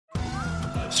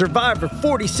Survivor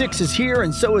 46 is here,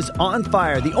 and so is On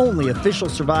Fire, the only official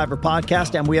Survivor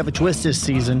podcast, and we have a twist this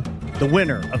season. The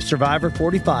winner of Survivor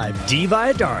 45, Dee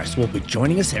Valladares, will be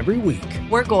joining us every week.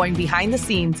 We're going behind the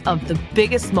scenes of the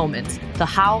biggest moments, the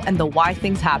how and the why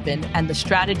things happen, and the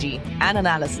strategy and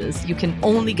analysis you can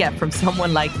only get from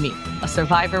someone like me, a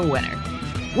Survivor winner.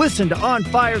 Listen to On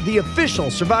Fire, the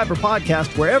official Survivor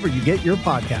podcast, wherever you get your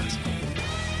podcast.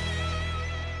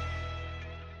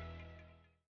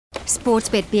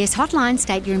 Sportsbet BS hotline,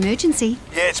 state your emergency.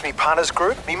 Yeah, it's me punters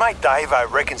group. Me mate Davo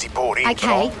reckons he bought in.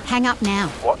 Okay, hang up now.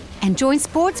 What? And join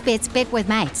Sportsbet's Bet with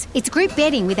Mates. It's group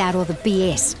betting without all the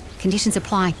BS. Conditions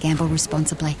apply. Gamble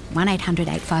responsibly.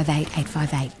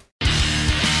 1-800-858-858.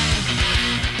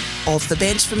 Off the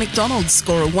bench for McDonald's,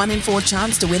 score a 1 in 4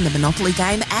 chance to win the Monopoly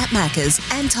game at Macca's.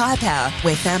 And Tyre Power,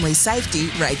 where family safety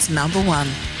rates #1.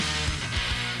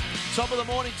 Top of the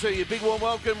morning to you. Big warm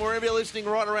welcome wherever you're listening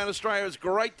right around Australia. It's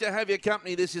great to have your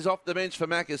company. This is Off the Bench for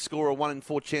Macca's. Score a 1 in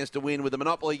 4 chance to win with the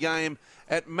Monopoly game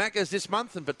at Macca's this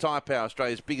month, and for Tyre Power,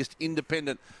 Australia's biggest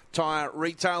independent tyre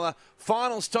retailer.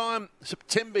 Finals time,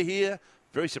 September here.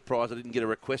 Very surprised I didn't get a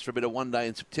request for a bit of One Day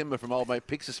in September from old mate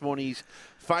Pix this morning. His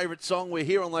favourite song. We're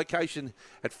here on location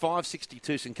at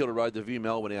 562 St Kilda Road, the View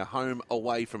Melbourne, our home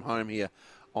away from home here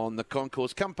on the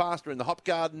concourse. Come past, we're in the Hop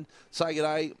Garden. Say good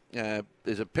day.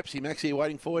 There's a Pepsi Max here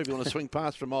waiting for you if you want to swing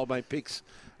past from old mate Pix.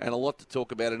 And a lot to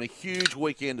talk about and a huge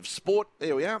weekend of sport.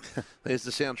 There we are. There's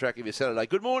the soundtrack of your Saturday.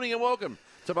 Good morning and welcome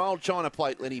to my old China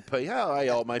plate, Lenny P. How are you,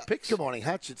 old mate Pix? Good morning,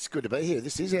 Hutch. It's good to be here.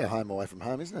 This is our home away from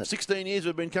home, isn't it? 16 years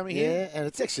we've been coming here. Yeah, and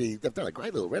it's actually, they've done a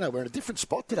great little reno. We're in a different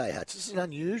spot today, Hutch. This is an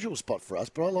unusual spot for us,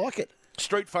 but I like it.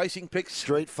 Street-facing, Pix.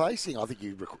 Street-facing. I think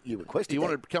you requested You that.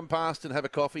 want to come past and have a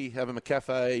coffee, have a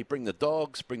cafe, bring the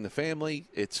dogs, bring the family.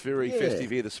 It's very festive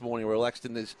here this morning. We're relaxed,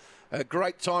 and there's a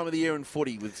great time of the year in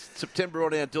footy with September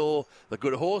on our door. The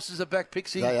good horses are back,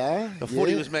 Pixie. They are, The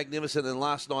footy was magnificent, and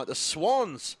last night the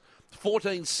Swans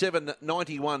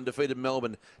 14-7-91 defeated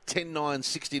Melbourne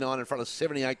 10-9-69 in front of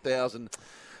 78,000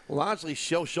 largely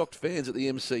shell-shocked fans at the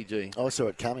MCG. I saw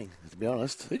it coming, to be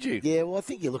honest. Did you? Yeah, well, I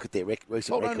think you look at their recent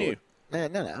Hold record. on you. No.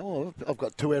 Well, I've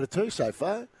got 2 out of 2 so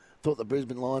far. Thought the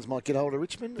Brisbane Lions might get hold of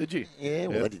Richmond. Did you? Yeah,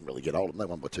 well, Yeah. they didn't really get hold of them. They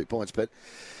won by 2 points. But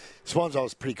Swans, I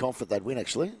was pretty confident they'd win,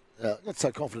 actually. Not so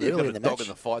confident You've early got in a the dog match.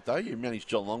 in the fight, though. You managed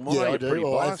John Longmire. Yeah, I You're do. pretty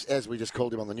Well, biased. as we just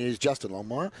called him on the news, Justin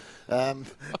Longmire.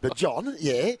 But John,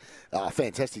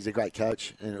 fantastic. He's a great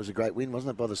coach. And it was a great win,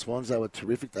 wasn't it, by the Swans? They were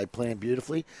terrific. They planned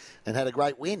beautifully and had a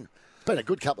great win. It's been a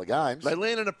good couple of games. They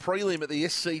landed a prelim at the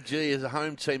SCG as a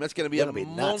home team. That's going to be a That'll be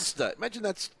monster. nuts. Imagine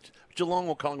that's Geelong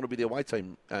or Collingwood will be the away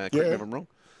team. Correct me if I'm wrong.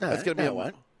 No, That's going to be it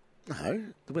won't. No,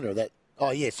 the winner of that.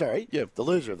 Oh, yeah, sorry. Yeah. The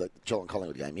loser of the Geelong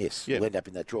Collingwood game, yes. Yeah. Will end up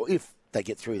in that draw if they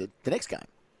get through the next game,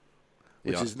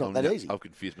 which is not that easy. I've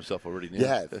confused myself already now. You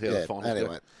have, How the yeah. finals Anyway.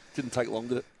 go. Didn't take long,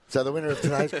 did it? So the winner of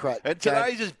today's And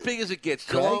today's as big as it gets.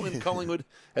 Craig? Geelong and Collingwood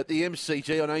at the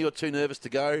MCG. I know you're too nervous to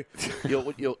go.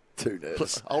 You're Too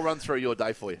nervous. I'll run through your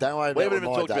day for you. Don't worry We about haven't even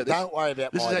my talked day. about this. Don't worry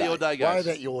about this my is how day. your day goes. Worry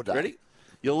about your day. Ready?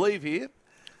 You'll leave here.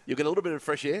 You'll get a little bit of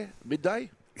fresh air midday.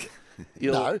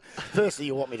 No. Firstly,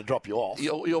 you want me to drop you off.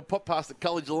 You'll pop past the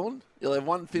college lawn. You'll have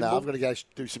one thimble. No, I've got to go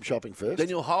do some shopping first. Then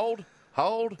you'll hold,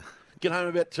 get home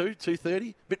about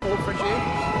 2:30, bit more fresh air,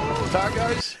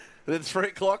 tacos, and then 3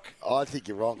 o'clock. I think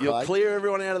you're wrong, You'll Craig. clear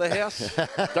everyone out of the house.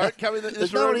 Don't come in this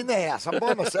There's room. no one in the house. I'm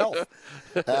by myself.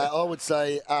 I would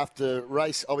say after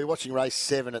I'll be watching race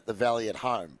 7 at the Valley at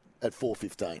home at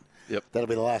 4:15. Yep. That'll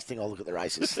be the last thing I'll look at the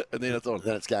races. And then it's on.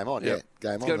 Then it's game on, Yep. yeah.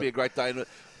 Game It's on. going to be a great day. And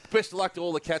best of luck to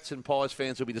all the Cats and Pies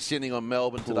fans who'll be descending on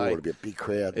Melbourne today. It'll be a big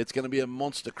crowd. It's going to be a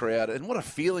monster crowd. And what a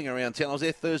feeling around town. I was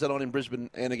there Thursday night in Brisbane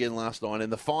and again last night,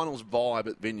 and the finals vibe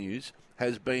at venues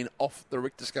has been off the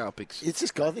Richter scale, Pix. It's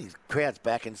just, I think, crowd's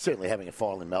back and certainly having a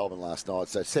final in Melbourne last night.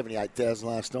 So 78,000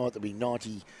 last night. There'll be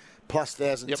 90+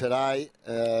 thousand Yep. today.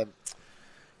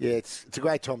 Yeah, it's a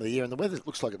great time of the year, and the weather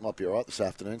looks like it might be all right this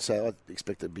afternoon. So I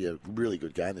expect it to be a really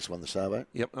good game, this one, the Savo.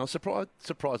 Yep, and I was surprised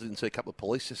I didn't see a couple of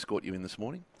police escort you in this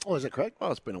morning. Oh, is that correct? Well,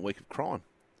 it's been a week of crime.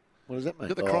 What does that mean?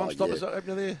 You got the Crime Oh, Stoppers yeah.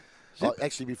 opening there? Oh,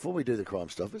 actually, before we do the Crime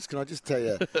Stoppers, can I just tell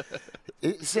you,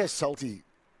 it's how salty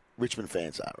Richmond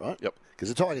fans are, right? Yep. Because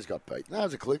the Tigers got beat. No, it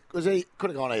was a click. Could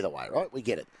have gone either way, right? We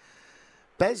get it.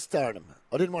 Baz Starinham.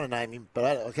 I didn't want to name him, but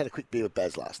I had a quick beer with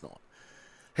Baz last night.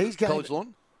 He's going College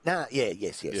lawn? No,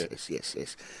 yes.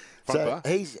 Front So bar?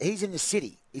 he's in the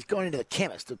city. He's gone into the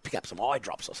chemist to pick up some eye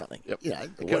drops or something. Yep. You know,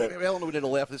 Okay, whatever. how long do we need to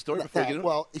allow for this story before we get in?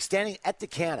 Well, he's standing at the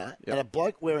counter, Yep. and a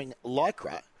bloke wearing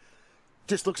lycra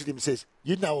just looks at him and says,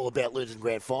 "You know all about losing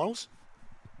grand finals."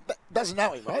 Doesn't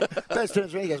know him, right? Baz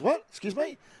turns around, he goes, "What? Excuse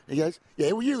me?" He goes,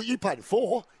 "Yeah, well, you played in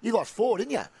 4. You lost 4,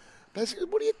 didn't you?" Bazza,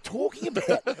 what are you talking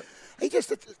about? He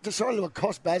just decided to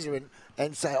accost Bazza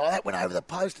and say, oh, that went over the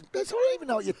post. And Bazza, I don't even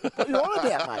know what you're on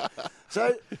about, mate.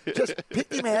 So just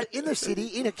picked him out in the city,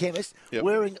 in a chemist,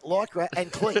 wearing lycra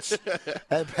and cleats.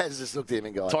 And Bazza just looked at him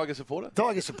and goes... Tiger supporter?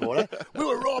 Tiger supporter. We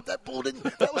were robbed, that ball didn't...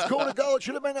 That was called a goal. It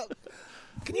should have been a...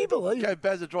 Can you believe it?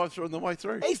 Bazza drive through on the way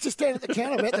through. He's just standing at the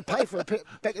counter about to pay for a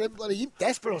pack of them bloody Imp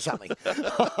Dasper or something.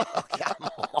 Oh, come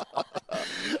on.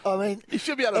 I mean... You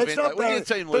should be able to vent that. When your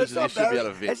team loses, you should be able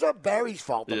to vent. It's not Barry's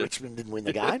fault that Richmond didn't win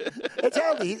the game. It's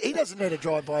only... He doesn't need to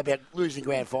drive by about losing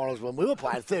grand finals when we were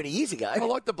playing 30 years ago. I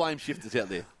like the blame shifters out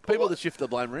there. People that shift the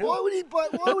blame around. Why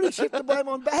would he shift the blame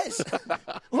on Baz?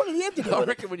 What did he have to do? I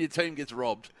reckon when your team gets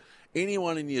robbed,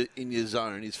 anyone in your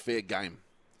zone is fair game.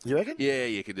 You reckon? Yeah,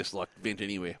 you can just, like, vent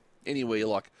anywhere. Anywhere you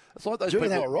like. It's like those people.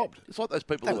 They were robbed. It's like those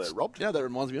people They were robbed. You know, that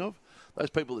reminds me of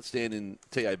those people that stand in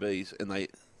TABs and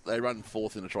they run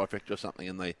fourth in a trifecta or something,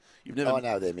 and you've never. I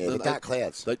know them. Yeah, the dark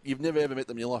clouds. You've never ever met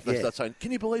them in your life. They start saying,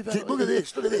 "Can you believe that? Look at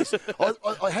this! Look at this!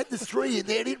 I had the 3 in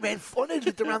there, and I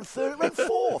needed to run third. It ran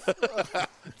fourth."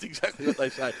 That's exactly what they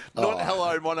say. Not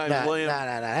hello, my name's Liam.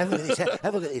 No. Have a look at this.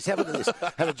 Have a look at this. Have a look at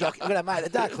this. Have a jockey. Look at that, mate. The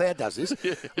dark cloud does this. Look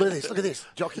at this. Look at this.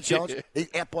 Jockey challenge.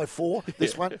 He's out by 4.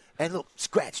 This one, and look,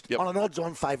 scratched on an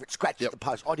odds-on favourite. Scratched at the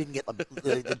post. I didn't get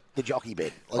the jockey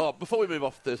bet. Before we move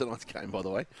off Thursday night's game, by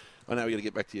the way, I know we're going to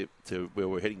get back to where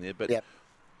we're heading there, but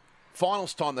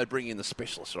finals time they bring in the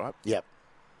specialists, right? Yep.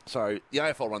 So the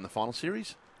AFL run the final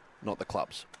series, not the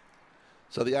clubs.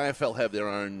 So the AFL have their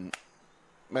own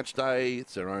match day.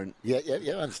 It's their own. Yeah. I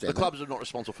understand. The clubs are not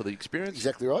responsible for the experience.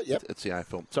 Exactly right. Yep. It's the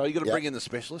AFL. So you got to bring in the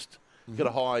specialist. You've got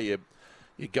to hire your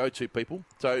go-to people.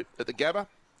 So at the Gabba.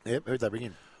 Yep. Who'd they bring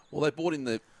in? Well, they brought in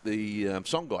the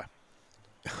song guy.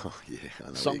 Oh yeah. I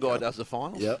know song guy does the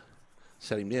finals. Yep.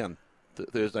 Sat him down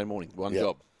Thursday morning. One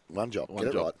job.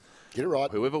 Get it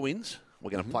right. Whoever wins, we're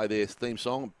going to play their theme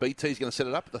song. BT's going to set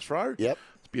it up at the throw. Yep.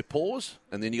 Be a pause,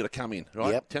 and then you got to come in,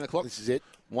 right? Yep. 10 o'clock. This is it.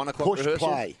 1 o'clock Push rehearsal.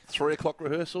 Play. 3 o'clock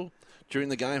rehearsal. During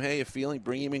the game, how you feeling?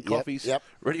 Bring him in coffees. Yep.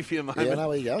 Ready for your moment. Yeah, I know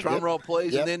where you go. Drum roll,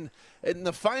 please. Yep. And then in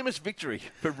the famous victory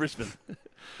for Brisbane,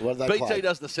 what do they BT play?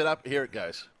 does the setup. Here it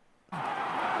goes. The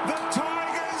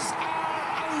Tigers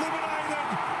are eliminated.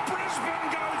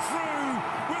 Brisbane go through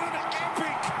with an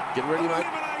epic Get ready, mate.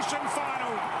 elimination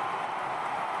final.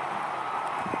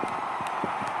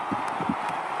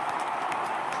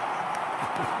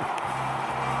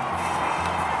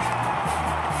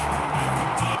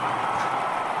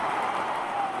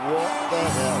 What the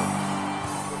hell?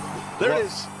 There it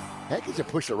is. How could you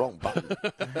push the wrong button?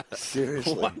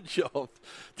 Seriously. One job.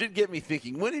 Did get me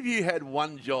thinking, when have you had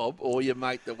one job or your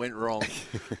mate that went wrong?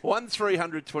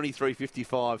 1300 23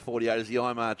 55 48 is the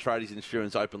IMAR Tradies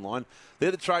Insurance open line.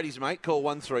 They're the tradies, mate. Call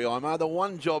 13-IMAR. The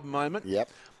one job moment. Yep.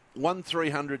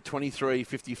 1300 23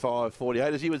 55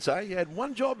 48. As you would say, you had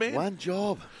one job, man. One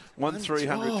job.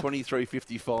 1300 23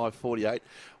 55 48.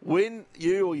 When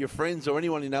you or your friends or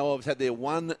anyone you know of has had their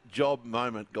one job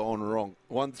moment gone wrong,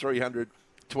 1300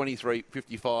 23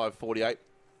 55 48.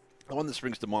 The one that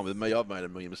springs to mind with me, I've made a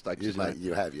million mistakes.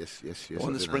 You have, yes. The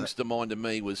one that springs to mind to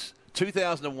me was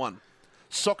 2001,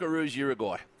 Socceroos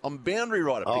Uruguay. I'm boundary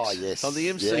rider picks. Oh, yes. On the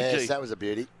MCG. Yes, that was a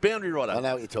beauty. Boundary rider. I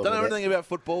know what you're talking Don't know about. anything about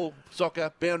football,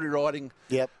 soccer, boundary riding.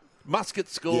 Yep. Musket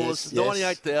scores, Yes.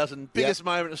 98,000. Biggest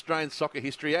moment in Australian soccer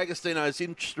history. Agostino's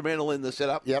instrumental in the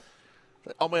setup. Yep.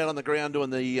 I'm out on the ground doing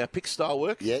the pick style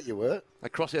work. Yeah, you were. They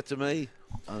cross out to me.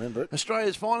 I remember it.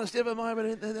 Australia's finest ever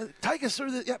moment. Take us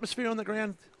through the atmosphere on the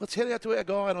ground. Let's head out to our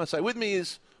guy. And I say, with me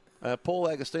is Paul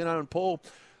Agostino. And Paul,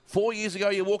 4 years ago,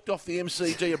 you walked off the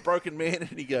MCG a broken man.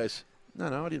 And he goes,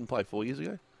 no, I didn't play 4 years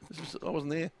ago. I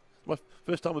wasn't there. My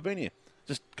first time I've been here.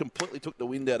 Just completely took the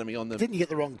wind out of me on them. Didn't you get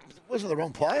the wrong? Wasn't the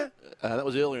wrong player? That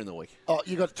was earlier in the week. Oh,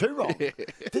 you got 2 wrong.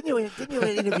 Didn't you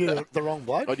interview the wrong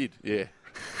bloke? I did, yeah.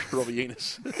 Robbie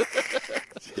Enos.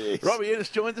 Robbie Enos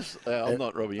joined us. I'm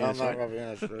not Robbie Enos. I'm not Robbie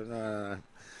Enos. No.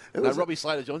 No, Robbie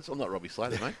Slater joins us. I'm not Robbie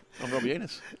Slater, mate. I'm Robbie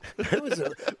Enos.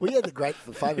 We had the great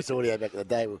famous audio back in the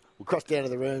day. We crossed down to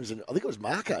the rooms, and I think it was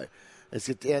Marco. And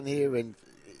sit down here and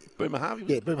Boomer Harvey.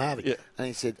 Yeah, Boomer Harvey. Yeah. And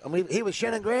he said, "I'm here with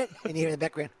Shannon Grant," and you hear in the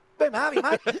background, "Boomer Harvey,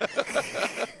 mate."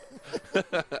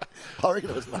 I reckon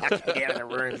it was Marco down in the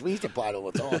rooms. We used to play it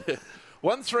all the time.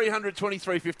 1300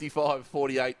 23 55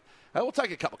 48. We'll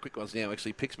take a couple of quick ones now,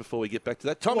 actually, picks before we get back to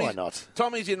that. Why not?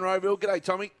 Tommy's in Rowville. G'day,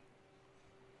 Tommy.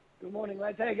 Good morning,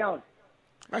 mate. How you going?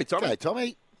 Hey, Tommy. Okay,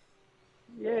 Tommy.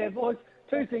 Yeah, boys.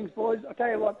 2 things, boys. I tell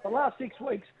you what, the last 6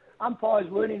 weeks, umpires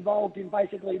weren't involved in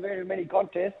basically very many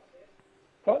contests.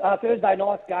 Thursday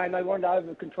night's game, they wanted to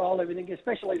over-control everything,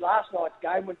 especially last night's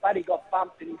game when Buddy got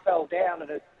bumped and he fell down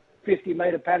and it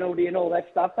 50-metre penalty and all that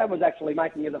stuff. That was actually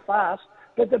making it a farce.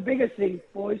 But the biggest thing,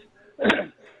 boys,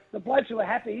 the blokes who were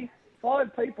happy,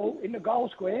 5 people in the goal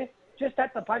square just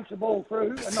had to punch the ball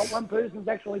through, and not one person's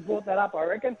actually brought that up, I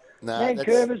reckon.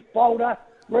 Curvers, Boulder,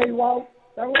 Rewalt,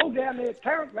 they were all down there.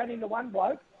 Tarrant ran into one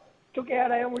bloke, took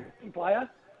out our winning player.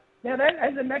 Now,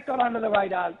 hasn't that got under the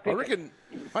radar? I reckon,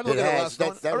 I look at it last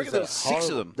night, I reckon there was 6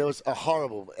 of them. There was a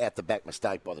horrible out-the-back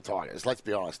mistake by the Tigers, let's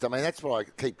be honest. I mean, that's why I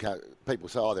keep people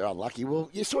say, oh, they're unlucky. Well,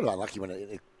 you're sort of unlucky when in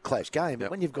a close game, but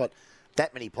when you've got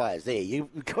that many players there,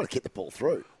 you've got to get the ball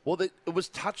through. Well, it was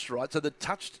touched, right? So the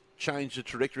touch changed the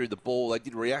trajectory of the ball. They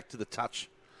did react to the touch,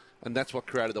 and that's what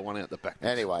created the one out the back.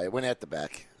 Anyway, it went out the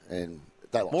back, and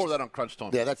they lost. More of that on crunch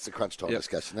time. Yeah, that's the crunch time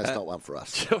discussion. That's not one for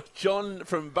us. John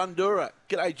from Bundoora.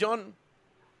 G'day, John.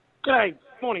 G'day.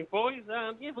 Morning, boys.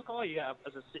 Look,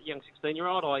 as a young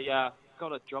 16-year-old, I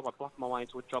got a job. I bluffed my way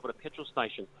into a job at a petrol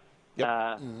station.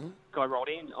 Guy rolled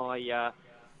in. I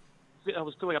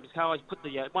was filling up his car. I put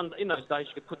the in those days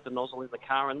you could put the nozzle in the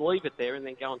car and leave it there, and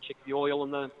then go and check the oil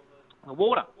and the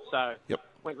water. So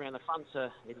went around the front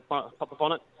to pop the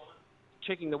bonnet,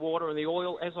 checking the water and the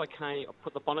oil. As I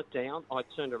put the bonnet down. I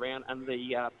turned around, and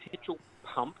the petrol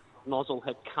pump nozzle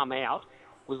had come out,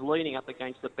 was leaning up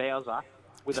against the Bowser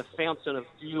with a fountain of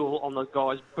fuel on the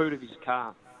guy's boot of his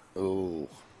car. Oh,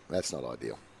 that's not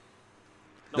ideal.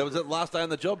 That was the last day on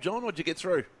the job, John, or did you get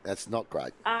through? That's not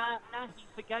great. No, he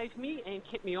forgave me and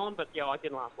kept me on, but I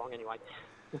didn't last long anyway.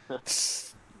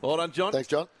 Well done, John. Thanks,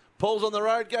 John. Paul's on the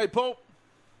road. Go, Paul.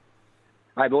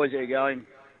 Hey, boys, how you going?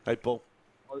 Hey, Paul.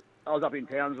 I was up in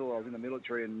Townsville. I was in the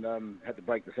military and had to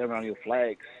break the ceremonial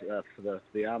flags for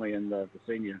the Army, and the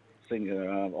senior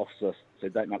officer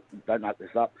said, don't knock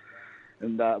this up.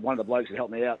 And one of the blokes that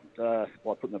helped me out by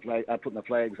putting the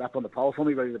flags up on the pole for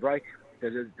me, ready to break.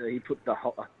 He put the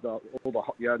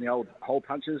old hole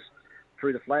punches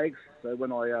through the flags. So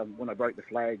when I broke the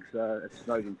flags, it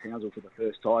snowed in Townsville for the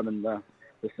first time, and the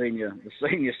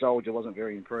senior soldier wasn't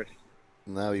very impressed.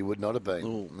 No, he would not have been.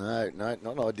 Ooh. No,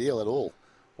 not ideal at all.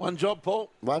 One job,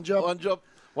 Paul. One job.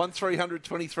 1300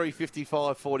 23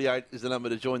 55 48 is the number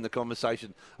to join the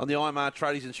conversation. On the IMR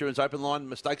Tradies Insurance Open Line,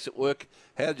 mistakes at work,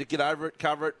 how did you get over it,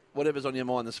 cover it, whatever's on your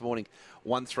mind this morning.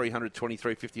 1300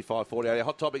 23 55 48. Our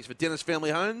hot topics for Dennis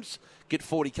Family Homes. Get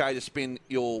 $40K to spend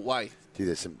your way. Gee,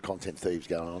 there's some content thieves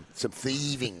going on. Some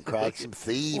thieving, Craig. Some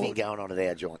thieving going on at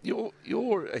our joint.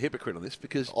 You're a hypocrite on this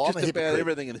because just about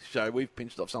everything in this show we've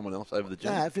pinched off someone else over the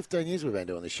journey. No, 15 years we've been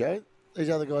doing this show. These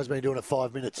other guys have been doing it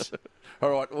 5 minutes.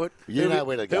 All right. Where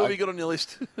to go. Who have you got on your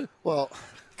list? Well,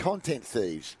 content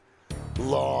thieves.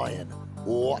 Lyon,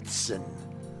 Watson,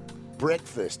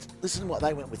 Breakfast. Listen to what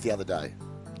they went with the other day.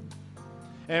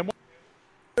 And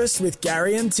first with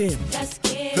Gary and Tim.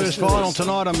 First final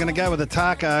tonight, I'm going to go with a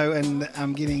taco, and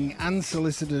I'm getting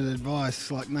unsolicited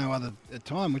advice like no other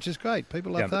time, which is great.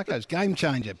 People love tacos. Game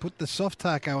changer. Put the soft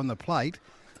taco on the plate.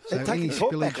 So any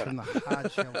spillage from the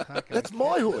hard shell taco. That's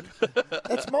my hood.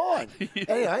 That's mine.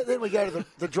 Anyway, then we go to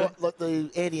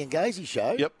the Andy and Gazy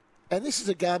show. Yep. And this is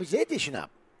a garbage they're dishing up.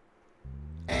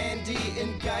 Andy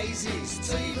and Gazy's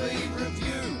TV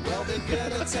review. Well, they're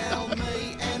going to tell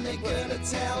me and they're going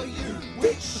to tell you.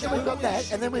 Then we've got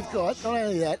that, and then we've got, not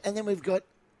only that, and then we've got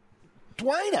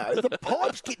Dwayno, the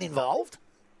pipes getting involved.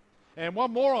 And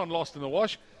one more on Lost in the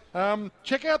Wash.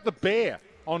 Check out The Bear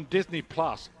on Disney+.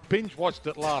 Binge watched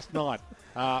it last night.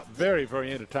 Very,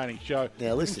 very entertaining show.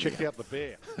 Now listen. Check out The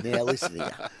Bear. Now listen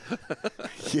here.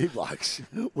 You blokes,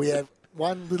 we have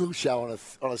one little show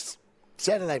on a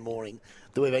Saturday morning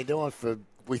that we've been doing for,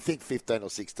 we think, 15 or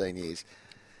 16 years.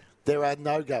 There are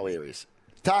no-go areas.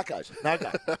 Tacos,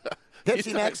 no-go.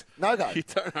 Pepsi Max, no-go. You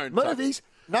don't own movies,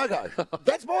 no-go.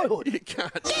 That's my hood. You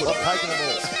can't. I've taken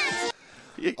them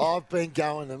all. I've been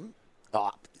going them.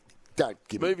 Oh, don't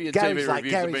give me. Movie and TV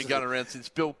reviews have been going around since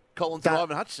Bill Collins and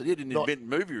Ivan Hutchinson. You didn't invent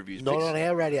movie reviews. Not on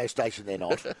our radio station, they're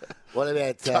not. What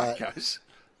about tacos?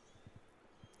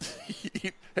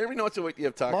 Every night a week you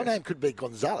have tacos. My name could be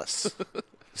Gonzalez.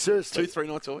 Seriously. 2-3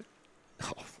 nights a week?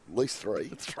 Oh, at least 3.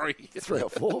 3. 3 or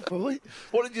 4, probably.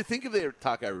 What did you think of their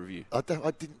taco review? I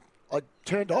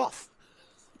turned off.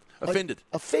 Offended.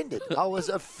 Offended. I was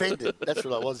offended. That's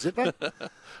what I was, Zipper.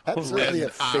 Absolutely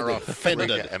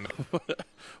offended.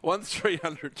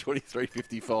 1300 23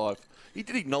 55. He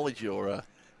did acknowledge your...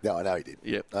 No, I know he did.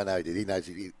 Yep. I know he did. He knows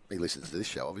he listens to this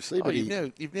show, obviously. But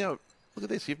you've now... Look at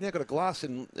this. You've now got a glass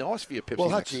and ice for your Pepsi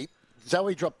Max. Max. Hutchie,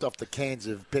 Zoe dropped off the cans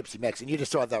of Pepsi Max, and you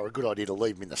decided they were a good idea to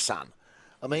leave them in the sun.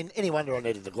 I mean, any wonder I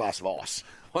needed the glass of ice.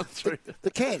 1-3.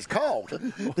 The can's cold.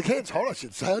 The can's hot, I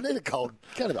should say. I need a cold,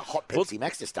 kind of a hot Pepsi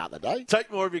Max to start the day.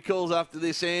 Take more of your calls after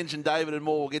this, Ange and David and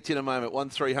more. We'll get to you in a moment.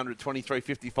 1300 23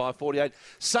 55 48.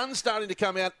 Sun's starting to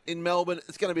come out in Melbourne.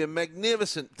 It's going to be a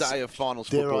magnificent day of finals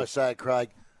Dare football. I say, Craig,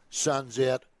 sun's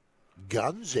out,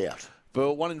 guns out. For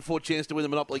a 1 in 4 chance to win the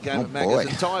Monopoly game at Macca's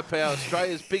and Tyre Power,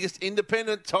 Australia's biggest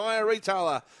independent tyre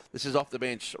retailer. This is Off the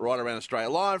Bench right around Australia,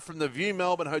 live from the View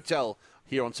Melbourne Hotel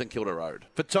here on St Kilda Road.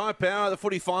 For Tyre Power, the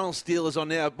footy finals steal is on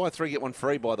now. Buy 3, get 1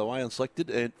 free, by the way, unselected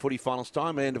at footy finals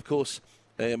time. And, of course,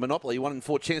 Monopoly, 1 in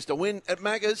 4 chance to win at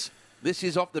Macca's. This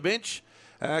is Off the Bench.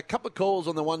 A couple of calls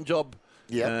on the one job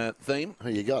theme. Who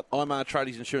you got? I'm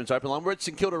Tradies Insurance Open Line. We're at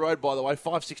St Kilda Road, by the way,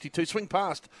 562. Swing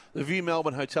past the View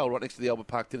Melbourne Hotel right next to the Albert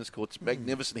Park Tennis Courts.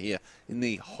 Magnificent here in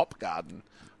the Hop Garden.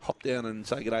 Hop down and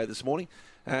say good day this morning.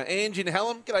 Ange in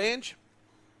Hallam. G'day, Ange.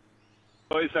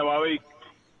 Boys, how are we?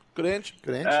 Good, Ange.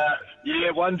 Good, Ange.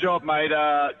 Yeah, one job, mate.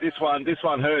 This one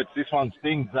hurts. This one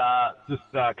stings. Just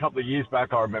a couple of years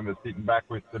back, I remember sitting back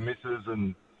with the missus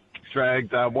and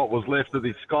dragged what was left of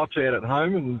this scotch out at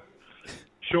home, and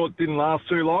short didn't last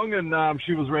too long, and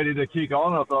she was ready to kick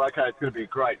on. I thought, okay, it's going to be a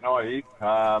great night here.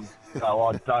 So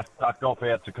I ducked off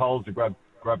out to Coles to grab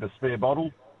a spare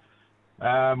bottle.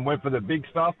 Went for the big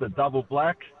stuff, the double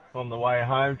black. On the way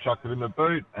home, chucked it in the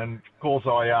boot, and of course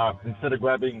I, instead of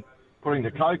putting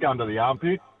the Coke under the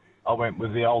armpit, I went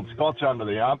with the old Scotch under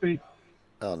the armpit.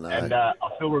 Oh, no. And I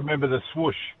still remember the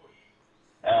swoosh.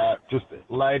 Just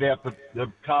laid out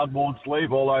the cardboard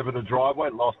sleeve all over the driveway,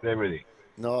 lost everything.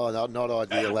 No, not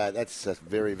ideal, lad. That's a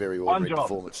very, very ordinary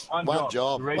performance. One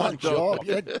job.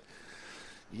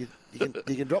 You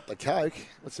can drop the Coke.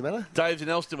 What's the matter? Dave's in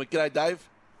Elston. G'day, Dave.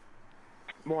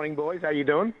 Morning, boys. How you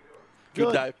doing?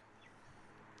 Good, Dave.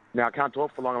 Now, I can't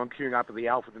talk for long. I'm queuing up at the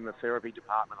Alfred in the therapy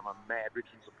department. I'm a mad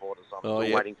Richmond supporter, so I'm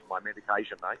still waiting for my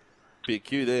medication, mate. Be a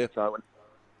queue there. So,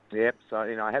 I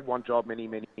had one job many,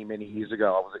 many, many years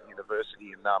ago. I was at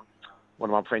university, and one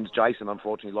of my friends, Jason,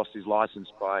 unfortunately lost his licence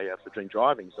for drink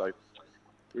driving. So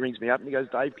he rings me up and he goes,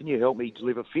 Dave, can you help me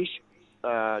deliver fish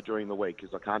during the week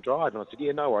because I can't drive? And I said,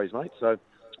 yeah, no worries, mate. So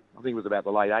I think it was about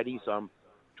the late 80s. So I'm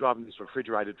driving this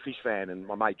refrigerated fish van, and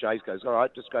my mate Jace goes, all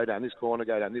right, just go down this corner,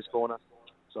 go down this corner.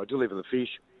 So I deliver the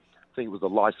fish. I think it was the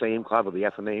Lyceum Club or the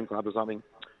Athenaeum Club or something.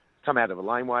 Come out of a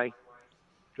laneway,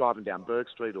 driving down Burke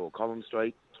Street or Collins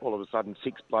Street. All of a sudden,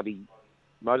 6 bloody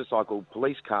motorcycle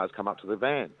police cars come up to the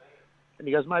van. And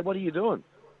he goes, mate, what are you doing?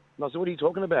 And I said, what are you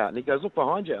talking about? And he goes, look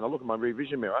behind you. And I look at my rear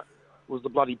vision mirror. It was the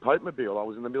bloody Pope Mobile. I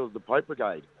was in the middle of the Pope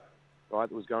Brigade, right,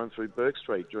 that was going through Burke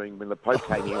Street when the Pope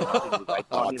came in. I think it was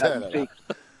 1986.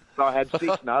 So I had 6,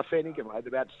 fair dinkum, mate,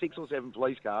 about 6 or 7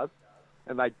 police cars.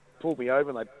 And they pulled me over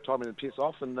and they told me to piss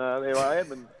off. And there I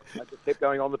am. And I just kept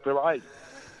going on the parade.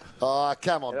 Oh,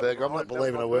 come on, Berger. I'm not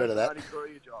believing a word of that.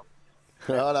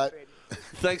 Righto.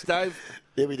 Thanks, Dave.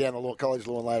 He'll be down the college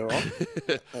lawn later on.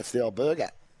 That's the old Berger.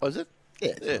 Was it?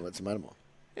 Yeah, it's a mate of mine.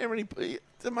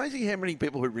 It's amazing how many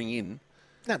people who ring in.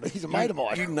 No, but he's a mate of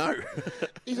mine. You know.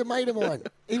 He's a mate of mine.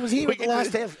 He was here at the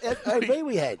last OB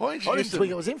we had. I didn't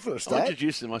think I was in for a start. I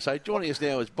introduced him. I say, joining us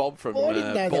now is Bob from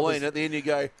Pauline. At the end you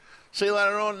go, see you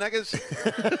later on, Naggers.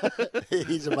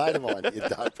 He's a mate of mine. You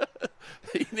don't.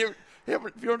 If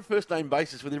you're on a first-name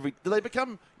basis with do they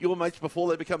become your mates before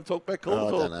they become talkback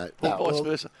calls? I don't know. Or vice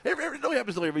versa? It normally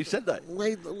happens to every Saturday.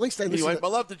 At least they anyway, my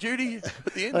love to Judy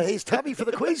at the end. Here's Tubby for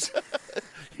the quiz.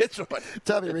 That's right.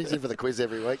 Tubby rings in for the quiz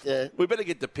every week, yeah. We better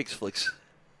get to Pix Flicks.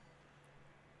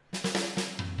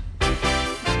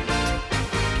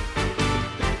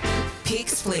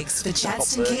 Pix Flicks for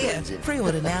Chadstone Kia.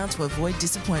 Pre-order now to avoid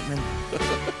disappointment.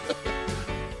 I'll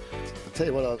tell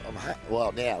you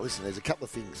what, now, listen, there's a couple of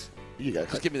things. You go.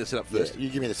 Just give me the setup first. Yeah, you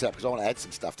give me the setup because I want to add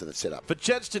some stuff to the setup. For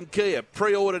Chadstone Kia,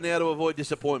 pre-order now to avoid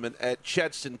disappointment at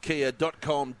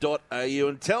chadstonekia.com.au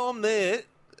and tell them there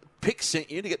Pix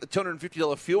sent you to get the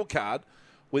 $250 fuel card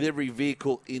with every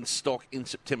vehicle in stock in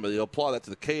September. They'll apply that to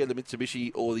the Kia, the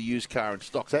Mitsubishi, or the used car in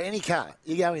stock. So any car,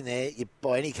 you go in there, you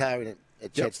buy any car at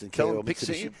Chadstone Kia or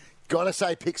Mitsubishi. Got to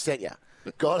say Pix sent you.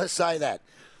 Got to say that.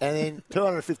 And then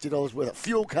 $250 worth of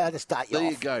fuel card to start you off.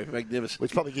 There you go. Magnificent.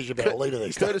 Which probably gives you about a litre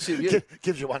these days. Courtesy of you.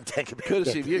 Gives you one tank of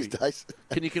Courtesy of you. these days.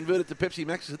 Can you convert it to Pepsi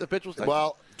Max at the petrol station?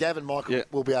 Well, Gavin Michael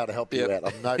will be able to help you out.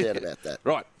 I've no doubt about that.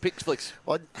 Right. Pix Flicks.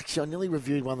 I nearly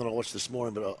reviewed one that I watched this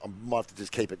morning, but I might have to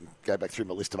just keep it and go back through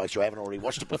my list to make sure I haven't already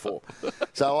watched it before.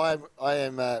 So I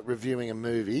am reviewing a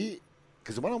movie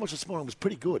because the one I watched this morning was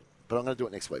pretty good, but I'm going to do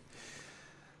it next week.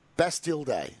 Bastille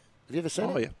Day. Have you ever seen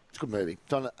it? Oh, yeah. It's a good movie.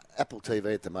 It's on Apple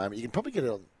TV at the moment. You can probably get it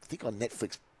on, I think, on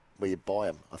Netflix where you buy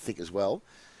them, I think, as well.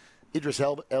 Idris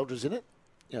Elba's in it.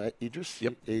 Idris.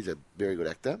 Yep. He's a very good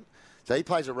actor. So he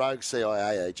plays a rogue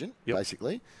CIA agent,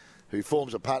 basically, who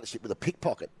forms a partnership with a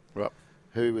pickpocket,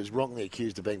 who was wrongly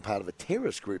accused of being part of a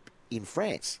terrorist group in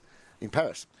France, in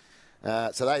Paris.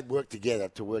 So they work together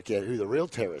to work out who the real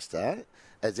terrorists are,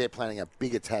 as they're planning a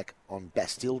big attack on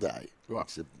Bastille Day. Right.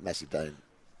 It's a massive day.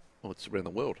 Well, it's around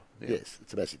the world. Yeah. Yes,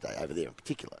 it's a massive day over there in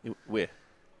particular. Where?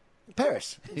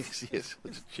 Paris. yes,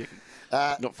 let's check.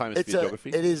 Not famous for geography.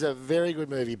 It is a very good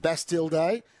movie. Bastille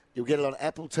Day. You'll get it on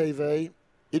Apple TV.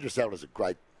 Idris Elba's a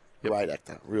great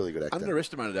actor, really good actor.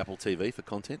 Underestimated Apple TV for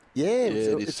content. Yeah,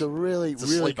 it's a really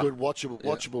good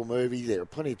watchable movie. There are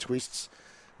plenty of twists.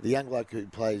 The young bloke who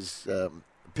plays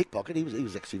Pickpocket, he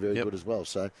was actually very good as well.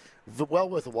 So, well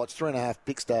worth a watch. 3.5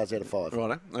 Pick stars out of 5.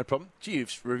 Right, no problem. Gee,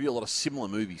 you've reviewed a lot of similar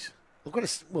movies.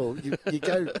 You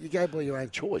go by your own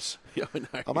choice. Yeah, I know.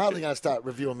 I'm hardly going to start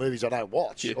reviewing movies I don't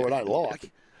watch or I don't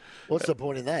like. What's the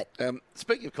point in that?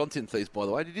 Speaking of content thieves, by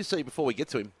the way, did you see before we get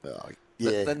to him?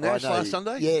 Yeah, the Nash last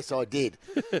Sunday? Yes, I did.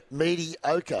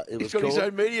 Mediocre. It was He's got his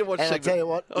own media watch segment. I'll tell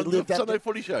you what, Sunday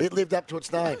Footy Show. It lived up to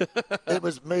its name. It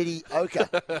was mediocre.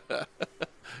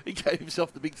 He gave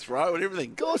himself the big throw and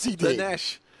everything. Of course he did. The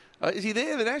Nash. Is he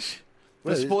there, the Nash?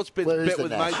 Where The is- sports bet where is the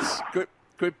with Nash? mates.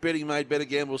 Group betting made better,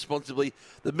 gamble responsibly.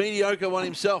 The mediocre one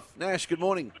himself. Nash, good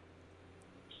morning.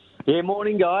 Yeah,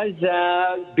 morning, guys.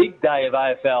 Big day of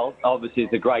AFL. Obviously,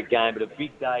 it's a great game, but a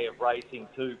big day of racing,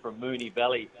 too, from Moonee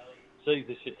Valley. Sees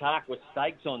the Chautauqua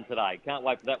Stakes on today. Can't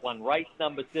wait for that one. Race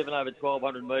number 7 over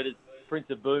 1,200 metres. Prince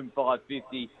of Boom,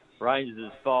 550. Rangers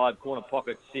is 5. Corner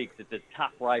Pocket, 6. It's a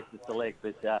tough race to select,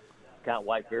 but can't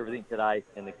wait for everything today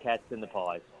and the cats and the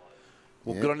pies.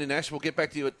 Well, good on you, Nash. We'll get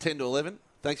back to you at 10 to 11.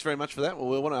 Thanks very much for that. Well,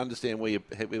 we want to understand whether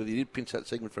you did pinch that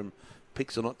segment from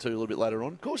picks or not too a little bit later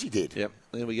on. Of course he did. Yep,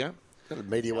 there we go. Got a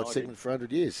media watch segment for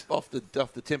 100 years. Off the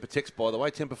Temper text, by the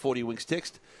way, Temper 40 Winks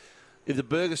text. If the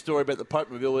burger story about the Pope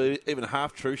Mobile were even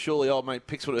half true, surely old mate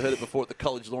Pix would have heard it before at the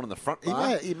college lawn in the front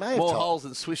bar. He may have More told- holes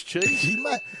than Swiss cheese. He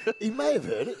may have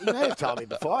heard it. He may have told me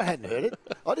before. I hadn't heard it.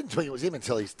 I didn't think it was him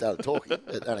until he started talking.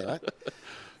 But anyway.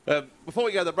 Before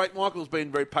we go to the break, Michael's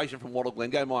been very patient from Wattle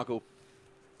Glen. Go, Michael.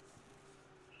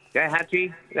 Go,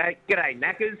 Hutchie. G'day,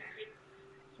 Knackers.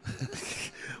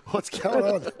 What's going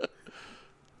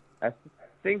on?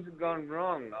 Things have gone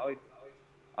wrong.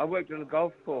 I worked on a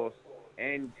golf course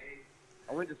and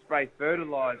I went to spray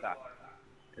fertiliser.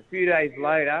 A few days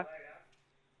later,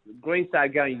 the greens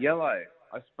started going yellow.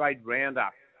 I sprayed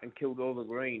Roundup and killed all the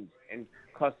greens and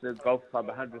cost the golf club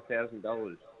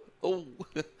 $100,000. Oh,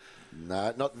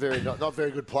 no, not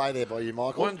very good play there by you,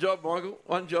 Michael. One job, Michael.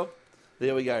 One job.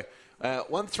 There we go.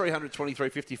 1-300 23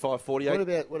 55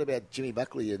 48. What about Jimmy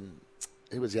Buckley and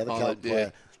who was the other Carlton yeah.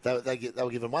 player? They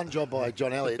were given one job by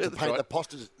John Elliott to paint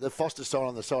the Foster sign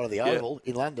on the side of the Oval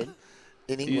in London,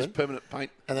 in He England. used permanent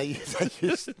paint. And they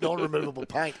used non-removable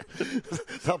paint.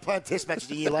 They'll play test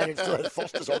matches a year later and still have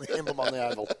Foster's on the emblem on the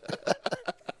Oval.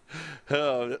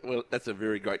 Oh, well, that's a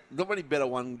very great. Not many better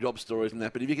one-job stories than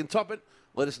that, but if you can top it,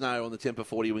 let us know on the Temper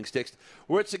 40 Wings text.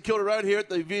 We're at St Kilda Road here at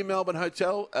the View Melbourne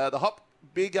Hotel. The Hop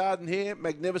Beer Garden here,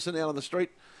 magnificent out on the street.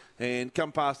 And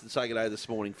come past and say good day this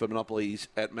morning for Monopolies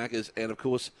at Macca's and, of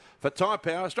course, for Tyre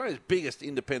Power, Australia's biggest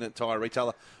independent tyre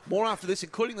retailer. More after this,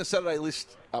 including the Saturday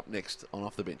list up next on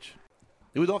Off the Bench.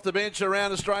 With Off the Bench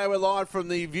around Australia, we're live from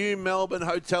the View Melbourne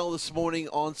Hotel this morning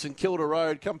on St Kilda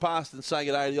Road. Come past and say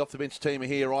good day. The Off the Bench team are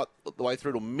here right the way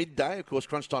through till midday. Of course,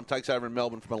 Crunch Time takes over in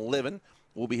Melbourne from 11.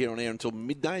 We'll be here on air until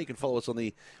midday. You can follow us on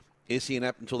the SEN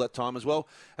app until that time as well.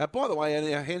 By the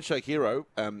way, our handshake hero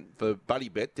for Buddy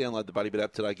Bet, download the Buddy Bet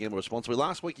app today, gamble responsibly.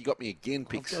 Last week you got me again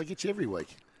picks. I get you every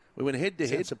week. We went head to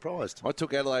head. Surprised. I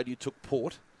took Adelaide, you took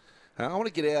Port. I want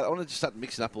to get out. I want to just start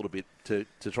mixing up a little bit to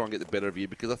try and get the better of you,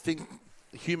 because I think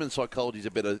human psychology is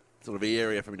a better sort of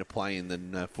area for me to play in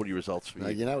than footy results for you.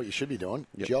 You know what you should be doing?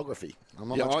 Yep. Geography. I'm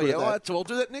not much good at that. So I'll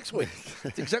do that next week.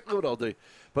 That's exactly what I'll do.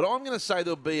 But I'm going to say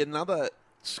there'll be another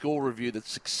score review that's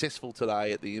successful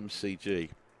today at the MCG.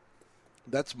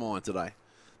 That's mine today.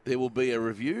 There will be a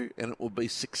review, and it will be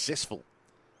successful.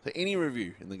 So any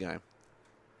review in the game.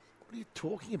 What are you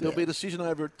talking about? There'll be a decision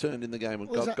overturned in the game of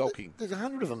goal kicking. There's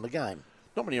 100 of them a game.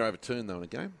 Not many are overturned, though, in a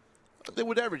game. They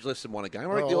would average less than one a game. I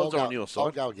reckon the odds are on your side.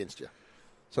 I'll go against you.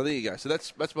 So there you go. So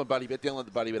that's my Buddy Bet. Download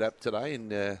the Buddy Bet app today.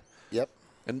 And yep.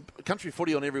 And country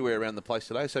footy on everywhere around the place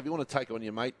today. So if you want to take on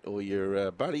your mate or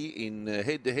your buddy in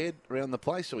head-to-head around the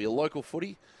place, or your local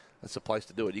footy, that's the place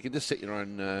to do it. You can just set your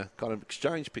own kind of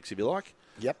exchange picks if you like.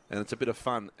 Yep. And it's a bit of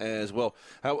fun as well.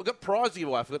 We've got prizes to give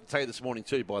away. I forgot to tell you this morning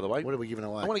too, by the way. What are we giving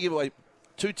away? I want to give away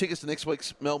 2 tickets to next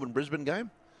week's Melbourne-Brisbane game.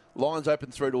 Lines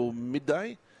open through till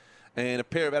midday. and a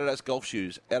pair of Adidas golf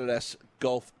shoes. Adidas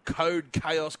Golf Code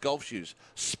Chaos golf shoes.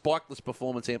 Spikeless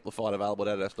performance amplified, available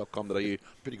at adidas.com.au.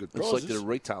 Pretty good And prizes. selected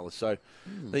retailers. So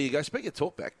there you go. Speaking of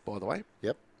talkback, by the way.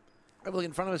 Yep. Have a look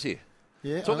in front of us here.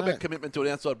 Yeah, Talk I know. about commitment to an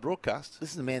outside broadcast. This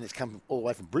is the man that's come all the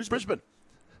way from Brisbane. Brisbane.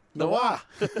 Noah.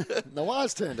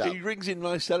 Noah's turned up. He rings in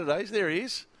most Saturdays. There he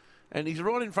is. And he's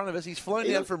right in front of us. He's flown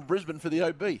down from Brisbane for the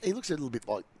OB. He looks a little bit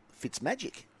like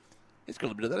Fitzmagic. He's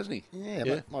got a bit of that, hasn't he?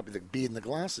 Yeah. Might be the beard and the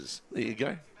glasses. There you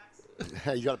go.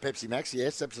 You got a Pepsi Max?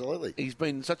 Yes, absolutely. He's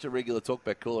been such a regular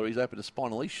talkback caller. He's opened a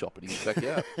Spinal East shop in his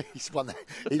backyard. He's won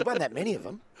that many of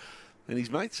them. And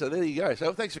his mates. So there you go.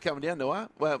 So thanks for coming down, Noah.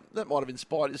 Well, that might have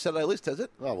inspired your Saturday list, has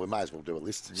it? Well, we may as well do a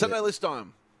list. Saturday list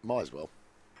time. Might as well.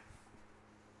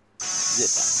 The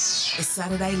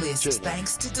Saturday list,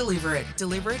 thanks to Deliver It.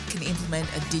 Deliver It can implement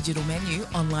a digital menu,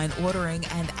 online ordering,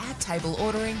 and at-table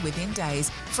ordering within days.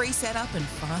 Free setup and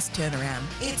fast turnaround.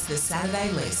 It's the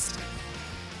Saturday list.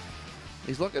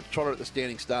 He's like a trotter at the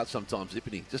standing start sometimes,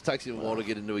 isn't he? Just takes him a while to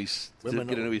get into his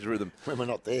rhythm. When we're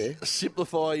not there.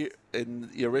 Simplify in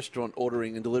your restaurant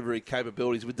ordering and delivery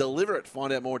capabilities with Deliver It.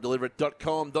 Find out more at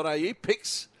deliverit.com.au.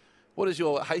 Picks. What is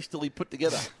your hastily put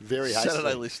together Very hastily.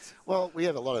 Saturday list? Well, we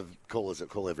have a lot of callers that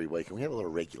call every week, and we have a lot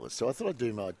of regulars. So I thought I'd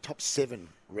do my top 7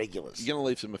 regulars. You're going to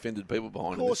leave some offended people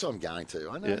behind. Of course I'm going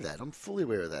to. I know that. I'm fully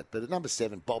aware of that. But at number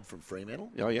 7, Bob from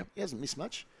Fremantle. Oh, yeah. He hasn't missed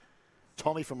much.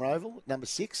 Tommy from Roval at number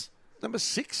 6. Number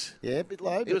 6? Yeah, a bit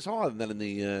low. He was higher than that in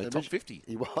the top 50.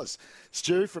 He was.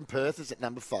 Stu from Perth is at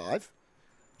number 5.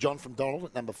 John from Donald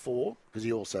at number 4, because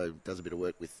he also does a bit of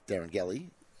work with Darren Galley.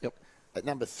 Yep. At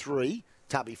number 3,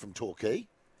 Tubby from Torquay.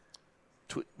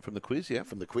 From the quiz, yeah.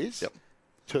 From the quiz. Yep.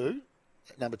 2,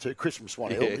 at number 2, Chris from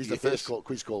Swan Hill. He's the first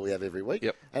quiz call we have every week.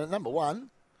 Yep. And at number 1,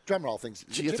 drumroll things.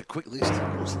 Gee, that's a quick list.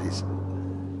 Of course it is.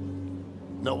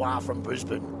 Noah from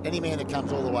Brisbane. Any man that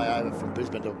comes all the way over from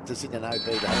Brisbane to sit in an OB,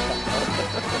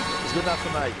 it's good enough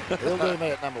for me. He'll do me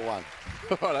at number 1.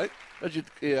 All right. As you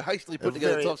hastily put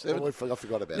together top 7. Well, I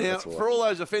forgot about it. Now, That's all right. for all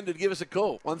those offended, give us a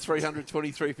call. 1300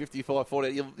 23 55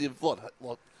 48. What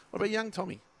about young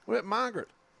Tommy? What about Margaret?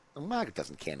 Well, Margaret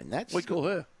doesn't count in that. We call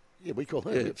her. Yeah, we call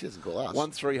her. Yeah. She doesn't call us.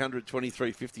 1300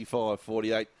 23 55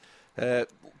 48.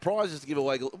 Prizes to give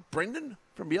away. Brendan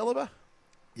from Yellowbar?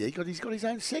 Yeah, he's got his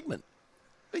own segment.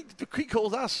 He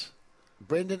calls us.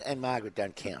 Brendan and Margaret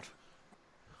don't count.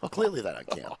 Clearly they don't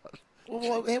count.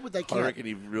 Well, how would they count? I reckon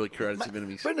he really created some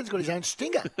enemies. Brendan's got his own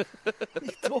stinger.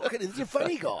 He's talking. He's a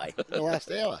funny guy in the last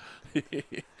hour.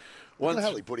 Why the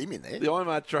hell he put him in there? The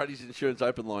IMAR Tradies Insurance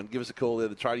Open Line. Give us a call there.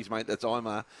 The Tradies, mate. That's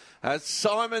IMAR.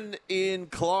 Simon in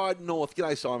Clyde North.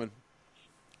 G'day, Simon.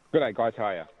 Good day, guys. How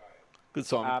are you? Good,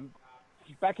 Simon.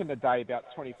 Back in the day, about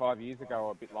 25 years ago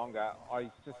or a bit longer, I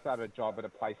just started a job at a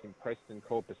place in Preston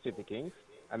called Pacific Inks,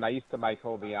 and they used to make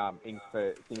all the inks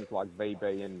for things like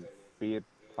VB and beer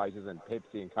places and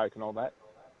Pepsi and Coke and all that.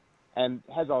 And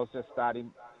as I was just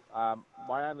starting,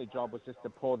 my only job was just to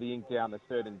pour the ink down a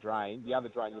certain drain. The other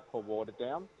drain, you pour water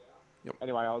down. Yep.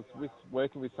 Anyway, I was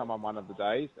working with someone one of the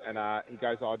days, and he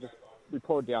goes, we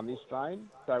poured down this drain.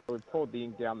 So we poured the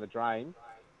ink down the drain.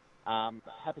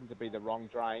 Happened to be the wrong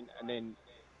drain, and then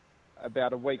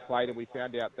about a week later we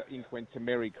found out the ink went to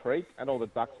Merry Creek and all the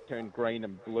ducks turned green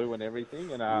and blue and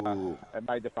everything, and it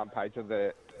made the front page of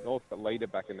the Northcote Leader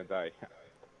back in the day.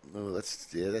 Oh,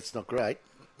 that's not great.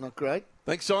 Not great.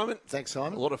 Thanks, Simon. Thanks,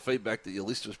 Simon. A lot of feedback that your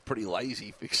list was pretty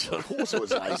lazy. Of course it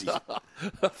was lazy.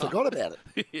 Forgot about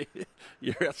it.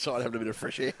 You're outside having a bit of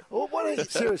fresh air. Well, why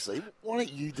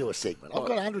don't you do a segment? I've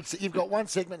got 100. You've got one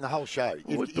segment in the whole show.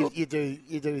 You do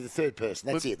the third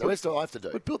person. That's it. The rest I have to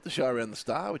do. We built the show around the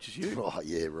star, which is you. Oh,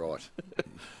 yeah, right.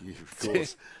 Of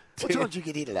course. What time did you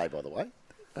get here today, by the way?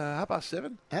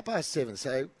 7:30. 7:30.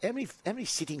 So how many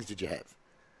sittings did you have?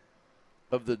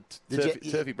 Of the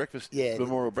turfy breakfast,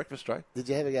 memorial breakfast tray. Did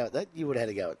you have a go at that? You would have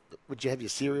had a go at. Would you have your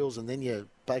cereals and then your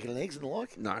bacon and eggs and the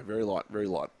like? No, very light, very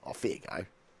light. Oh, fair go.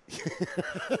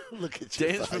 Look at you.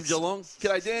 Dan's from Geelong.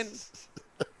 G'day, Dan.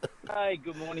 Hey,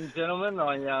 good morning, gentlemen.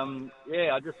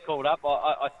 I just called up.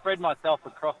 I spread myself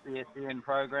across the SEN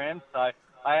program, so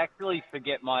I actually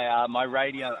forget my my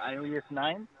radio alias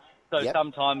name. So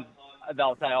sometimes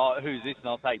they'll say, "Oh, who's this?" and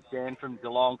I'll say, "Dan from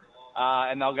Geelong."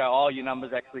 And they'll go, "Oh, your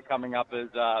number's actually coming up as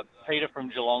Peter from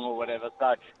Geelong or whatever."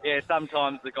 So, yeah,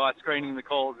 sometimes the guy screening the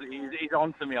calls, he's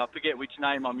on to me. I forget which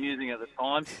name I'm using at the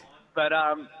time. But,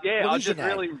 I just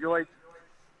really enjoyed...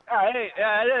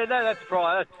 that's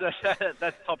right.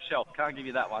 That's top shelf. Can't give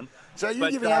you that one. So you're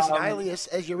giving us an alias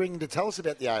as you're ringing to tell us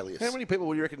about the alias. How many people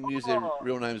would you reckon use their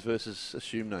real names versus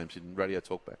assumed names in radio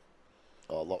talkback?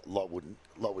 Oh, a lot wouldn't.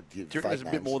 A lot would give Do you reckon there's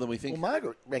a bit more than we think? Well,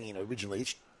 Margaret rang in originally.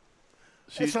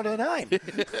 That's not her name.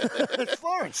 It's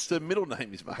Florence. Her middle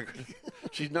name is Margaret.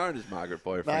 She's known as Margaret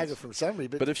by her friends. Margaret from Sunbury.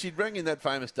 But if she'd rang in that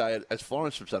famous day as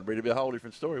Florence from Sunbury, it'd be a whole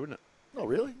different story, wouldn't it? Oh,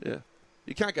 really? Yeah.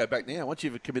 You can't go back now once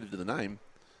you've committed to the name.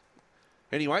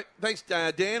 Anyway, thanks,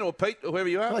 Dan or Pete or whoever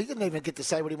you are. Oh, he didn't even get to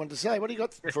say what he wanted to say. What do you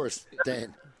got for us,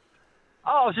 Dan?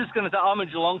 Oh, I was just going to say, I'm a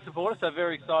Geelong supporter, so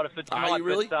very excited for tonight. Are you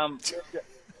really? But,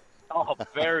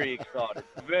 very excited.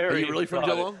 Are you really from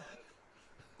Geelong?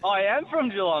 I am from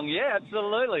Geelong. Yeah,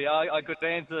 absolutely. I could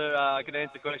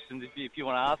answer questions if you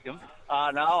want to ask them.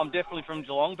 No, I'm definitely from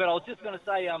Geelong. But I was just going to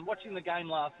say, watching the game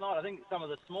last night, I think some of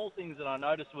the small things that I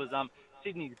noticed was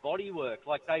Sydney's body work.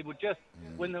 Like they would just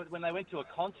when they went to a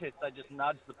contest, they just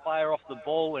nudged the player off the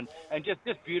ball and just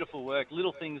beautiful work.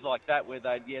 Little things like that where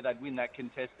they'd win that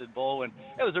contested ball, and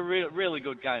it was a really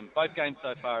good game. Both games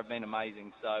so far have been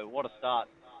amazing. So what a start.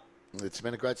 It's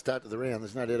been a great start to the round.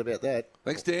 There's no doubt about that.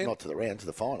 Thanks, Dan. Not to the round, to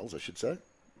the finals, I should say.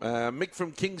 Mick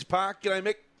from Kings Park. G'day,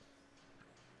 Mick.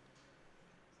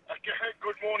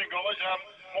 Good morning, guys.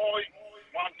 My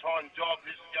one-time job,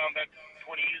 this is going back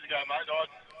 20 years ago, mate.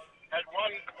 I had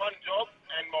one job,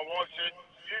 and my wife said,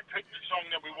 "You pick the song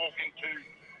that we walk into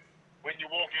when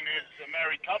you walk in as a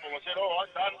married couple." I said, "All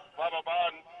right, done." Blah blah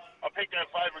blah. And I picked our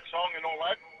favourite song and all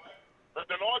that.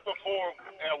 But the night before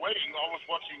our wedding, I was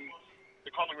watching the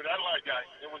Collingwood Adelaide game.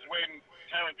 It was when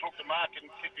Tarrant took the mark and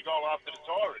kicked the goal after the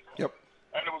Tigers. Yep.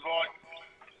 And it was like,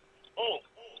 oh.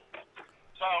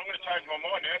 So I'm going to change my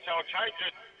mind now. So I changed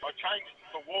it. I changed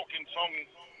the walk-in song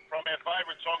from our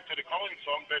favourite song to the Collingwood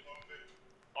song, but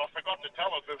I forgot to tell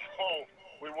her before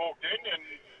we walked in. And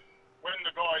when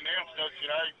the guy announced us,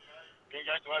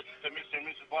 congratulations to Mr. and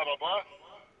Mrs. blah, blah, blah,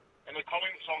 and the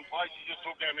Collingwood song plays, he just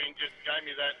looked at me and just gave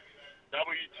me that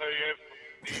WTF.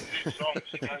 This song,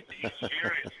 she goes, "Are you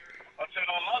serious?" I said,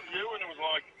 "I love you," and it was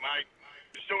like, "Mate,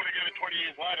 you're still together 20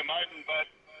 years later, mate." But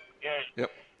yeah,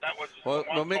 that was one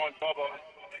Mick, time,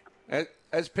 Bobo.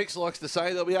 as Pix likes to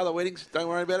say, there'll be other weddings. Don't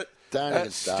worry about it. Don't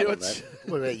even start on that.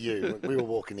 What about you? We were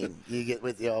walking in. You get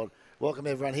with the old, "Welcome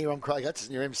everyone here. I'm Craig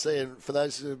Hutchison, your MC, and for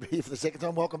those who are here for the second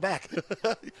time, welcome back."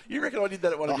 You reckon I did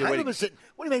that at one of your weddings?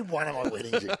 What do you mean one of my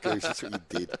weddings, you goose? That's what you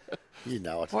did. You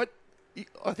know it.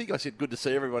 I think I said good to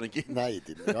see everyone again. No, you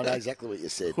didn't. I know exactly what you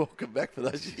said. Welcome back for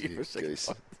those of you for a second goose.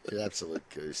 time. You absolute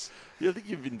goose. Yeah, I think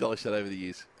you've embellished that over the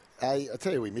years. I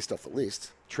tell you, we missed off the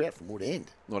list. Trout from Wood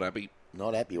End. Not happy.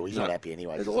 Not happy, or he's not happy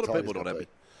anyway. There's a lot of people not happy.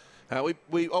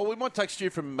 We might take Stu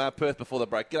from Perth before the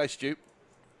break. G'day, Stu.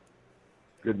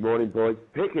 Good morning, boys.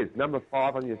 Pickers, number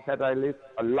 5 on your Saturday list.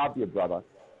 I love you, brother.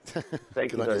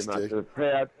 Thank you very much. It's a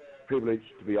proud privilege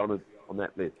to be honoured on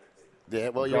that list. Yeah,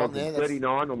 well, you're on there.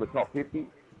 39 on the top 50.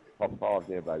 Top 5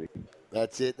 there, baby.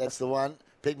 That's it. That's the one.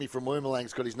 Pygmy from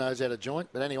Woomerlang's got his nose out of joint.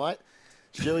 But anyway,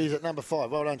 Stewie's at number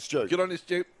 5. Well done, Stu. Good on you,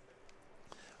 Stu.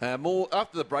 More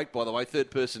after the break, by the way,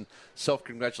 third person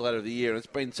self-congratulator of the year, and it's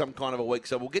been some kind of a week,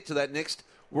 so we'll get to that next.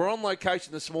 We're on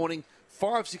location this morning,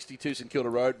 562 St Kilda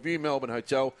Road, View Melbourne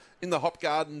Hotel, in the Hop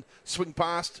Garden. Swing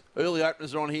past. Early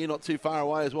openers are on here, not too far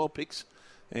away as well, Pix.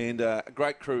 And a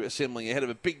great crew assembling ahead of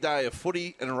a big day of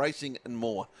footy and racing and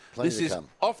more. This is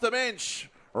Off the Bench,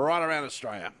 right around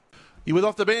Australia. You're with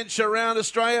Off the Bench around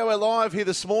Australia. We're live here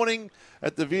this morning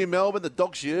at the View Melbourne. The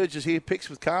Dog's Urge is here. Picks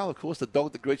with Carl, of course, the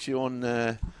dog that greets you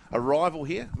on arrival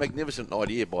here. Magnificent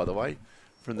idea, by the way,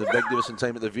 from the magnificent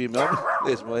team at the View Melbourne.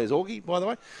 There's Augie, by the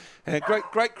way.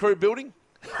 Great crew building.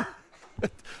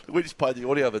 We just played the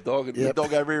audio of the dog, and the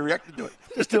dog over here reacted to it.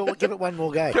 Just give it one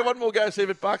more go. Give it one more go, see if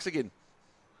it barks again.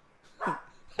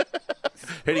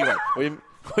 Anyway, we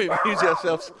amuse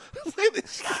ourselves. Look at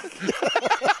this.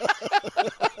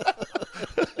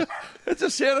 It's a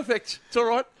sound effect. It's all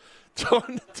right.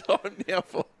 Time now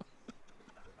for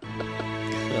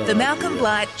The Malcolm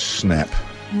Blight Snap.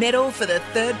 Medal for the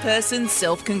third person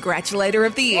self-congratulator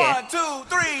of the year. 1, 2,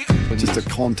 3. Just a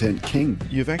content king.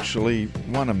 You've actually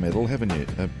won a medal, haven't you?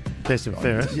 Best and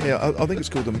fairest. Yeah, I think it's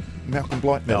called the Malcolm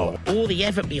Blight Medal. All the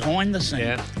effort behind the scenes.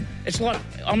 Yeah. It's like,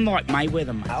 I'm like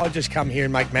Mayweather, mate. I just come here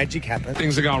and make magic happen.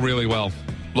 Things are going really well.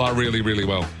 Like, really, really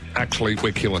well. Actually,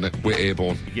 we're killing it. We're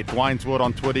airborne. You get Dwayne's Word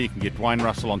on Twitter. You can get Dwayne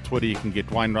Russell on Twitter. You can get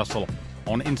Dwayne Russell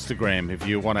on Instagram if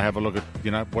you want to have a look at,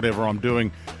 whatever I'm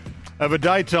doing over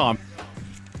daytime.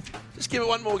 Just give it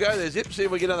one more go there, Zip. See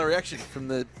if we get another reaction from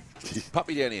the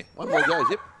puppy down here. One more go,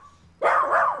 Zip.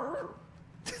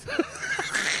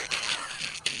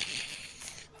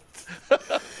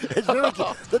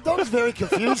 The dog's very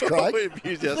confused, Craig. We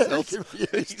abused ourselves.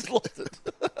 He's lost it.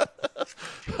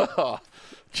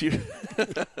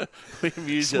 We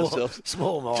amused ourselves.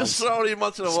 Small minds. Just throw it in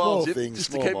once in a Small while, Zip, things,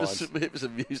 just small to keep us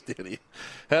amused down here.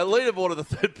 Our leaderboard of the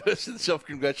third person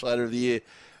self-congratulator of the year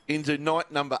into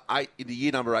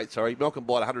year number 8, sorry. Malcolm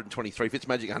Blight, 123.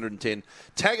 Fitzmagic, 110.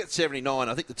 Tag at 79.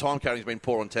 I think the time coding's been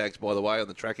poor on tags, by the way, on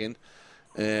the track end.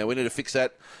 We need to fix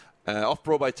that. Off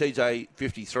Broadway, TJ,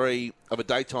 53. Of a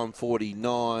daytime,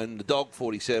 49. The Dog,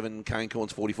 47. Cane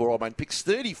Corns, 44. Old Mate Picks,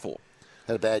 34.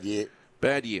 Had a bad year.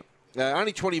 Bad year.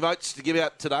 Only 20 votes to give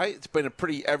out today. It's been a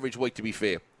pretty average week, to be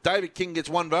fair. David King gets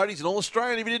 1 vote. He's an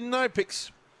All-Australian, if you didn't know.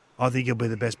 Picks. I think he'll be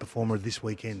the best performer this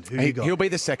weekend. Who you got? He'll be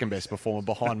the second best performer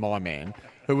behind my man,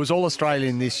 who was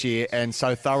All-Australian this year and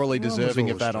so thoroughly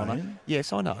deserving of that honour.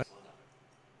 Yes, I know.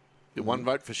 Get 1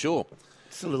 vote for sure.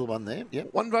 It's a little one there,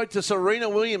 yep. 1 vote to Serena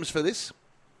Williams for this.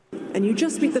 And you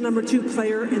just beat the number 2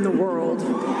 player in the world.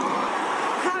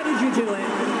 How did you do it?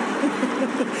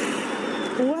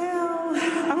 Well,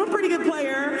 I'm a pretty good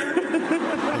player.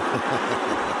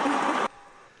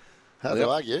 Hard to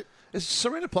argue. Is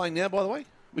Serena playing now, by the way?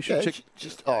 We should check.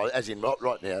 As in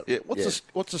right now. Yeah.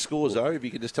 What's the scores, though, if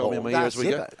you can just tell me how many years we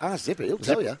go? Zipper, he'll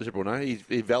tell you. Zipper will know.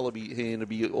 Val will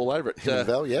be all over it.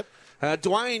 Val, yep.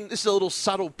 Dwayne, this is a little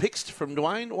subtle picks from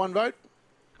Dwayne. 1 vote.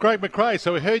 Craig McRae,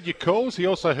 so we heard your calls. He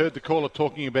also heard the caller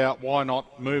talking about why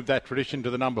not move that tradition to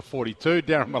the number 42,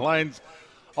 Darren Mullane's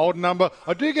old number.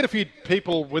 I do get a few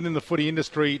people within the footy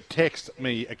industry text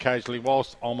me occasionally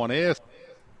whilst I'm on air.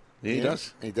 Yeah, he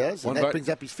does. He does. One And that vote. brings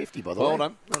up his 50, by the way. Well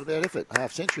done. Not a bad effort.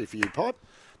 Half century for you, Pipe.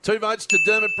 2 votes to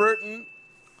Dermot Burton.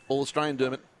 All-Australian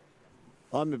Dermot.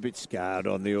 I'm a bit scarred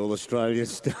on the All-Australia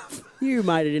stuff. You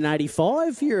made it in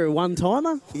 85. You're a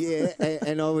one-timer. Yeah,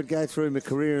 and I would go through my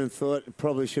career and thought it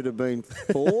probably should have been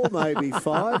 4, maybe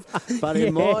 5. But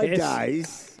in my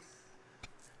days...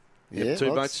 Yeah,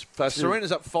 2 votes.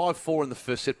 Serena's up 5-4 in the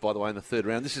first set, by the way, in the third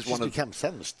round. This is one of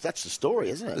that's the story,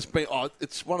 isn't it?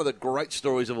 It's one of the great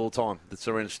stories of all time that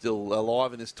Serena's still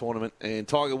alive in this tournament, and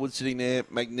Tiger Woods sitting there,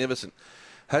 magnificent.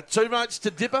 Had 2 votes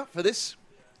to Dipper for this.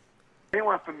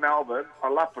 Anyone from Melbourne, I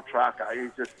love Petrarca. He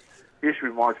just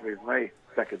reminds me of me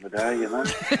back in the day, you know.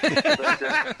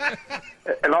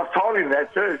 And I've told him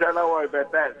that too, so don't worry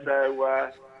about that. So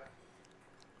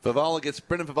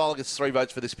Brendan Favola gets 3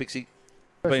 votes for this, Pixie.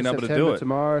 Being able to do it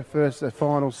tomorrow, first the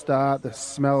final start, the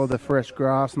smell of the fresh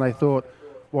grass, and they thought,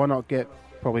 why not get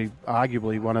probably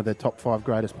arguably one of the top 5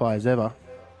 greatest players ever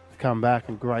to come back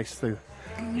and grace the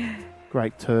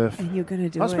great turf. And you're going to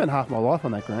do it. I spent half my life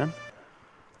on that ground.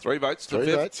 3 votes to 3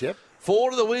 fifth. votes, yep. 4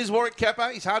 to the Wiz, Warwick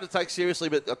Kappa. He's hard to take seriously,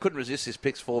 but I couldn't resist his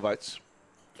picks. 4 votes.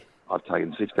 I've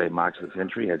taken 16 marks of the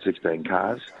century, had 16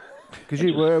 cars. Because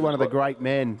you were one of the great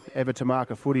men ever to mark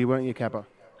a footy, weren't you, Kappa?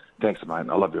 Thanks, mate.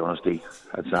 I love your honesty.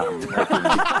 It's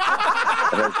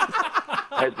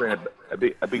has been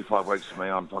a big 5 weeks for me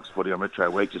on Fox Footy on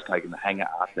Retro Week, just taking the hanger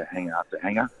after hanger after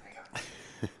hanger.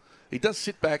 He does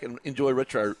sit back and enjoy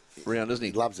Retro round, doesn't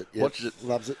he? Loves it. Yep. Watches it.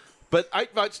 Loves it. But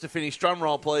 8 votes to finish. Drum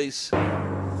roll, please.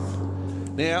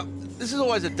 Now, this is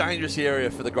always a dangerous area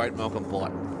for the great Malcolm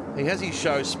Blight. He has his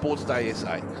show, Sports Day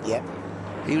SA. Yep.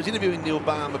 He was interviewing Neil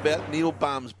Baum about Neil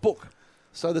Baum's book.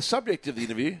 So the subject of the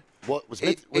interview... What was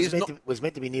meant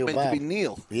to be Neil Baum. Meant to be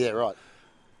Neil. Yeah, right.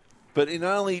 But in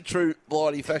only true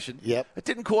Blighty fashion, it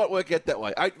didn't quite work out that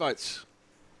way. 8 votes.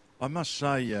 I must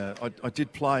say, I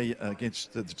did play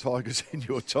against the Tigers in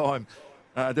your time.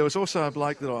 There was also a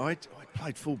bloke that I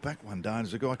played full back one day, and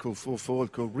there's a guy called full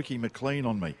forward called Ricky McLean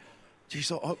on me.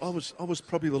 Geez, I was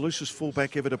probably the loosest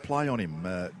fullback ever to play on him.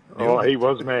 He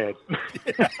was mad.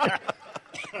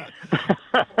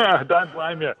 Don't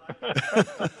blame you.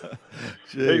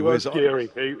 He was scary.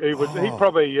 He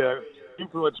probably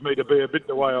influenced me to be a bit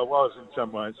the way I was in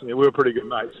some ways. Yeah, we were pretty good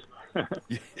mates.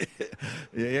 Yeah,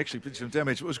 he actually did some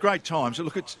damage. It was great times. So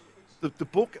look, it's the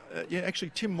book.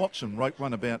 Actually, Tim Watson wrote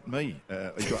one about me.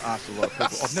 He got asked a lot of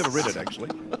people. I've never read it, actually.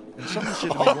 And someone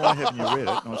said to me, why haven't you read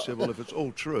it? And I said, well, if it's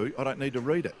all true, I don't need to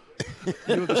read it.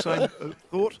 You have the same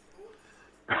thought?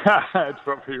 That's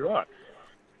probably right.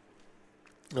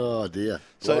 Oh, dear.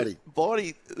 So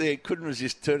Blighty there couldn't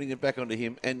resist turning it back onto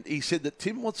him, and he said that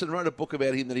Tim Watson wrote a book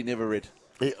about him that he never read.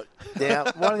 Now,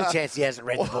 what are the chances he hasn't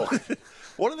read the book?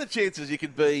 What are the chances you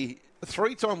could be a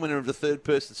 3-time winner of the third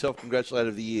person self-congratulator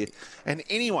of the year, and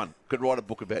anyone could write a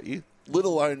book about you, let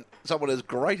alone someone as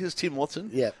great as Tim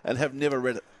Watson, and have never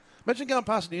read it? Imagine going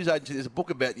past a news agency, there's a book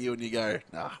about you, and you go,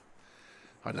 nah,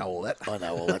 I know all that. I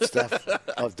know all that stuff.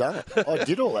 I've done it. I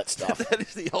did all that stuff. That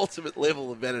is the ultimate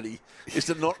level of vanity, is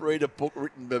to not read a book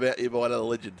written about you by another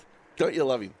legend. Don't you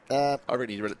love him? I reckon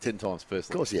he's read it 10 times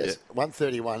personally. Of course he has.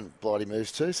 131 Blighty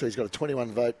moves to, so he's got a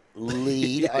 21-vote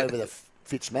lead over the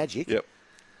Fitzmagic. Yep.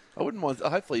 I wouldn't mind.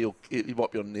 Hopefully he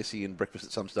might be on Nessie and Breakfast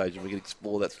at some stage, and we can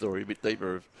explore that story a bit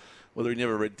deeper of whether he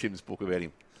never read Tim's book about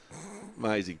him.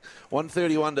 Amazing.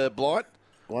 131 to Blight.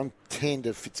 110 to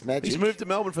Fitzmagic. He's moved to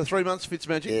Melbourne for 3 months,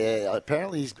 Fitzmagic. Yeah,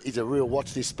 apparently he's a real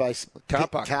watch this space car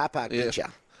park picture.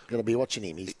 Got to be watching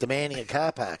him. He's demanding a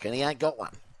car park, and he ain't got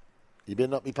one. You better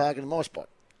not be parking in my spot.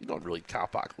 You're not really car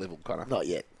park level, kind of. Not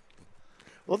yet.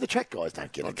 Well, the track guys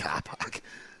don't get a car park.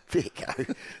 There you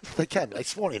go. They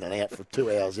swan in and out for 2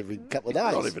 hours every couple of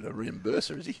days. Not even a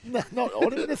reimburser, is he? No, I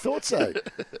wouldn't even have thought so.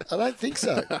 I don't think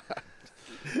so.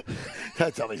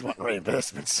 Don't tell me he's wanting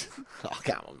reimbursements. Oh,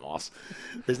 come on, Moss.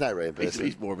 There's no reimbursement.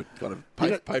 He's more of a kind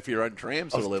of pay for your own tram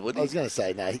sort of level, isn't he? I was going to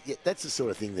say, no, that's the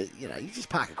sort of thing that, you just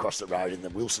park across the road in the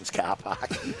Wilson's car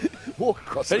park. Walk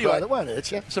across the road, it won't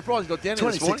hurt you. Surprised he got down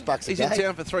here this morning. $26 a He's day. in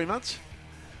town for 3 months.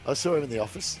 I saw him in the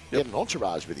office. He had an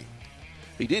entourage with him.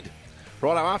 He did.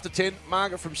 Righto, after 10,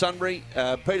 Margaret from Sunbury,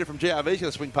 Peter from GRV is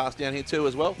going to swing past down here too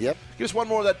as well. Yep. Give us one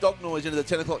more of that dog noise into the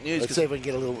 10 o'clock news. Let's see if we can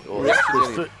get a little...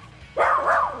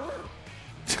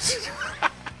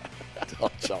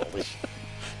 Childish.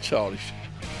 Childish.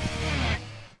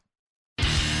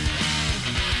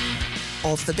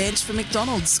 Off the bench for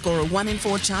McDonald's, score a 1 in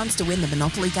 4 chance to win the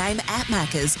Monopoly game at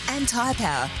Macca's. And Tyre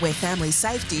Power, where family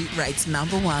safety rates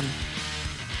 #1.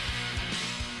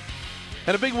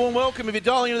 And a big warm welcome if you're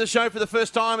dialing into the show for the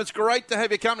first time. It's great to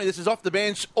have your company. This is Off the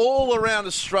Bench all around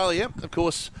Australia. Of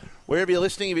course, wherever you're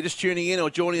listening, if you're just tuning in or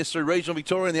joining us through Regional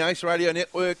Victoria and the Ace Radio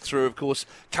Network, through, of course,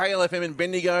 KLFM in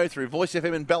Bendigo, through Voice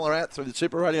FM in Ballarat, through the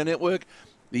Super Radio Network,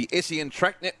 the SEN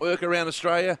Track Network around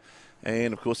Australia,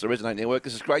 and, of course, the Resonate Network.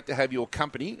 This is great to have your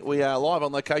company. We are live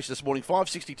on location this morning,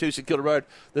 562 St Kilda Road,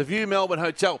 the View Melbourne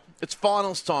Hotel. It's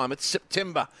finals time. It's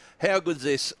September. How good's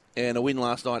this? And a win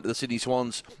last night to the Sydney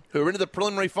Swans, who are into the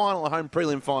preliminary final, a home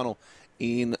prelim final,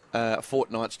 in a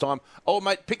fortnight's time. Old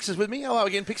mate Pix is with me. Hello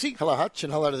again, Pixie. Hello, Hutch,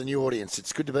 and hello to the new audience.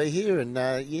 It's good to be here,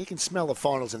 and you can smell the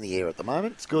finals in the air at the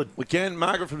moment. It's good. We can.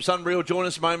 Margaret from Sunbury will join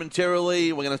us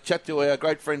momentarily. We're going to chat to our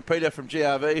great friend Peter from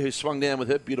GRV, who swung down with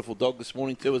her beautiful dog this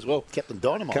morning too as well. Captain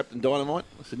Dynamite. Captain Dynamite.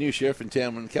 It's the new sheriff in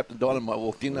town when Captain Dynamite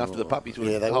walked in after the puppies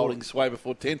were holding sway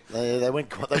before 10. They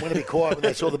went a bit quiet when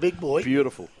they saw the big boy.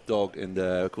 Beautiful dog, and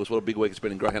of course, what a big week it's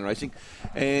been in greyhound racing,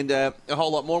 and a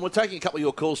whole lot more. And we're taking a couple of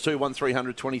your calls too,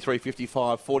 1300 23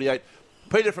 55 48.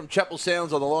 Peter from Chapel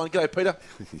Sounds on the line. Go, Peter.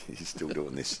 He's still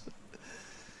doing this.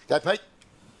 Go, Pete.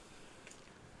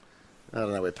 I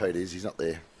don't know where Pete is. He's not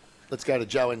there. Let's go to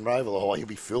Joe in Roval. Oh, he'll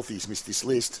be filthy. He's missed this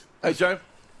list. Hey, Joe.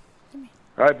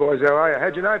 Hey, boys. How are you?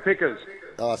 How'd you know Pickers?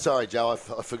 Oh, sorry, Joe. I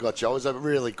forgot, Joe. It was a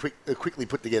really quickly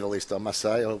put together list, I must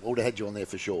say. I would have had you on there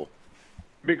for sure.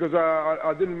 Because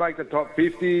I didn't make the top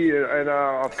 50, and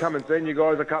I've come and seen you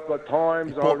guys a couple of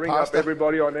times. I ring up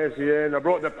everybody on SEN. I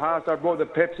brought the pasta, I brought the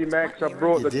Pepsi Max, I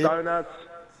brought the donuts.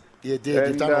 You did.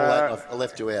 You've done all that. I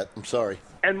left you out. I'm sorry.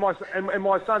 And my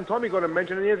son Tommy got a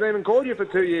mention, and he hasn't even called you for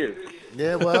 2 years.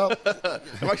 Yeah, well... That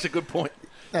makes a good point.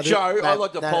 Joe, I'd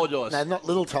like to apologise. No, not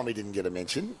little Tommy didn't get a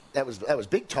mention. That was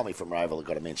big Tommy from Roval that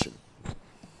got a mention.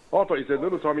 I thought you said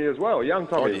little Tommy as well, young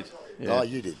Tommy. I did. Yeah. Oh,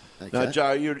 you did. Okay. No,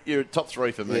 Joe, you're top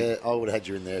 3 for me. Yeah, I would have had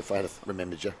you in there if I had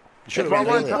remembered you. But I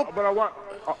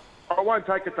won't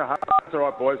take it to heart. That's all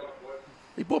right, boys.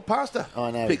 He bought pasta.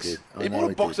 I know Pix. he did. He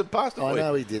bought a box of pasta. I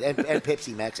know he did. And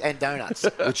Pepsi Max and donuts,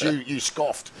 which you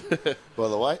scoffed, by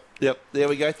the way. Yep, there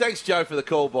we go. Thanks, Joe, for the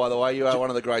call, by the way. You are one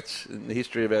of the greats in the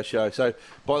history of our show. So,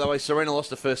 by the way, Serena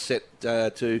lost the first set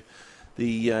to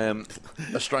the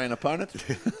Australian opponent.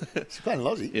 She's playing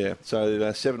Lozzie. Yeah, so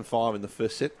 7-5 in the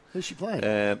first set. Who's she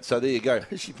playing? So there you go.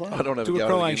 Who's she playing? I don't have to a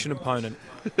Croatian opponent.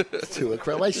 To a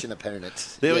Croatian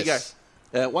opponent. There we go.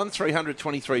 1300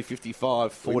 23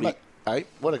 55 48.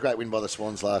 What a great win by the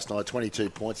Swans last night.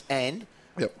 22 points. And,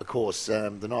 of course,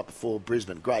 the night before,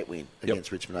 Brisbane, great win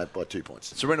against Richmond Oak by 2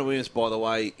 points. Serena Williams, by the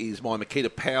way, is my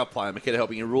Makita power player. Makita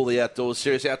helping you rule the outdoors.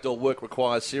 Serious outdoor work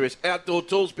requires serious outdoor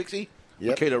tools, Pixie.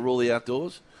 Yep. Makita rule the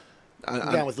outdoors.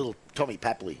 I'm going with little Tommy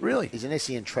Papley. Really? He's an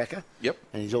SEN tracker. Yep.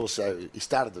 And he's also he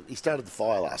started the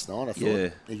fire last night. I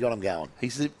thought he got him going.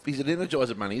 He's an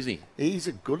energizer money, isn't he? He's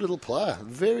a good little player,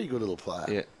 very good little player.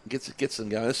 Yeah, gets them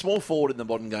going. A small forward in the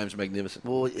modern game is magnificent.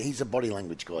 Well, he's a body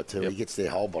language guy too. Yep. He gets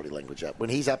their whole body language up. When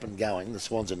he's up and going, the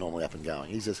Swans are normally up and going.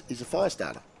 He's a fire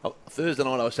starter. Thursday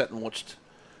night I sat and watched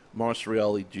Maurice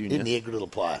Rioli Jr. Isn't he a good little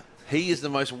player? He is the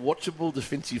most watchable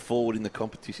defensive forward in the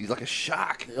competition. He's like a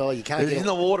shark. Oh, you can't He's in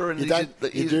the water and he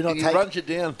runs you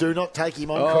down. Do not take him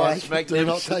on, Craig. Do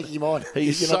not take him on.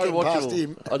 He's You're so not getting past watchable.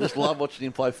 him. I just love watching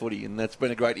him play footy, and that's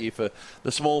been a great year for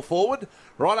the small forward.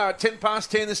 Righto, at 10 past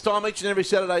 10 this time each and every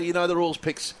Saturday, you know the rules,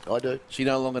 Picks. I do. She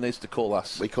no longer needs to call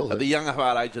us. We call her. At the young of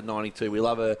heart age of 92, we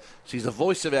love her. She's the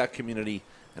voice of our community,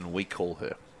 and we call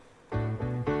her.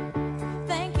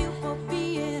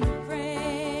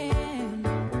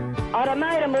 I'd have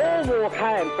made them all walk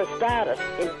home for starters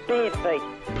in bare feet.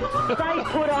 They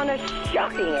put on a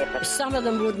shocking effort. Some of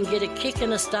them wouldn't get a kick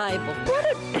in a stable. What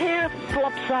a pair of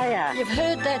flops they are. You've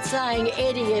heard that saying,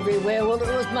 Eddie everywhere. Well,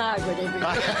 it was Margaret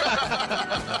everywhere.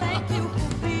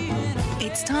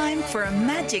 It's time for a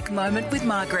magic moment with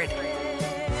Margaret.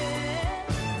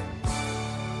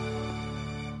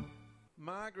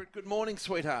 Margaret, good morning,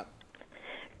 sweetheart.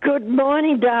 Good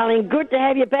morning, darling. Good to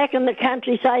have you back in the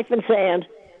country, safe and sound.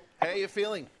 How are you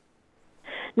feeling?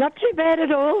 Not too bad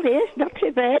at all, yes, not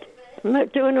too bad. I'm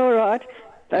doing all right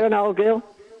for an old girl.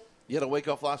 You had a week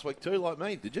off last week too, like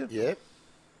me, did you? Yeah.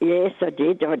 Yes, I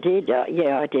did. I did.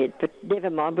 But never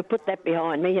mind, we'll put that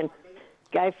behind me and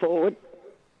go forward.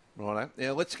 Righto.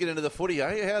 Now, let's get into the footy,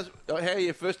 eh? How are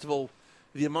you, first of all,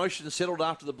 the emotions settled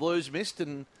after the Blues missed,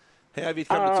 and how have you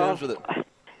come to terms with it?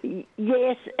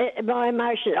 Yes, my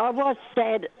emotion. I was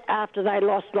sad after they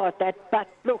lost like that, but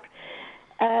look,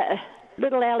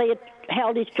 little Elliot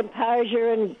held his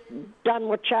composure and done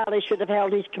what Charlie should have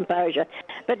held his composure.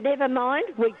 But never mind,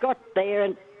 we got there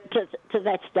and to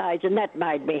that stage, and that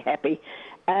made me happy.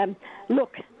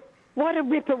 Look, what a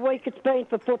ripper week it's been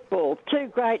for football. 2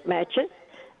 great matches.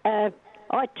 I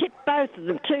tipped both of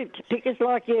them, 2 pickers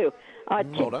like you. I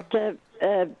tipped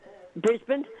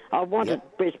Brisbane. I wanted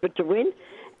Brisbane to win.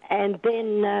 And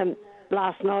then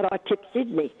last night I tipped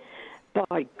Sydney.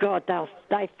 By God,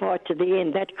 they fight to the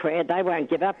end, that crowd. They won't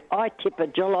give up. I tip a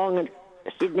Geelong and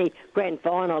Sydney grand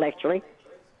final, actually.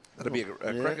 That'll be a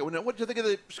cracker. What do you think of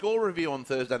the score review on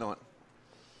Thursday night?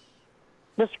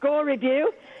 The score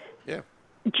review? Yeah.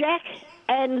 Jack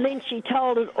and Lynchy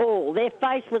told it all. Their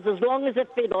face was as long as a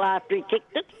fiddle after he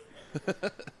kicked it.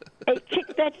 He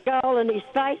kicked that goal and his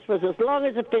face was as long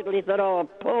as a fiddle. He thought, a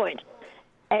point.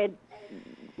 And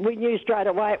we knew straight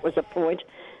away it was a point.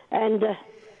 And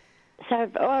so,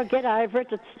 get over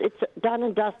it. It's done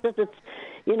and dusted. It's,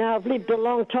 I've lived a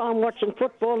long time watching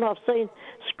football and I've seen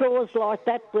scores like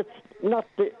that with not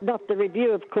the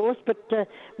review, of course, but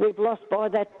we've lost by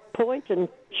that point and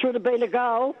should have been a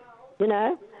goal,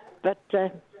 But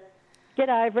get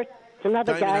over it. It's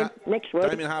another game next week.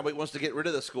 Damien Hardwick wants to get rid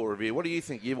of the score review. What do you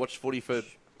think? You've watched footy for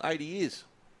 80 years.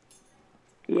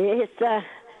 Yes,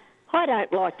 I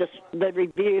don't like the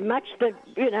review much. In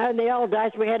the old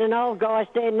days we had an old guy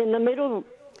standing in the middle,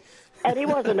 and he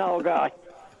was an old guy.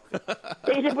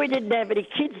 We didn't have any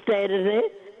kids standing there,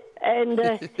 and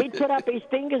he'd put up his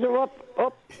fingers or up,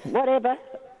 whatever,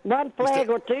 1 flag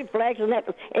or 2 flags, and that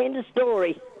was end of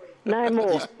story. No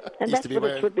more. And that's what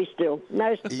it should be still.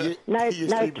 No talk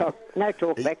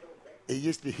back. He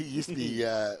used to be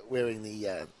wearing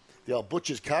the old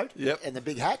butcher's coat and the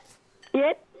big hat.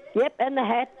 Yep, and the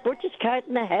hat, butcher's coat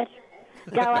and the hat.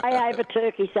 Go over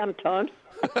turkey sometimes.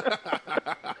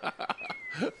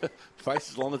 Face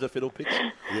as long as a fiddle picks.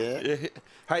 Yeah.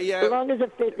 Hey, as long as a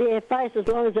fiddle. Yeah, face as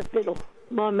long as a fiddle.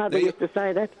 My mother used to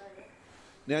say that.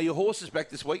 Now your horse is back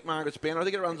this week, Margaret's bound. I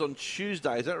think it runs on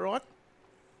Tuesday. Is that right?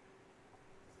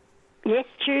 Yes,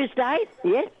 Tuesday.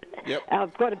 Yes. Yep.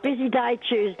 I've got a busy day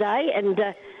Tuesday, and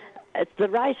the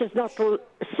race is not the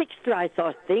 6th race,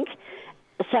 I think.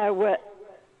 So,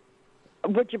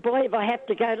 would you believe I have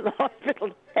to go to the hospital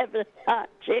to have a heart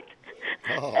check?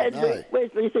 And no.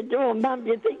 Wesley said, Mum,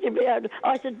 do you think you'll be able to...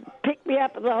 I said, pick me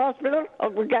up at the hospital, I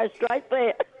will go straight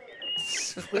there.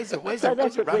 So that's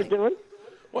what we're doing.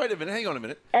 Wait a minute, hang on a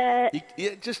minute.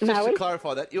 Just to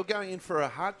clarify that, you're going in for a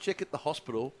heart check at the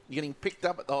hospital. You're getting picked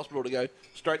up at the hospital to go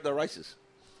straight to the races.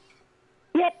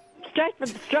 Yep,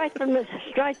 straight from the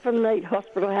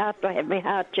hospital after I have my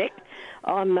heart checked.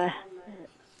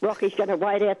 Rocky's going to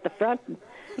wait out the front and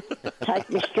take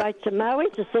me straight to Maui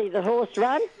to see the horse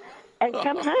run and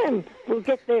come home. We'll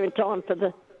get there in time for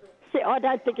the... I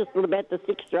don't think it's till about the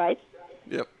 6th race.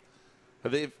 Yep.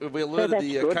 Have we alerted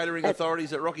the catering authorities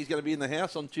that Rocky's going to be in the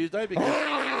house on Tuesday? Because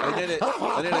they need a heads up.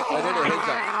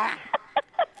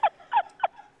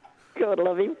 God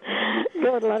love him.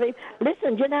 God love him.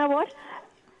 Listen, do you know what?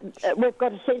 We've got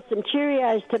to send some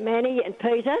Cheerios to Manny and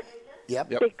Peter. Yep.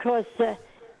 Because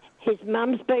his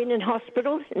mum's been in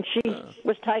hospital and she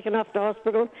was taken off to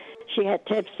hospital. She had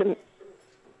to have some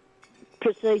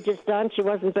procedures done. She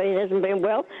hasn't been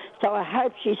well. So I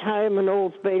hope she's home and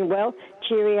all's been well.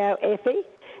 Cheerio, Effie.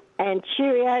 And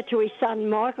cheerio to his son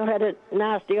Michael, had a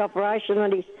nasty operation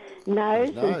on his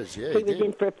nose. He was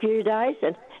in for a few days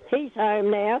and he's home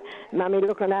now. Mummy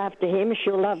looking after him.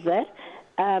 She'll love that.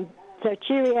 So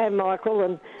cheerio,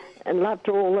 Michael, and love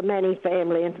to all the Manning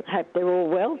family and hope they're all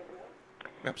well.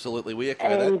 Absolutely, we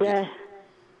echo that.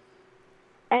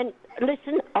 And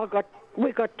listen,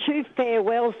 we've got 2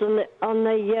 farewells on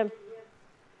the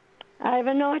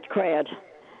overnight crowd.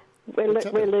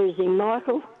 we're losing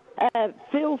Michael.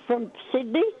 Phil from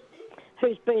Sydney,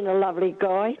 who's been a lovely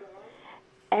guy.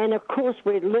 And, of course,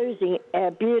 we're losing our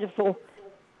beautiful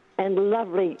and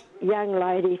lovely young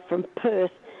lady from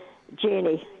Perth,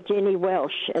 Jenny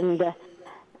Welsh. And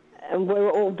we're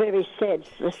all very sad.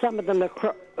 Some of them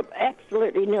are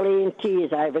absolutely nearly in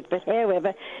tears over it. But,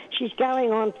 however, she's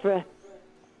going on for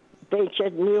a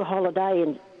new holiday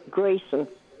in Greece. And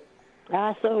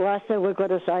Arthur, we've got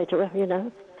to say to her, you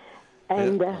know.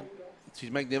 And...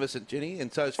 she's magnificent, Jenny,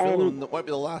 and so is Phil, and it won't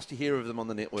be the last to hear of them on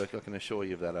the network. I can assure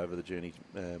you of that over the journey,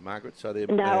 Margaret. So they're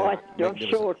I'm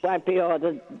sure it won't be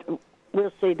either.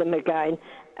 We'll see them again.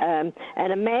 And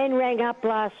a man rang up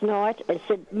last night and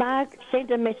said,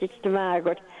 sent a message to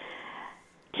Margaret.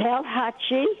 Tell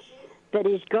Hutchie that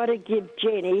he's got to give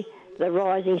Jenny the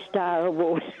Rising Star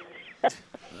Award.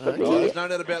 There's no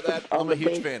doubt about that. I'm a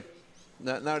huge fan.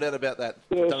 No doubt about that.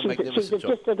 Yeah, Done a magnificent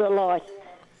job. Just a delight.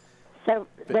 So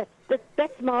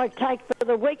that's my take for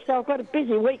the week. So I've got a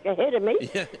busy week ahead of me,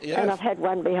 and I've had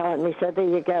one behind me. So there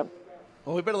you go.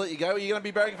 Well, we better let you go. Are you going to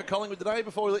be barracking for Collingwood today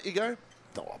before we let you go?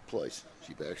 Oh, please.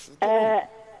 She barracks.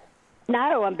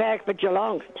 No, I'm barrack for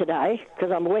Geelong today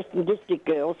because I'm a Western District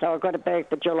girl, so I've got to barrack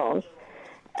for Geelong.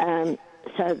 So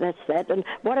that's that. And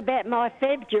what about my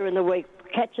Feb during the week?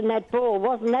 Catching that ball,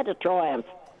 wasn't that a triumph?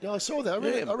 Yeah, I saw that. I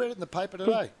read it in the paper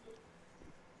today.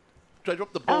 They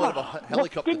dropped the ball out of a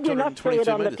helicopter. Did you not see it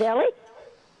on the telly?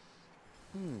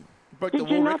 Broke Did the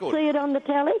you world not record. see it on the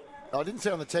telly? I didn't see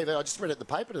it on the TV. I just read it in the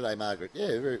paper today, Margaret.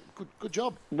 Yeah, very good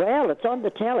job. Well, it's on the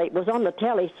telly. It was on the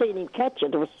telly. Seen him catch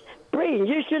it. It was brilliant.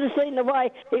 You should have seen the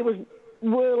way he was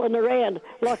whirling around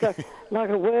like a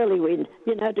whirlwind,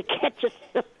 you know, to catch it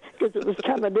because it was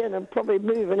coming in and probably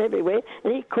moving everywhere.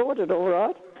 And he caught it all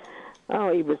right.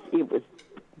 Oh, he was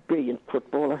brilliant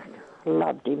footballer.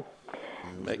 Loved him.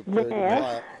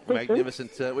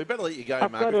 Magnificent. We better let you go,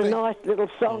 I've Margaret. got a nice little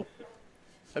song.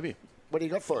 Have you? What do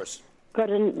you got for us? Got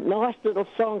a nice little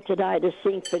song today to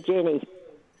sing for Jenny.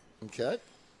 Okay.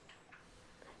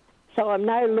 So I'm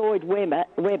no Lloyd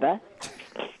Webber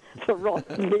for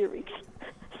writing lyrics.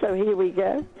 So here we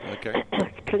go. Okay.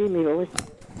 Clear my voice.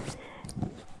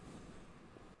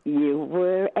 You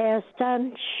were our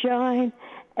sunshine,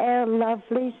 our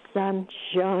lovely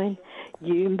sunshine.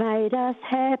 You made us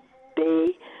happy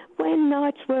when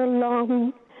nights were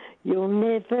long. You'll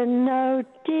never know,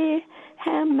 dear,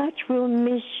 how much we'll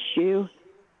miss you.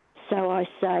 So I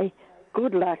say,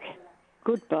 good luck,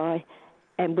 goodbye,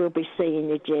 and we'll be seeing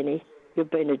you, Jenny. You've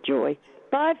been a joy.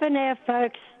 Bye for now,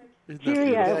 folks.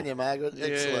 Cheerio. Well done, you, Margaret.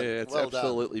 Excellent. Yeah, it's well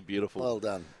absolutely done. beautiful. Well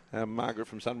done. Margaret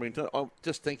from Sunbury. Oh,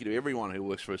 just thank you to everyone who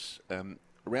works for us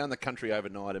around the country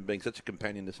overnight and being such a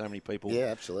companion to so many people. Yeah,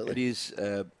 absolutely. It is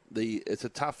it's a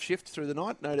tough shift through the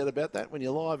night, no doubt about that, when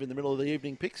you're live in the middle of the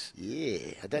evening picks. Yeah,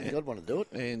 I don't think I'd want to do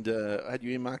it. And I had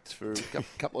you earmarked for a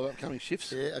couple of upcoming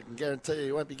shifts. Yeah, I can guarantee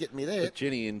you won't be getting me there. But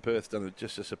Jenny in Perth done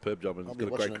just a superb job and has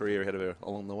got a great career ahead of her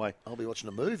along the way. I'll be watching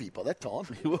a movie by that time.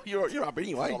 Well, you're up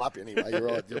anyway. I'm up anyway, you're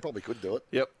right. You probably could do it.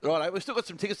 Yep. Right, we've still got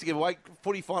some tickets to give away,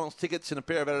 footy finals tickets and a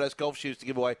pair of Adidas golf shoes to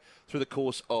give away through the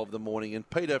course of the morning. And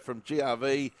Peter from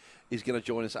GRV is going to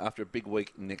join us after a big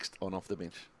week next on Off the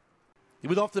Bench.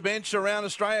 With Off the Bench around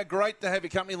Australia, great to have your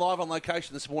company live on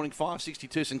location this morning,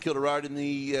 562 St Kilda Road. In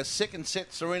the second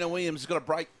set, Serena Williams has got a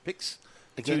break picks.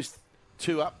 Against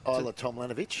two up. Isla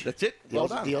Tomljanovic. That's it. Well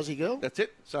done. The Aussie girl. That's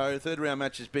it. So third round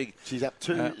match is big. She's up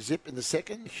 2-0 in the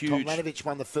second. Huge. Tomljanovic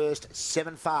won the first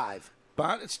 7-5.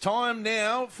 But it's time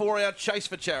now for our Chase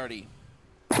for Charity.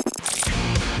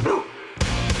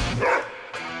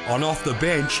 On Off the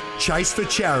Bench, Chase for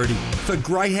Charity for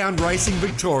Greyhound Racing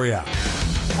Victoria.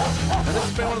 And this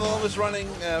has been one of the longest running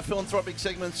philanthropic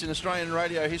segments in Australian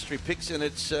radio history, Picks, and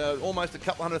it's almost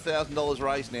 $200,000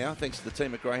 raised now, thanks to the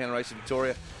team at Greyhound Racing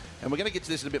Victoria. And we're going to get to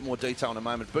this in a bit more detail in a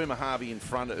moment. Boomer Harvey in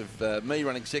front of me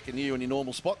running second, you in your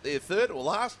normal spot. They're third, or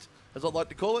last, as I'd like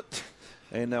to call it.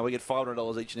 And we get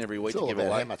 $500 each and every week it's to give all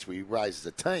about away. how much we raise as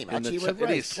a team. And Actually, we've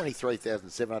raised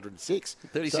 23,706.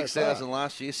 36,000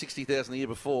 last year, 60,000 the year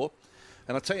before.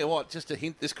 And I'll tell you what, just a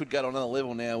hint, this could go to another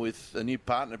level now with a new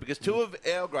partner, because two of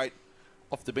our great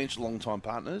off-the-bench long-time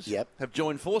partners have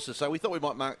joined forces. So we thought we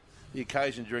might mark the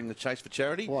occasion during the Chase for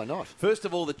Charity. Why not? First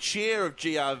of all, the chair of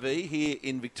GRV here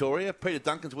in Victoria, Peter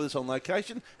Duncan's with us on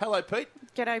location. Hello, Pete.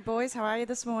 G'day, boys. How are you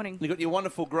this morning? You got your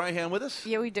wonderful greyhound with us?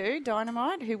 Yeah, we do.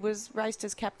 Dynamite, who was raced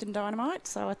as Captain Dynamite.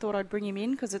 So I thought I'd bring him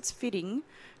in because it's fitting,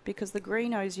 because the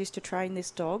Greenos used to train this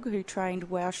dog, who trained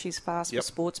Wow She's Fast for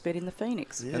Sportsbet in the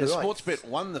Phoenix. Yeah, and the Sportsbet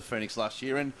won the Phoenix last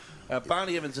year. And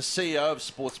Barney Evans, the CEO of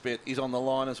Sportsbet, is on the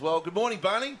line as well. Good morning,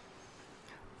 Barney.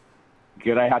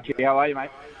 G'day, Hutchie. How are you,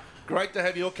 mate? Great to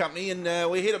have your company, and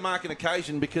we're here to mark an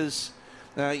occasion because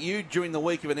you, during the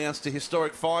week, have announced a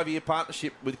historic 5-year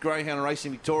partnership with Greyhound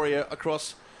Racing Victoria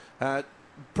across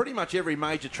pretty much every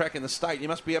major track in the state. You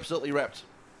must be absolutely wrapped.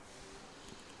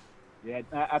 Yeah,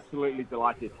 absolutely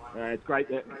delighted. It's great,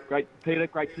 Peter.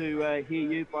 Great to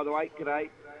hear you, by the way. G'day.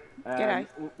 G'day.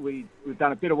 We've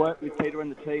done a bit of work with Peter and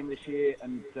the team this year,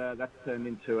 and that's turned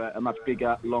into a much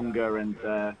bigger, longer, and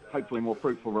hopefully more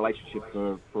fruitful relationship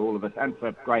for all of us and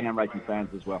for Greyhound Racing fans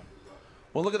as well.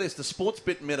 Well, look at this. The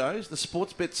Sportsbet Meadows, the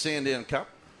Sportsbet Sandown Cup,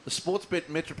 the Sportsbet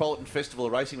Metropolitan Festival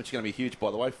of Racing, which is going to be huge,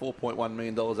 by the way, $4.1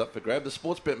 million up for grab, the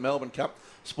Sportsbet Melbourne Cup,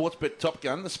 Sportsbet Top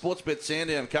Gun, the Sportsbet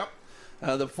Sandown Cup,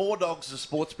 the Four Dogs of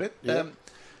Sportsbet. Yeah.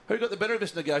 Who got the better of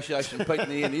this negotiation, Pete, in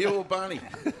the end, you or Barney?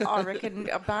 I reckon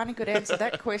Barney could answer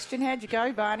that question. How'd you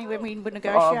go, Barney, when we were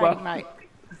negotiating, mate?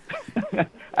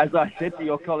 As I said to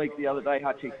your colleague the other day,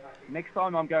 Hutchie, next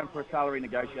time I'm going for a salary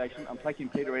negotiation, I'm taking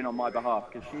Peter in on my behalf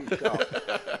because she's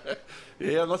sharp.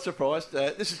 Yeah, I'm not surprised.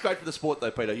 This is great for the sport,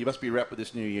 though, Peter. You must be wrapped with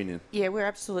this new union. Yeah, we're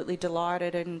absolutely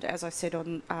delighted. And as I said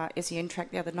on SEN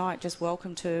track the other night, just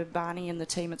welcome to Barney and the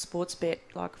team at Sportsbet,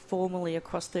 like formally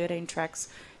across 13 tracks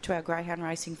to our Greyhound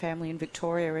Racing family in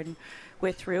Victoria. And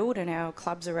we're thrilled, and our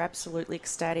clubs are absolutely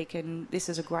ecstatic, and this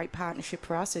is a great partnership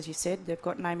for us. As you said, they've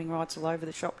got naming rights all over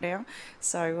the shop now,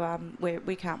 so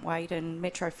we can't wait, and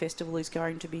Metro Festival is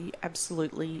going to be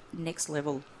absolutely next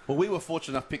level. Well, we were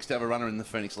fortunate enough picks to have a runner in the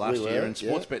Phoenix last year, and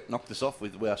Sportsbet knocked us off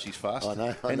with Wow, She's Fast. I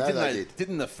know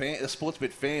Didn't the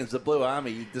Sportsbet fans, the Blue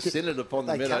Army, descended upon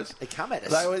the Meadows? They come at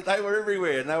us. They were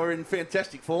everywhere, and they were in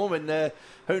fantastic form, and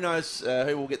who knows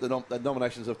who will get the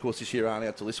nominations, of course, this year aren't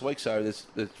out till this week, so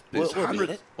there's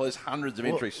hundreds of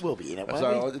entries. We'll be in it, won't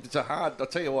so we? it's a hard, I'll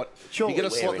tell you what, Surely you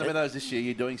get a slot we're in the in it. Meadows this year,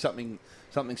 you're doing something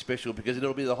special, because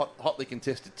it'll be the hotly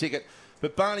contested ticket.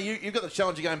 But Barney, you've got the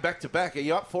challenge of going back-to-back. Are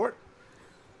you up for it?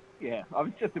 Yeah, I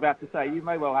was just about to say you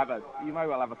may well have a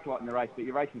slot in the race, but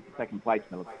you're racing for second place,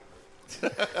 Miller.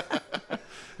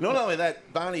 Not only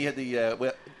that, Barney had they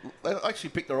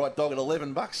actually picked the right dog at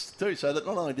 $11 too. So that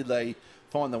not only did they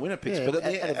find the winner picks, but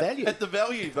at the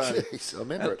value, Barney. Jeez, I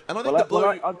remember it. And I think the Blue.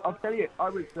 I'll tell you, I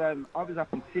was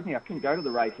up in Sydney. I couldn't go to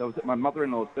the race. I was at my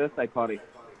mother-in-law's birthday party,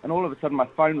 and all of a sudden my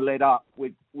phone lit up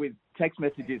with text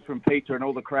messages from Peter and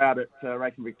all the crowd at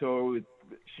Racing Victoria with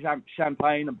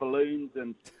champagne and balloons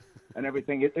and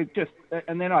everything. It just,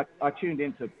 and then I tuned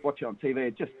in to watch it on TV.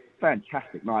 It's just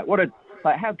fantastic night.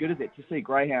 How good is it to see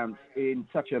greyhounds in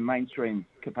such a mainstream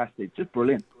capacity? It's just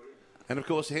brilliant. And of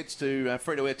course, it heads to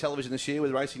free-to-air television this year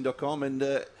with Racing.com, and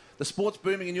the sport's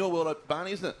booming in your world,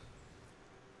 Barney, isn't it?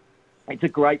 It's a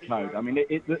great code. I mean,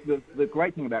 the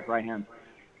great thing about greyhounds,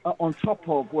 on top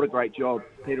of what a great job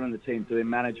Peter and the team do in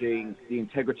managing the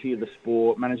integrity of the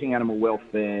sport, managing animal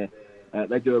welfare.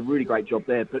 They do a really great job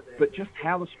there, but just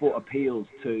how the sport appeals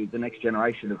to the next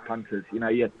generation of punters. You know,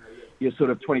 you're sort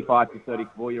of 25 to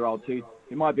 34-year-olds who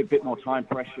might be a bit more time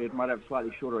pressured, might have a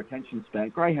slightly shorter attention span.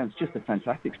 Greyhound's just a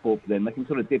fantastic sport for them. They can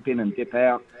sort of dip in and dip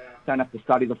out, don't have to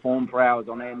study the form for hours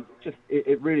on end.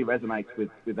 It really resonates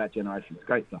with that generation. It's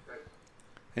great stuff.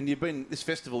 And this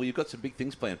festival, you've got some big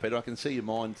things planned, Peter. I can see your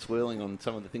mind swirling on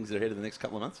some of the things that are ahead of the next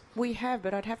couple of months. We have,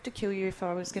 but I'd have to kill you if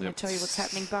I was going to tell you what's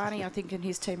happening. Barney, I think, and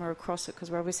his team are across it because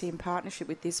we're obviously in partnership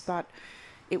with this, but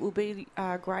it will be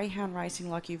greyhound racing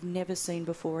like you've never seen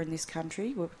before in this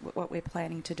country, what we're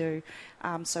planning to do.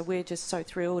 So we're just so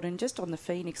thrilled. And just on the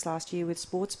Phoenix last year with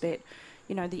Sportsbet,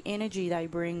 you know, the energy they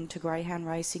bring to greyhound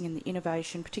racing and the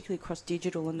innovation, particularly across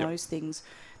digital and those things,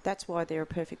 that's why they're a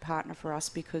perfect partner for us,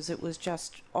 because it was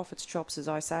just off its chops, as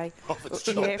I say. Off its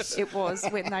chops. Yes, it was.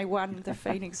 When they won the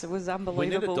Phoenix, it was unbelievable.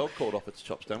 We need a dog called Off Its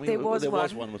Chops, don't we? There was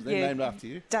one, wasn't there? Named after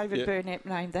you. David Burnett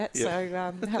named that.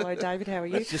 So, hello, David. How are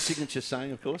you? That's your signature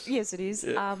saying, of course. Yes, it is.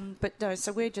 Yeah. But no,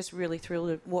 so we're just really thrilled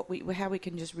at how we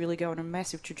can just really go on a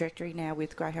massive trajectory now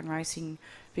with Greyhound Racing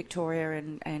Victoria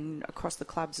and across the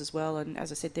clubs as well. And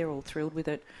as I said, they're all thrilled with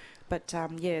it. But,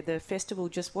 the festival,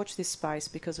 just watch this space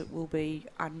because it will be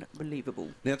unbelievable.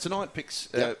 Now, tonight picks,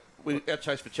 our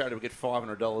Chase for Charity will get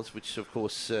 $500, which, of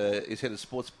course, is headed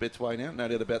Sportsbet's way now. No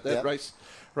doubt about that. Yep.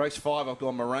 Race 5, I've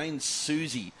gone Moraine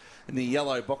Susie in the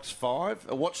yellow box 5.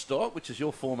 A Watchdog, which is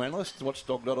your form analyst,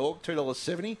 watchdog.org,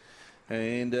 $2.70.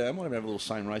 And I might have a little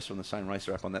same racer on the same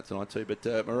racer up on that tonight too.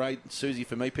 But Moraine Susie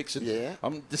for me, Pixon. Yeah.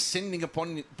 I'm descending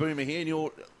upon Boomer here, and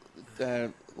you're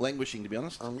languishing, to be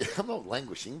honest. I'm not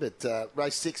languishing, but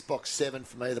race 6, box 7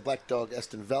 for me, the black dog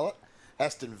Aston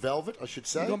Velvet, I should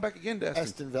say. You've gone back again to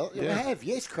Aston Velvet. Yeah. I have,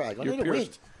 yes, Craig. I need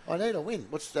a win.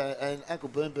 And Uncle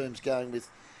Boom Boom's going with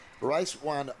race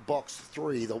 1, box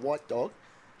 3, the white dog,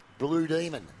 Blue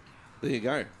Demon. There you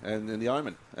go. And then the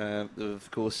Omen,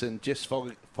 of course, and Jess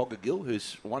Fogger-Gill,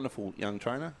 who's a wonderful young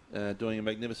trainer, doing a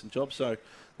magnificent job. So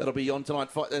that'll be on tonight.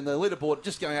 And the leaderboard,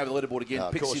 just going over the leaderboard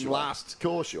again, picks in last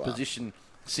position,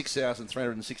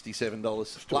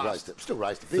 $6,367. Still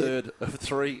raised a bit. Third of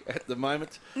 3 at the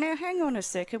moment. Now, hang on a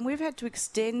second. We've had to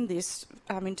extend this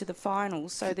into the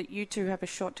finals so that you two have a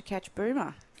shot to catch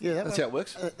Boomer. Yeah, that's how it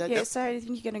works. So I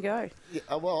think you're going to go. Yeah,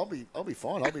 well, I'll be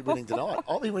fine. I'll be winning tonight.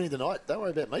 Don't worry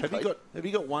about me. Have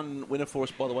you got one winner for us,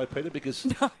 by the way, Peter? Because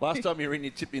last time you were in, you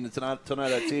tipped in the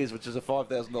Tornado Tears, which is a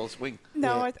 $5,000 swing.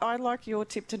 No, I like your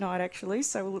tip tonight, actually.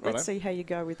 So let's see how you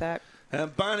go with that.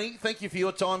 Barney, thank you for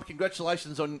your time.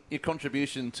 Congratulations on your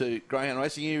contribution to Greyhound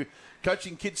Racing. You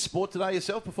coaching kids' sport today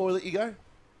yourself before we let you go?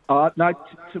 No,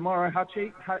 tomorrow,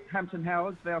 Hutchie, Hampton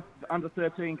Howards, our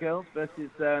under-13 girls versus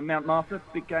Mount Martha,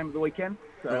 big game of the weekend.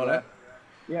 So,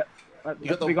 yeah, that's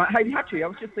a big one. Hey, Hutchie, I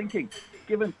was just thinking,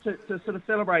 given to sort of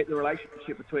celebrate the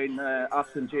relationship between us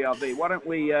and GRV, why don't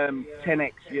we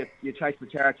 10x your Chase for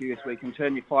Charity this week and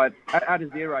turn your add a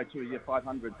 0 to your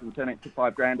 500s and turn it to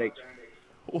 $5,000 each?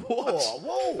 What?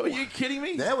 Whoa. Are you kidding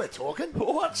me? Now we're talking.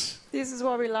 What? This is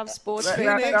why we love sports.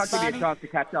 That'll give you a chance to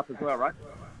catch up as well, right?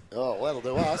 Oh, that'll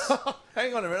do us.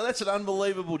 Hang on a minute. That's an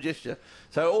unbelievable gesture.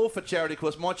 So all for charity, of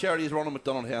course. My charity is Ronald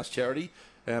McDonald House Charity.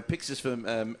 Picks is for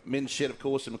Men's Shed, of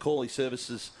course, and Macaulay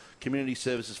Services, Community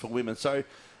Services for Women. So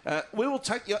we will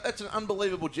take you. That's an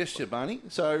unbelievable gesture, Barney.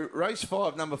 So race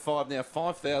 5, number 5 now,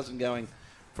 5,000 going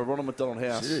for Ronald McDonald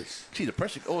House. Jeez. Gee, the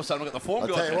pressure. All of a sudden, I've got the form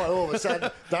guy. I'll tell you what, all of a sudden,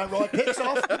 don't write picks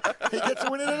off. He gets a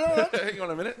winner tonight. Hang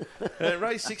on a minute.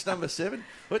 Race 6, number 7.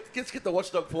 Let's get the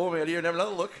watchdog form out here and have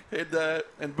another look.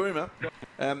 And Boomer.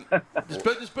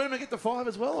 Does Boomer get the 5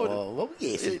 as well? Well,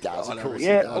 yes, he does. Of course,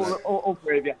 yeah, all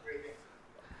 3 of you.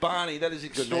 Barney, that is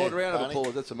extraordinary. Round of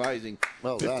applause. That's amazing.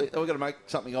 Well done. We've got to make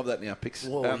something of that now, Pix.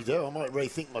 Well, you do. I might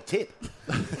rethink my tip.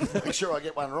 Make sure I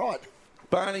get one right.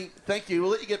 Barney, thank you.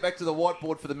 We'll let you get back to the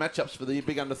whiteboard for the matchups for the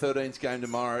big under-13s game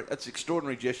tomorrow. That's an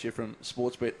extraordinary gesture from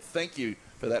Sportsbet. Thank you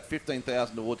for that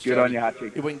 15,000 awards. Good on you,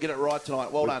 Hutchie. If we can get it right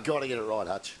tonight, well done. We've got to get it right,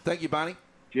 Hutch. Thank you, Barney.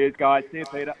 Cheers, guys. See you,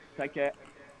 Peter. Take care.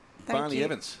 Barney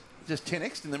Evans. Just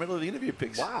 10x in the middle of the interview,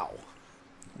 Pix. Wow.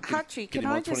 Hutchie, can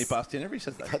I just... 20 past 10 every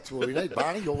Saturday. That's what we need,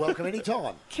 Barney. You're welcome any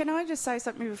time. Can I just say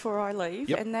something before I leave?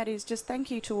 Yep. And that is just thank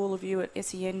you to all of you at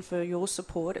SEN for your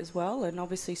support as well. And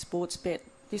obviously Sportsbet,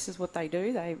 this is what they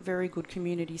do. They're very good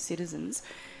community citizens.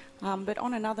 But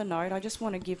on another note, I just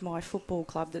want to give my football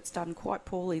club that's done quite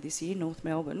poorly this year, North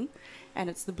Melbourne, and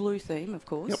it's the blue theme, of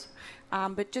course.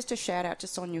 Yep. But just a shout out to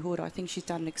Sonia Hood. I think she's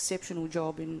done an exceptional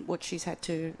job in what she's had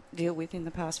to deal with in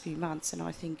the past few months, and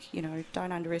I think,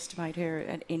 don't underestimate her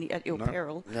at your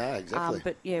peril. No, exactly.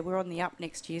 But yeah, we're on the up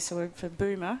next year. So for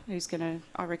Boomer, who's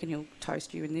I reckon he'll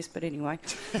toast you in this. But anyway,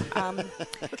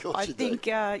 I think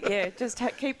just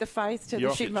keep the faith to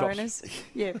the ship owners.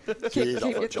 Yeah,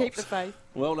 keep the faith.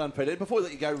 Well done, Peter. Before we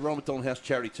let you go, Ronald McDonald House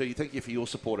Charity too. Thank you for your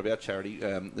support of our charity.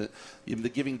 The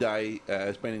Giving Day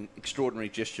has been an extraordinary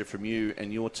gesture from you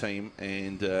and your team,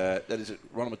 and that is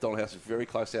Ronald McDonald House is very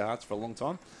close to our hearts for a long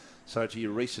time. So to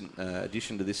your recent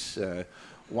addition to this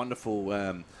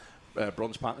wonderful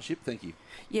bronze partnership, thank you.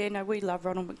 Yeah, no, we love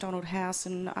Ronald McDonald House,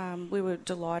 and we were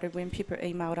delighted when Pippa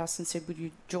emailed us and said, would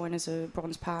you join as a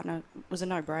bronze partner? It was a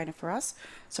no-brainer for us,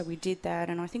 so we did that,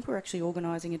 and I think we're actually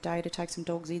organising a day to take some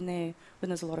dogs in there when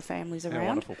there's a lot of families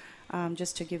around,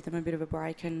 just to give them a bit of a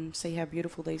break and see how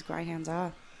beautiful these greyhounds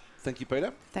are. Thank you,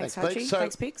 Peter. Thanks, Hutchie.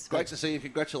 Thanks, Pix. Great to see you.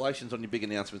 Congratulations on your big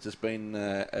announcements. It's been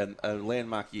a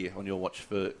landmark year on your watch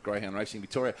for Greyhound Racing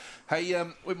Victoria. Hey,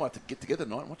 we might have to get together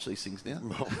tonight and watch these things now.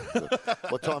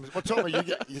 What time are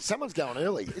you? Someone's going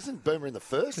early. Isn't Boomer in the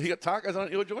first? You got tacos on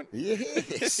at your joint?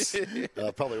 Yes.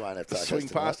 I probably won't have tacos. Swing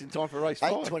past in time for race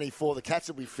 5. 8:24. The Cats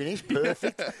will be finished.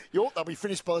 Perfect. They'll be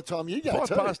finished by the time you go.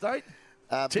 8:05.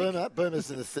 Boomer's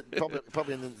in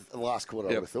probably in the last quarter.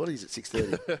 I would have thought he's at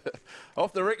 6:30.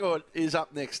 Off the Record is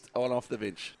up next on Off the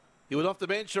Bench. He was off the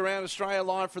bench around Australia,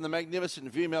 live from the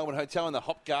magnificent View Melbourne Hotel in the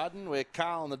Hop Garden, where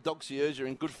Carl and the Doxiers are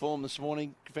in good form this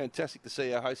morning. Fantastic to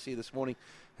see our hosts here this morning,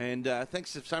 and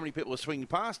thanks to so many people who are swinging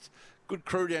past. Good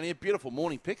crew down here. Beautiful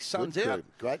morning, Pix. Sun's out.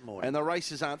 Great morning. And the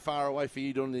races aren't far away for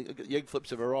you. The egg flips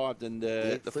have arrived, and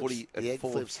the footy at 4. The egg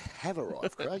flips have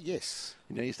arrived, Craig. Yes.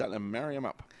 You're starting to marry them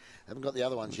up. Haven't got the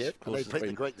other ones yet. I need Pete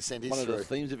the Greek to send his through. One of the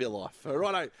themes of your life.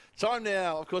 Righto. Time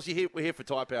now. Of course, we're here for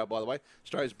Tyre Power, by the way.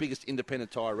 Australia's biggest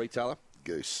independent tyre retailer.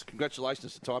 Goose.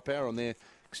 Congratulations to Tyre Power on their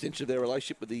extension of their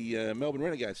relationship with the Melbourne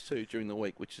Renegades too during the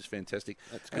week, which is fantastic.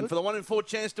 That's good. And for the 1 in 4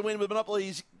 chance to win with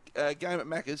Monopoly's game at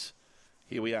Macca's,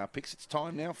 here we are, Pix. It's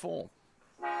time now for...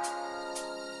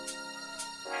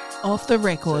 Off the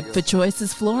record for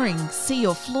Choices Flooring. See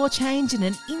your floor change in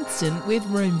an instant with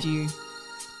Roomview.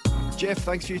 Jeff,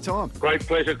 thanks for your time. Great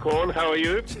pleasure, Corn. How are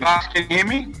you? Mark, can you hear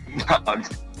me?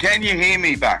 Can you hear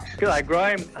me, Buck? G'day,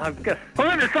 Graham. I'm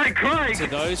going to say Craig. To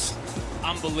those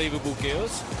unbelievable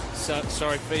girls,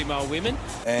 female women.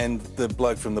 And the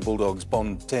bloke from the Bulldogs,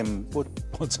 Bontempelli.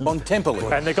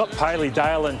 And they've got Paley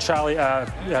Dale and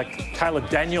Caleb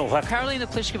Daniel. Karolina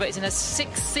Pliskova is in her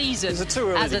 6th season Is it too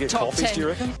early as to a get top coffees, 10. do you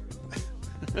reckon?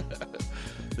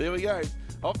 There we go.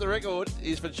 Off the record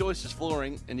is for Choices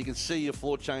Flooring, and you can see your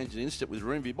floor change in an instant with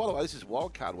Roomview. By the way, this is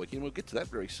wildcard weekend. We'll get to that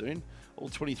very soon. All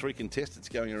 23 contestants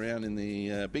going around in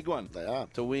the big one. They are.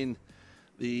 To win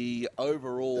the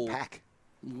overall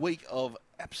week of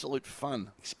absolute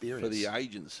fun experience for the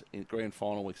agents in grand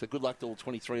final week. So good luck to all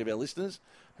 23 of our listeners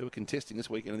who are contesting this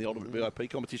weekend in the Ultimate VIP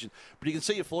competition. But you can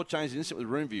see your floor change in an instant with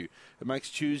Roomview. It makes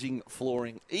choosing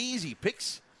flooring easy.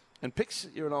 Picks,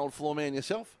 you're an old floor man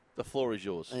yourself. The floor is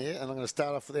yours. Yeah, and I'm going to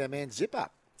start off with our man Zipper.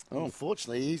 Oh.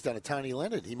 Unfortunately, he's done a Tony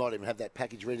Leonard. He might even have that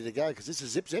package ready to go because this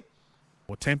is Zip.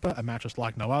 Or Temper, a mattress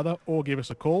like no other, or give us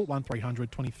a call, 1300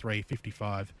 23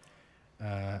 55.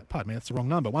 Pardon me, that's the wrong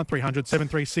number. 1300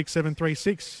 736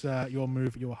 736. Your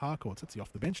move, your Harcourts. That's the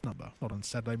off the bench number. Not on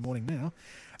Saturday morning now.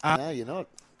 No, you're not.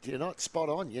 You're not spot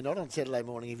on. You're not on Saturday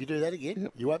morning. If you do that again,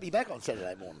 you won't be back on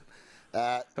Saturday morning.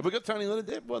 Have we got Tony Leonard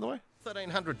there, by the way?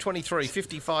 1300 23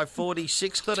 55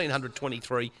 46, 1300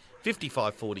 23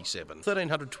 55 47,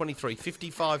 1300 23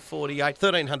 55 48,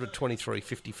 1300 23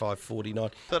 55 49,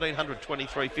 1300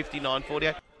 23 59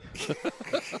 48.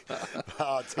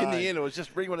 In the end, it was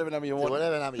just ring whatever number you want.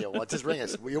 Whatever number you want. Just ring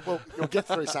us. You'll get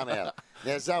through somehow.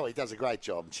 Now, Zoe does a great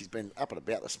job. She's been up and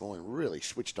about this morning, really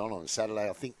switched on Saturday.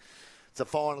 I think it's a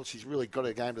final. She's really got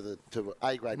her game to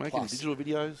A-grade Making plus. digital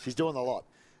videos. She's doing a lot.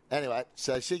 Anyway,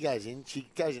 so she goes in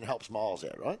and helps Miles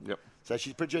out, right? Yep. So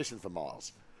she's producing for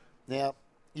Miles. Now,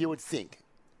 you would think,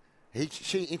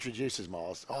 she introduces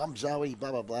Miles. Oh, I'm Zoe,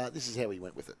 blah, blah, blah. This is how he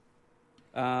went with it.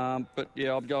 But,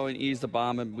 yeah, I'm going ears the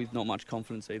barman with not much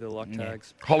confidence either, like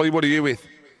tags. Holly, what are you with?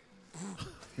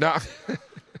 No.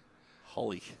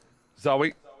 Holly.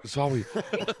 Zoe.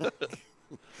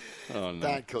 Oh, no.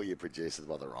 Don't call your producers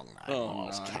by the wrong name. Oh,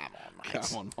 Miles. no. Come on, mate.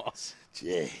 Come on, Moss.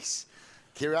 Jeez.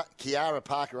 Kiara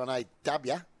Parker on a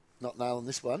W. Not nailing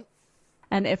this one.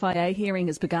 An FIA hearing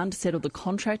has begun to settle the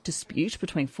contract dispute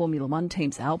between Formula One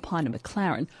teams Alpine and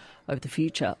McLaren over the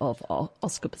future of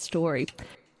Oscar Pistorius.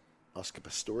 Oscar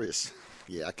Pistorius.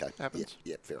 Yeah, okay. Happens.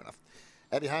 Yeah, fair enough.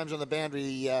 Abby Holmes on the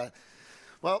boundary.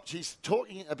 She's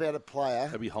talking about a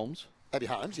player. Abby Holmes? Abby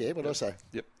Holmes, yeah. What did I say?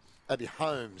 Yep. Abby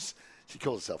Holmes. She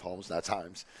calls herself Holmes. No, it's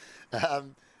Holmes.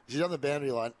 She's on the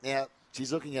boundary line. Now,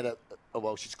 she's looking at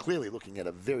she's clearly looking at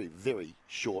a very, very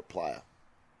short player.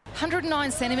 109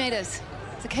 centimetres.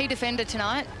 It's a key defender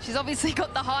tonight. She's obviously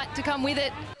got the height to come with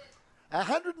it.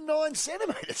 109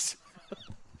 centimetres.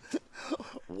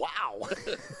 Wow.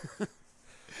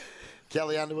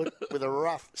 Kelly Underwood with a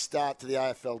rough start to the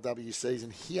AFLW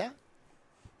season here.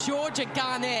 Georgia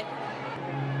Garnett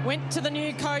went to the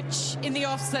new coach in the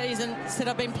off-season, said,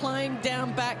 I've been playing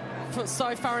down back for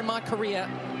so far in my career.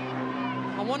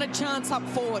 I want a chance up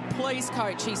forward. Please,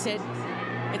 coach, he said.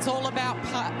 It's all about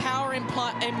power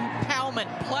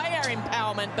empowerment, player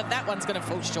empowerment, but that one's going to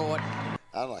fall short.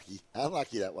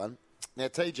 Unlucky that one. Now,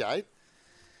 TJ,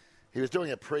 he was doing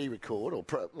a pre-record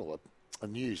or a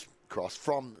news cross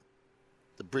from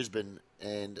the Brisbane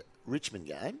and Richmond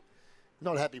game.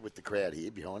 Not happy with the crowd here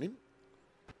behind him.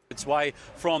 Its way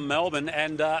from Melbourne,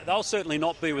 and they'll certainly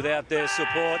not be without their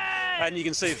support. And you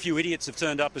can see a few idiots have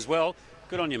turned up as well.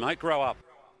 Good on you, mate. Grow up.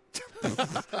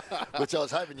 Which I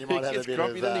was hoping you might have a bit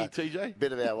grumpy, of, TJ?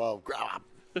 Bit of our, grow up.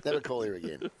 Never call here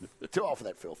again. Too old for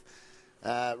that filth.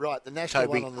 Right, the national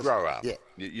Toby, one on the... grow up. Yeah.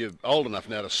 You're old enough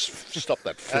now to stop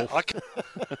that filth.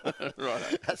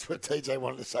 Right. That's what TJ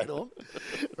wanted to say to him.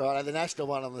 Right, the national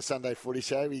one on the Sunday Footy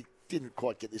Show, he didn't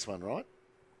quite get this one right.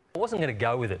 I wasn't going to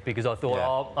go with it because I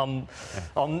thought, I'm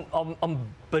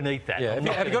beneath that. Yeah.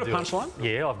 Have you got a punchline?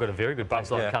 Yeah, I've got a very good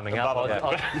punchline coming up.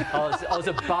 I was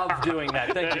above doing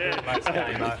that. Thank you very much, Damo.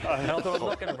 And I thought I'm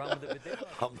not going to run with it with them.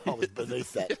 I was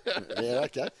beneath that. Yeah,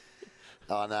 okay.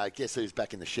 Oh, no, guess who's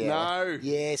back in the shower? No.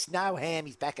 Yes, no ham,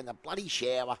 he's back in the bloody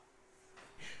shower.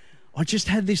 I just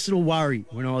had this little worry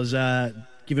when I was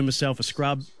giving myself a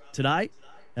scrub today.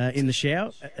 In the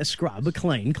shower, a scrub,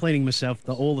 cleaning myself,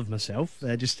 all of myself,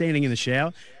 just standing in the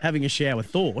shower, having a shower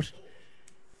thought.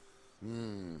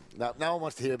 No one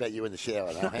wants to hear about you in the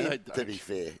shower, though, to be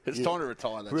fair. It's time to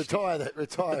retire that.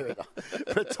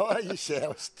 Retire your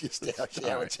shower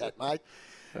chat, mate.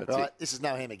 Right, this is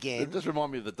No Ham again. It does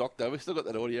remind me of the Doc, though. We've still got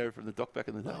that audio from the Doc back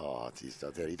in the day. Oh, geez,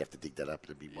 he'd have to dig that up.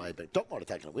 It'd be way back. Doc might have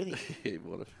taken it with him. Yeah, he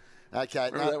would have. Okay.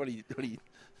 Remember that when he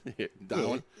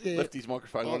Darwin left his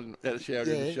microphone on and had a shower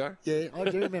during the show? Yeah, I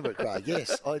do remember it, Craig.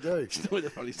 Yes, I do. Still the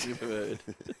funniest thing I've ever heard.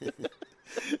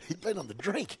 He'd been on the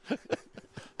drink.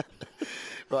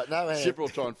 Right, No Ham. Zipper will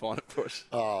try and find it for us.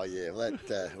 Oh, yeah. Well,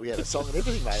 we had a song and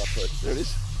everything made up for it. There it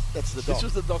is. That's the Doc. This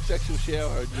was the Doc's actual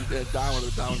shower at Darwin at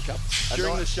the Darwin Cup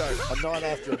during the show. A night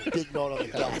after a big night on the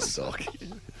gas. Doc.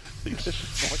 This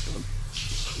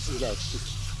is the Doc.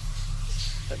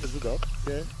 That was the Doc,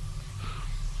 yeah.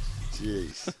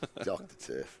 Jeez. Doc the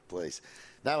Turf, please.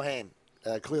 No Ham,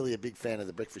 clearly a big fan of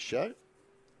the breakfast show.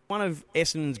 One of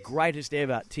Essendon's greatest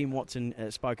ever, Tim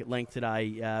Watson, spoke at length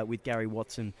today with Gary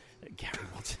Watson. Gary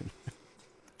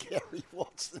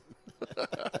Watson.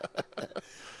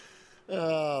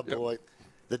 Oh, boy. Yep.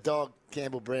 The dog,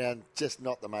 Campbell Brown, just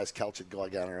not the most cultured guy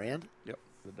going around. Yep.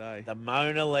 Today. The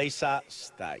Mona Lisa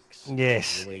Stakes.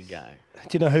 Yes. Here we go.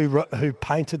 Do you know who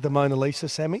painted the Mona Lisa,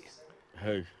 Sammy?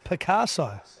 Who?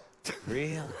 Picasso.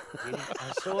 Really?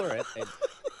 I saw it.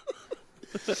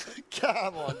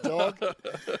 Come on, dog.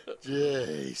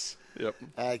 Jeez. Yep.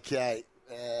 Okay.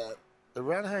 The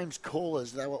Run Home's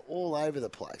callers, they were all over the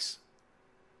place.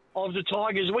 Of the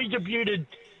Tigers, we debuted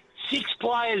 6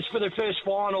 players for the first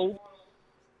final.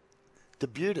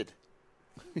 Debuted.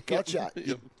 Gotcha.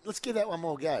 Yep. Let's give that one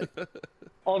more go.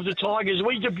 Of the Tigers,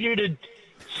 we debuted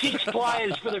 6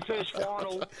 players for the first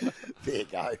final. There you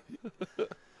go.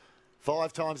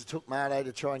 5 times it took Mardo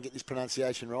to try and get this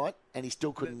pronunciation right, and he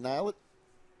still couldn't nail it.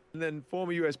 And then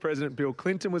former US President Bill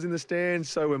Clinton was in the stands,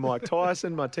 so were Mike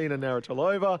Tyson, Martina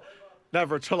Navratilova. Oh.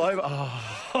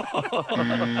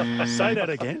 Say that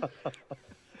again.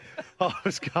 I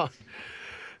was going.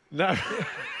 No.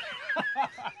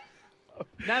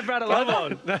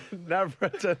 Navratilova.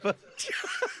 Navratilova.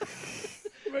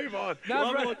 Move on.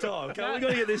 One more time. We've got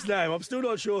to get this name. I'm still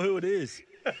not sure who it is.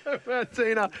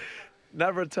 Martina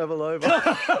Navratilova.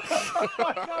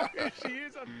 She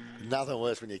is. Nothing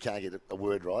worse when you can't get a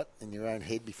word right in your own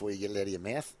head before you get it out of your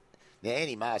mouth. Now,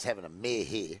 Annie Marr's having a mare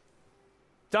here.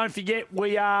 Don't forget,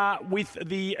 we are with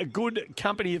the good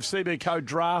company of CB Code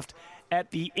Draft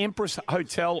at the Empress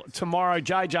Hotel tomorrow.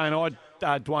 JJ and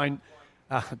I, Dane.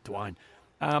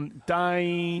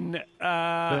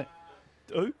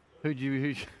 Who'd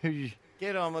you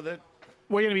get on with it?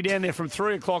 We're going to be down there from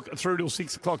 3 o'clock through till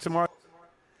 6 o'clock tomorrow.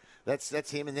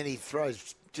 That's him, and then he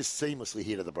throws just seamlessly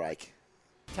here to the break.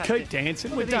 Keep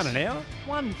dancing. We've done an hour.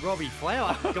 One Robbie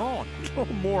Flower gone.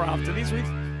 More after this with,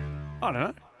 I don't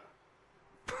know.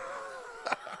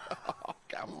 Oh,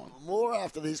 come on. More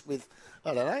after this with,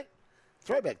 I don't know,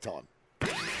 throwback time.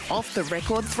 Off the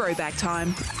record throwback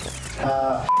time.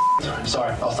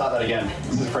 Sorry, I'll start that again.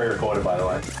 This is pre-recorded, by the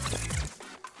way.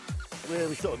 Well,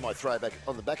 we thought we might throw back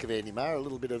on the back of Andy Marr a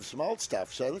little bit of some old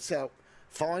stuff. So let's have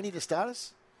Finey to start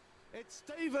us. It's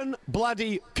Stephen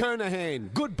Bloody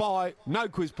Kernahan. Goodbye. No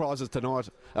quiz prizes tonight.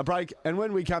 A break, and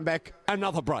when we come back,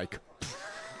 another break.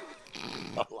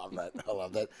 I love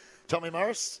that. Tommy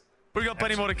Morris? We've got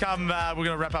plenty more to come. We're going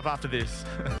to wrap up after this.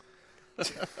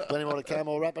 Plenty more to come.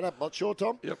 We'll wrap it up. Not sure,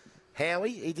 Tom? Yep.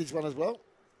 Howie, he did one as well.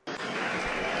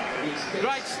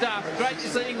 Great stuff. Great to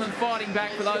see England fighting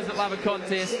back for those that love a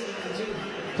contest.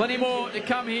 Plenty more to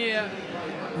come here.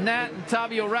 Nat and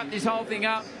Tubby will wrap this whole thing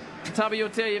up. Tubby will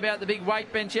tell you about the big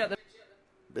weight bench out there.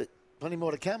 But plenty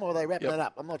more to come, or are they wrapping it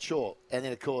up? I'm not sure. And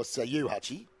then, of course, you,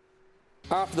 Hutchie.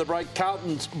 After the break,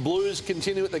 Carlton's Blues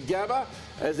continue at the Gabba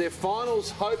as their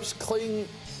finals hopes cling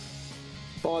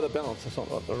by the balance. That's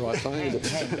not the right thing,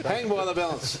 is it? Hang by the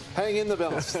balance. Hang in the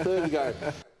balance. There we go.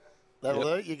 That'll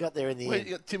do. You got there in the end.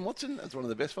 You got Tim Watson. That's one of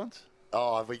the best ones.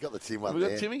 Oh, have we got the Tim one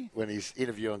there? Have we got Timmy? When he's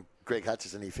interviewing Greg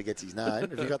Hutchison, he forgets his name.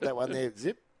 Have you got that one there,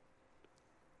 Zip?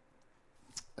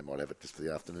 They might have it just for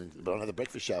the afternoon. But I know the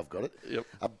breakfast show, I've got it. Yep.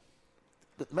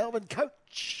 The Melbourne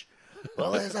coach.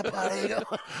 Well, there's a party.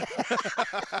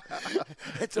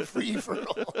 It's a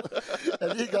free-for-all.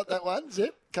 Have you got that one,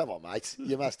 Zip? Come on, mate.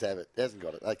 You must have it. Hasn't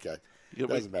got it. Okay.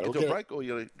 Doesn't matter. Get a break or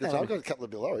you got I've got a couple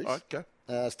of Bill Lorries. Right, go.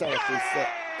 Start off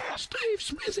with... Steve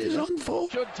Smith is on for.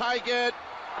 Should take it.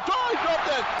 Try,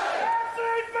 dropped it.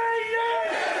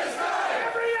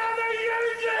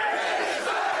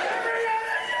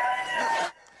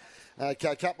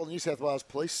 Okay, a couple of New South Wales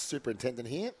Police Superintendent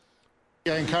here.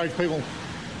 I encourage people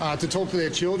to talk to their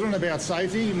children about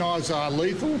safety. Knives are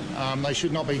lethal. They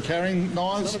should not be carrying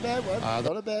knives. Not a bad one.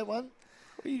 Not a bad one.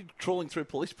 Are you trawling through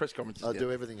police press conferences? I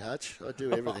do everything, Hutch. I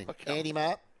do everything. Andy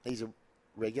Marr, he's a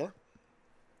regular.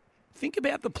 Think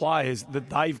about the players that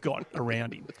they've got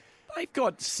around him. They've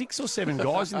got 6 or 7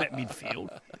 guys in that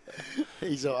midfield.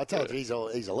 I told you, he's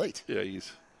elite. Yeah, he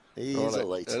is. He is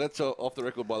elite. That's off the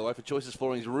record, by the way, for Choices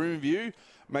Flooring's Room View.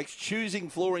 Makes choosing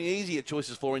flooring easy at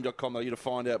choicesflooring.com.au to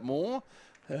find out more.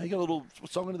 You got a little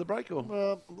song into the break? Or?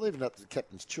 Well, I'm leaving it up to the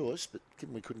captain's choice, but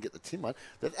given we couldn't get the Tim one.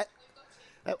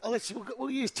 We'll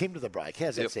use Tim to the break.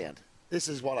 How's that sound? This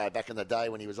is back in the day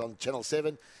when he was on Channel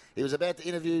 7. He was about to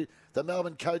interview the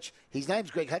Melbourne coach. His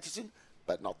name's Greg Hutchison,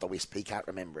 but not the Wisp. He can't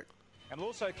remember it. And we'll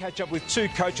also catch up with 2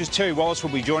 coaches. Terry Wallace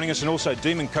will be joining us, and also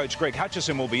Demon coach Greg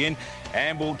Hutchison will be in.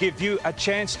 And we'll give you a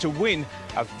chance to win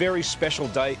a very special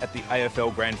day at the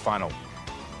AFL Grand Final.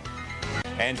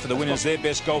 And for the winners, their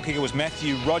best goal kicker was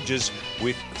Matthew Rogers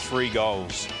with 3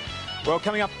 goals. Well,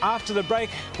 coming up after the break,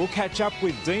 we'll catch up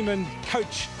with Demon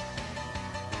coach.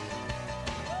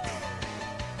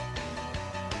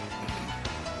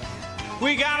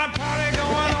 We got a party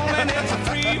going on and it's a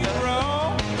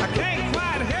free-for-all. I can't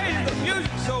quite hear you, the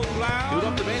music's so loud. Good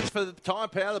off the bench for the Tyre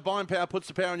Power. The buying power puts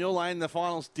the power in your lane. The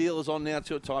finals deal is on now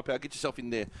too at Tyre Power. Get yourself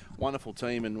in there. Wonderful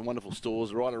team and wonderful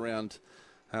stores right around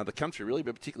the country, really,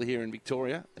 but particularly here in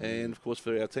Victoria. And, of course,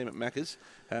 for our team at Macca's.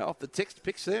 Off the text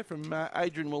pics there from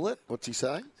Adrian Willett. What's he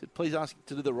saying? He said, please ask him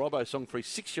to do the Robbo song for his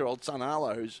 6-year-old son,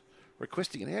 Arlo, who's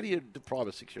requesting it. How do you deprive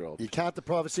a 6-year-old? You can't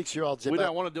deprive a 6-year-old, Zipper. We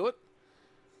don't want to do it.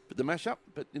 But the mash-up,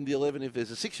 but in the 11, if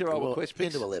there's a 6-year-old request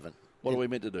picks, into 11. What are we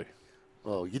meant to do?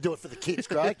 Well, you do it for the kids,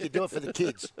 Craig. You do it for the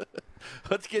kids.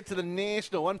 Let's get to the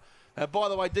national one. By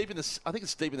the way, I think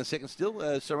it's deep in the second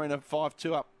still. Serena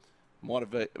 5-2 up. Might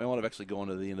have actually gone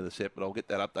to the end of the set, but I'll get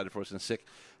that updated for us in a sec.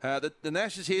 The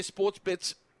Nash is here. Sports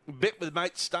bets. Bet with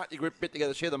mates. Start your group. Bet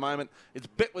together. Share the moment. It's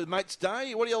Bet with Mates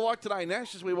Day. What do you like today,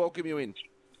 Nash, as we welcome you in?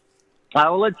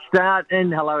 Well, let's start,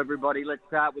 and hello everybody. Let's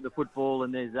start with the football,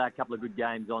 and there's a couple of good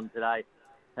games on today,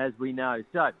 as we know.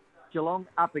 So, Geelong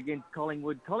up against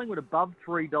Collingwood. Collingwood above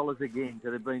 $3 again.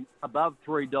 So they've been above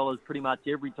 $3 pretty much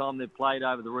every time they've played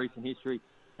over the recent history,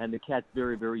 and the Cats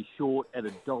very, very short at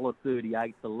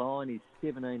 $1.38. The line is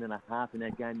 17.5 in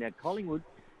that game. Now, Collingwood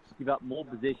give up more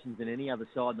possessions than any other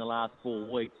side in the last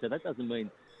 4 weeks, so that doesn't mean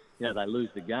they lose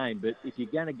the game. But if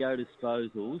you're going to go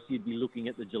disposals, you'd be looking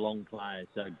at the Geelong players.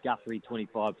 So Guthrie,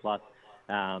 25 plus,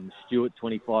 Stewart,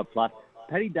 25 plus.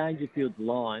 Paddy Dangerfield's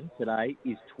line today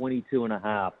is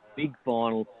 22.5. Big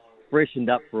final,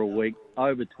 freshened up for a week,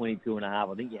 over 22.5.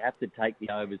 I think you have to take the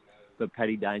overs for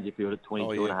Paddy Dangerfield at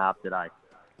 22.5 today.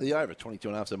 The over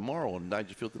 22.5 is immoral on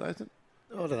Dangerfield today, isn't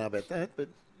it? I don't know about that, but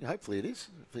hopefully it is,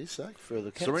 for his sake, for the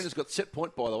Cats. Serena's got set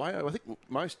point, by the way. I think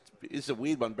it's a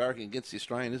weird one barracking against the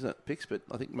Australian, isn't it, Picks? But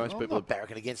I think most people are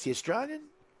barracking against the Australian.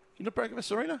 You're not barracking for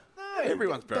Serena? No.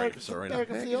 Everyone's barracking for Serena. Barracking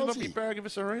for the You're not Aussie. barracking for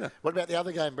Serena. What about the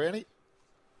other game, Brownie?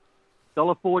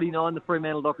 $1.49, the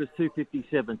Fremantle Dockers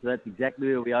 $2.57, so that's exactly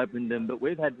where we opened them. But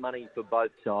we've had money for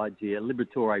both sides here.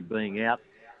 Liberatore being out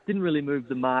didn't really move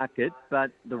the market,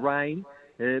 but the rain,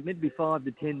 meant to be 5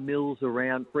 to 10 mils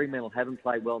around. Fremantle haven't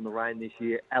played well in the rain this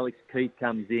year. Alex Keith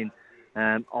comes in.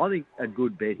 I think a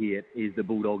good bet here is the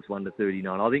Bulldogs 1 to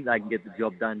 39. I think they can get the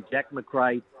job done. Jack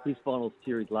McRae, his final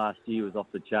series last year was off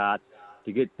the charts.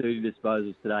 To get 30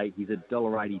 disposals today, he's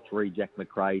 $1.83, Jack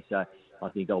McRae. So I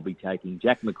think I'll be taking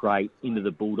Jack McRae into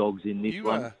the Bulldogs in this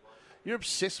one. You're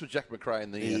obsessed with Jack McRae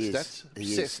in the stats.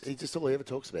 Obsessed. He just all he ever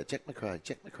talks about. Jack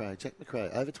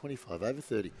McRae, over 25, over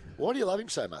 30. Why do you love him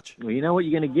so much? Well, you know what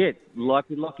you're going to get. Like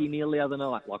with Lockie Neal the other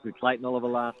night, like with Clayton Oliver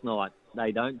last night.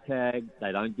 They don't tag,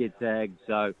 they don't get tagged,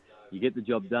 so you get the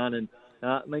job done. And,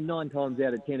 9 times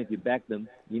out of 10, if you back them,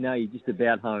 you're just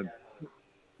about home.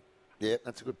 Yeah,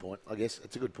 that's a good point, I guess.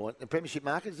 It's a good point. The Premiership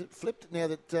market, is it flipped now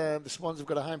that the Swans have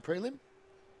got a home prelim?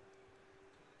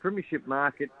 Premiership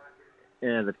market,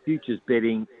 the futures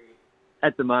betting,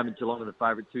 at the moment, Geelong are the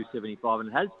favourite, $2.75, and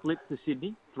it has flipped to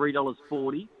Sydney,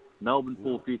 $3.40, Melbourne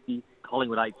 $4.50,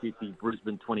 Collingwood $8.50,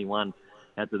 Brisbane $21,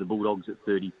 out to the Bulldogs at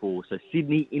 $34. So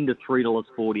Sydney into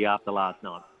 $3.40 after last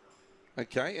night.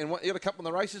 Okay, and you got a couple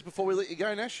in the races before we let you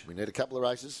go, Nash? We need a couple of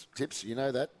races. Tips, you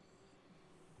know that.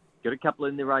 Got a couple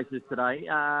in the races today.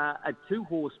 A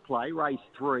 2-horse play, race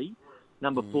 3,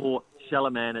 number 4,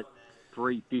 Shalaman at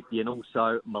 $3.50, and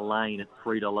also Mullane at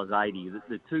 $3.80.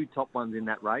 The 2 top ones in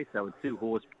that race, so a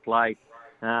 2-horse play.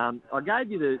 I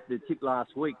gave you the tip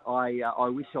last week. I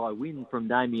wish I win from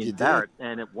Damien Barrett,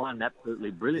 and it won absolutely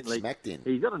brilliantly. It smacked in.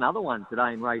 He's got another one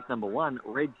today in race number 1,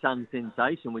 Red Sun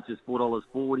Sensation, which is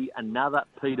 $4.40. Another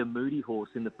Peter Moody horse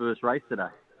in the first race today.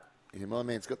 Yeah, my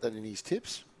man's got that in his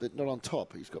tips, but not on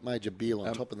top. He's got Major Beale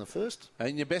on top in the first.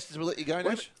 And your best as we'll let you go,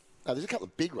 Nash? No, there's a couple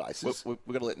of big races. We've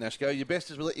got to let Nash go. Your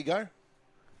best as we'll let you go?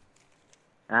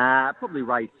 Probably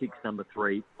race 6, number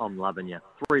 3, I'm loving you.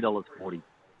 $3.40.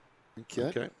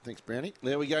 Okay. Thanks, Brownie.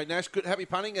 There we go, Nash. Good, happy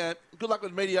punting. Good luck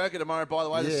with mediocre tomorrow, by the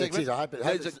way. This segment. I hope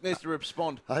it needs to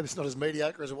respond. I hope it's not as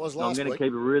mediocre as it was I'm last going to week.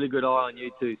 keep a really good eye on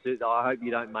you too, Sid. I hope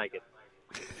you don't make it.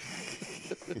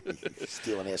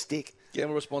 Stealing our stick.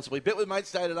 Gamble responsibly. Bet with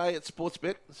Mates Day today at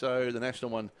Sportsbet. So the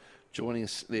national one joining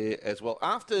us there as well.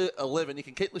 After 11, you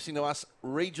can keep listening to us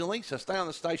regionally. So stay on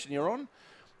the station you're on.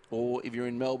 Or if you're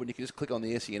in Melbourne, you can just click on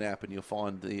the SEN app and you'll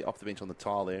find the Off the Bench on the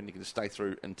tile there, and you can just stay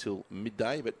through until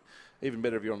midday. But even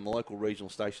better if you're on the local regional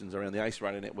stations around the Ace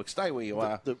Radio Network. Stay where you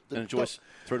are and enjoy us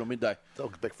through till midday.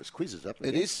 Dog's breakfast quiz is up.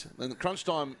 It is. And the crunch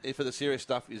time for the serious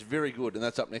stuff is very good, and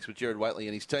that's up next with Jared Waitley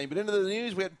and his team. But into the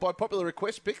news, we had, by popular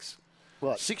request, Picks.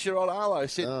 What? 6-year-old Arlo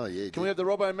said, can we have the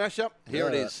Robbo mashup? Here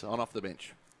it Yeah. is on Off the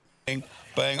Bench. Bang,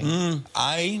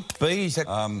 A, B.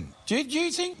 Do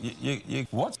you think you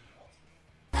what?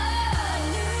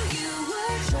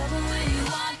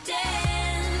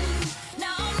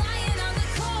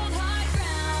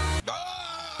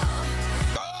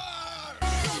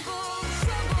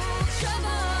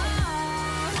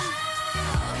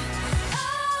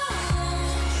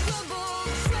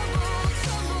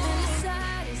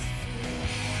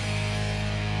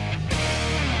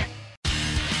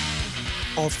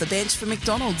 Off the bench for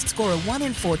McDonald's. Score a 1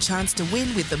 in 4 chance to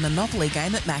win with the Monopoly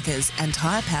game at Macca's. And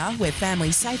Tyre Power, where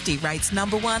family safety rates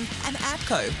number 1. And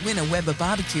APCO. Win a Weber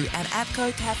barbecue at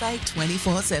APCO Cafe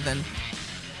 24/7.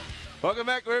 Welcome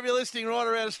back wherever you're listening right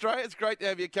around Australia. It's great to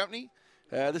have your company.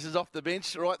 This is Off the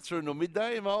Bench right through until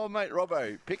midday. My old mate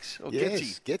Robbo Picks, or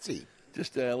Getsy.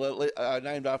 Just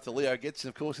named after Leo Getz,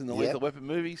 of course, in the Lethal Weapon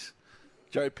movies.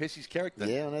 Joe Pesci's character.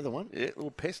 Yeah, I know the one. Yeah, little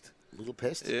pest.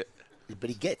 Yeah. But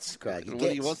he gets, Craig.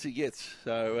 What he wants, he gets.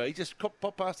 So he just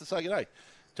popped past to say good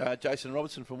day. Jason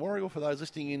Robertson from Warrigal, for those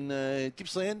listening in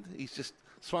Gippsland, he's just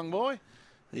swung by.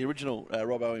 The original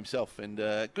Robbo himself, and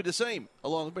good to see him.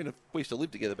 We used to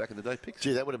live together back in the day, Picks.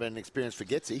 Gee, that would have been an experience for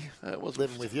Getsy. It was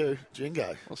living with you,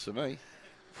 Jingo. Was for me.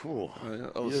 You're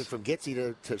from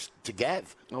Getsy to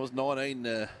Gav. I was 19.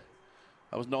 I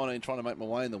was 19, trying to make my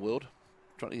way in the world.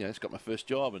 Just got my first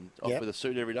job and off with a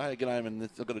suit every day. I get home and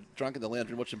I've got a drunk in the lounge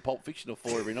room watching Pulp Fiction or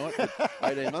 4 every night for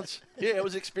 18 months. Yeah, it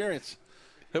was an experience.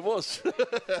 It was.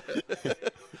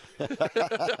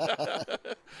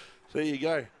 There you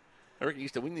go. I reckon he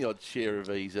used to win the odd share of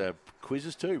these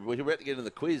quizzes too. We were about to get into the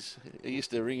quiz. He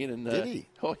used to ring in and... Did he?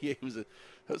 Oh, yeah.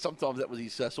 Sometimes that was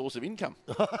his source of income.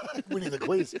 Winning the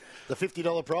quiz. The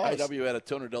 $50 prize. AW had a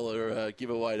 $200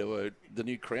 giveaway to the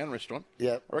new Crown restaurant.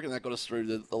 Yeah. I reckon that got us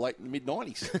through the late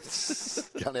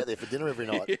mid-90s. Going out there for dinner every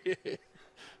night.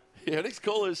 Yeah, next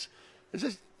caller is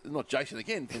this not Jason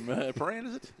again from Paran,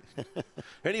 is it?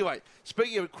 Anyway,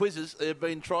 speaking of quizzes, they've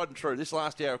been tried and true. This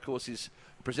last hour, of course, is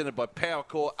presented by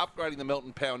PowerCore, upgrading the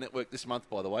Melton Power Network this month,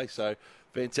 by the way. So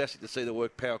fantastic to see the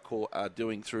work PowerCore are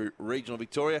doing through regional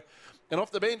Victoria. And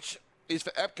Off the Bench is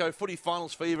for APCO Footy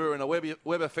Finals Fever and a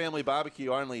Weber family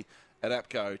barbecue only at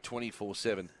APCO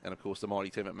 24/7. And, of course, the mighty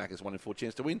team at Macca's 1 in 4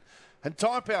 chance to win. And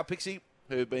Tyre Power Pixie,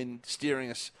 who have been steering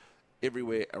us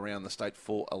everywhere around the state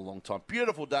for a long time.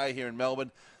 Beautiful day here in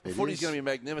Melbourne. The footy's going to be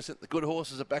magnificent. The good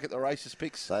horses are back at the races,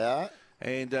 Picks. They are.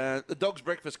 And the Dog's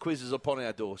Breakfast quiz is upon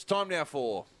our doors. Time now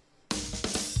for...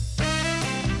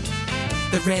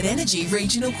 The Red Energy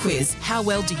Regional Quiz. How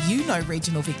well do you know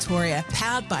regional Victoria?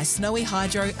 Powered by Snowy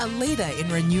Hydro, a leader in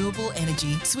renewable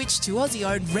energy. Switch to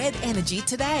Aussie-owned Red Energy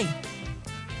today.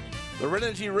 The Red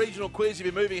Energy Regional Quiz. If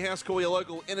you're moving house, call your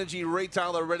local energy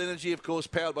retailer. Red Energy, of course,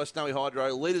 powered by Snowy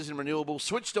Hydro, leaders in renewable.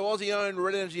 Switch to Aussie-owned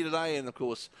Red Energy today. And, of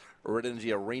course, Red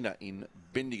Energy Arena in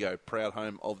Bendigo, proud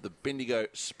home of the Bendigo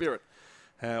Spirit.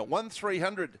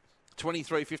 1300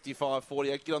 23 55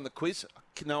 48. Get on the quiz.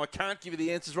 No, I can't give you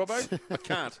the answers, Robbo. I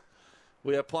can't.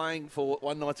 We are playing for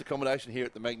one night's accommodation here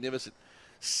at the magnificent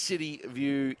City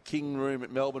View King Room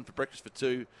at Melbourne for breakfast for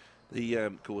 2.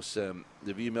 The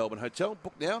View Melbourne Hotel.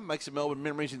 Book now. Make some Melbourne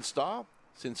memories in style.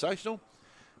 Sensational.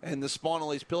 And the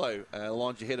Spinal Ease pillow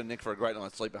lines your head and neck for a great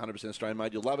night's sleep. 100% Australian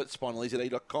made. You'll love it.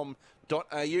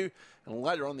 spinalease.com.au. And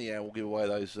later on the hour, we'll give away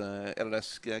those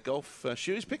Adidas golf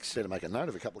shoes picks. Better make a note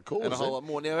of a couple of calls. And a whole lot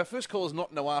more. Now, our first call is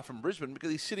not Noah from Brisbane because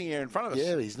he's sitting here in front of us.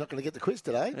 Yeah, he's not going to get the quiz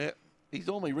today. Yeah. He's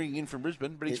normally ringing in from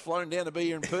Brisbane, but he's flown down to be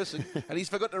here in person, and he's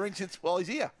forgotten to ring while he's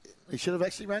here. He should have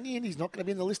actually rung in. He's not going to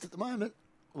be in the list at the moment.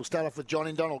 We'll start off with John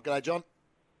in Donald. G'day, John.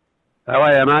 How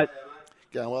are you, mate?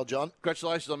 Going well, John.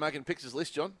 Congratulations on making Picks'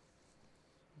 list, John.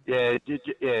 Yeah,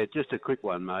 just a quick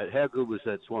one, mate. How good was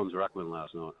that Swans ruckman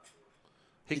last night?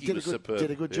 Hickey was superb.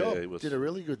 Did a good job. Yeah, he was. Did a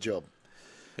really good job.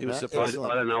 He was I superb.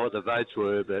 don't know what the votes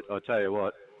were, but I tell you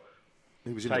what,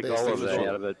 he was in take the best. all of that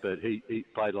out of it, but he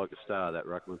played like a star, that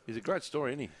ruckman. He's a great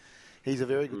story, isn't he? He's a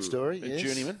very good story. A yes.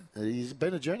 journeyman. He's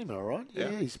been a journeyman, all right. Yeah.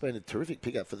 Yeah, he's been a terrific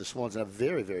pickup for the Swans and a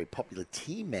very, very popular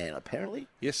team man, apparently.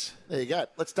 Yes. There you go.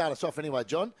 Let's start us off anyway,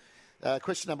 John.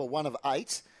 Question number 1 of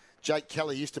 8. Jake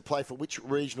Kelly used to play for which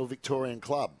regional Victorian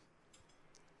club?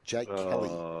 Jake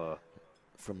Kelly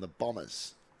from the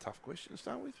Bombers. Tough question to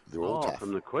start with. They're all tough.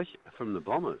 From the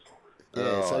Bombers.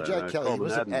 Yeah, so I Jake don't know. Kelly Colin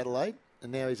was at Adden. Adelaide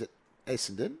and now he's at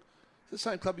Essendon. The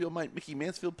same club your mate Mickey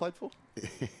Mansfield played for?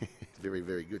 Very,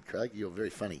 very good, Craig. You're very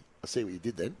funny. I see what you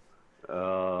did then.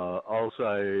 I'll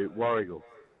say Warrigal.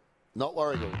 Not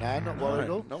Warrigal. No, not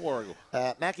Warrigal. Not Warrigal.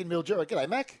 Mac in Mildura. G'day,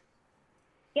 Mac.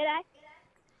 G'day.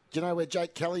 Do you know where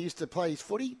Jake Kelly used to play his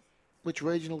footy? Which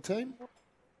regional team?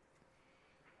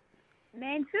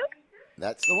 Mansfield?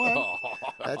 That's the one.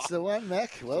 That's the one,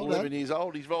 Mac. Well 11 done. years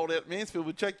old. He's rolled out Mansfield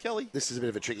with Jake Kelly. This is a bit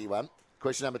of a tricky one.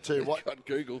 Question number 2. Got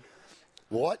Google.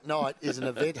 White Night is an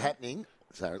event happening.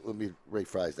 Sorry, let me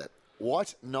rephrase that.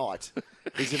 White Night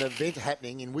is an event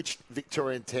happening in which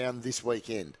Victorian town this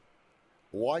weekend?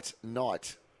 White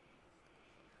Night.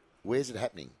 Where's it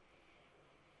happening?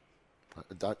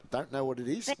 I don't know what it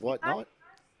is. White Night.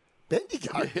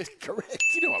 Bendigo. Correct.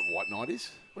 Do you know what White Night is?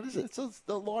 What is it? It's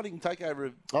the lighting takeover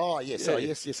of... Oh, yes. Yeah. Oh,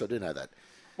 yes, I do know that.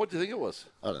 What do you think it was?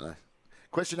 I don't know.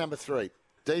 Question number 3.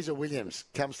 Diesel Williams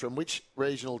comes from which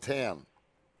regional town?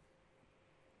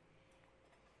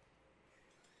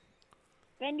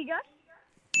 Bendigo?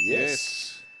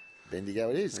 Yes. Bendigo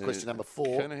it is. Question number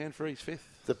 4. Kernahan for his 5th.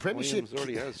 The Premiership Williams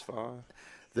already has 5.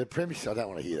 The Premiership. I don't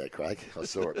want to hear that, Craig. I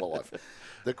saw it live.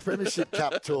 The Premiership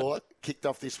Cup tour kicked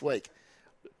off this week.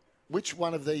 Which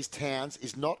one of these towns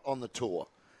is not on the tour?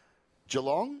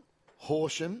 Geelong,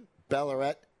 Horsham,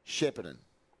 Ballarat, Shepparton.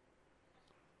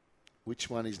 Which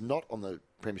one is not on the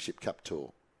Premiership Cup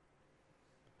tour?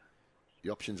 The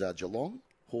options are Geelong,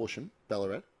 Horsham,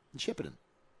 Ballarat, and Shepparton.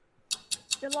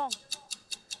 Geelong.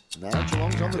 No,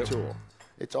 Geelong's on the tour.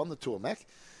 It's on the tour, Mac.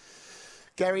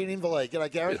 Gary and Inverleigh.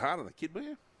 G'day, Gary. A bit hard on the kid, were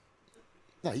you?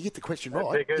 No, you get the question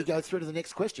right. You go through to the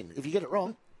next question. If you get it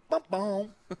wrong, bum bum.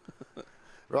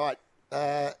 Right,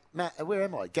 Matt. Where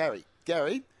am I? Gary.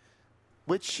 Gary.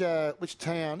 Which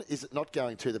town is it not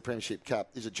going to the Premiership Cup?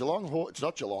 Is it Geelong? It's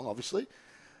not Geelong, obviously.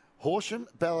 Horsham,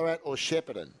 Ballarat, or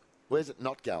Shepparton? Where's it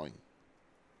not going?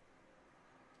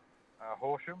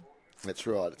 Horsham. That's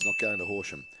right. It's not going to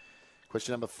Horsham.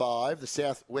 Question number 5. The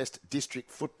South West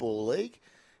District Football League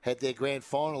had their grand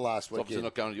final last It's obviously weekend.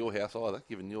 not going to your house either,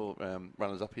 given your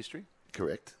runners-up history.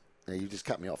 Correct. Now, you just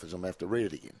cut me off as I'm going to have to read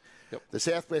it again. Yep. The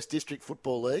South West District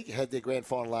Football League had their grand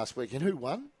final last week. And who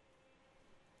won?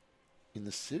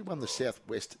 Who won the South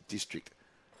West District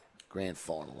grand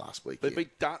final last week? They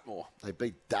beat Dartmoor. They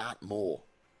beat Dartmoor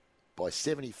by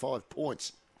 75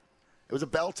 points. It was a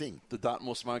belting. The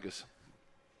Dartmoor Smokers.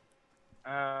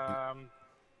 Camperdown.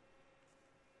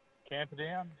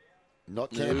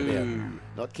 Not Camperdown.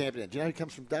 Not Camperdown. Do you know who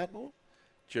comes from Dartmoor?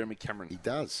 Jeremy Cameron. He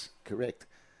does. Correct.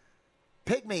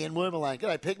 Pegme in Wormelane.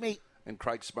 G'day, Pegme. And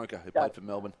Craig Smoker, who played for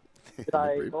Melbourne.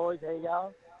 G'day, boys. How you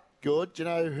going? Good. Do you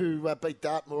know who beat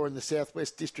Dartmoor in the South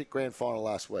West District grand final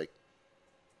last week?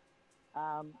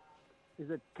 Is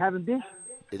it Cavendish?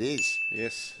 It is.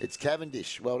 Yes. It's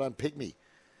Cavendish. Well done, Pygmy.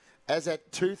 As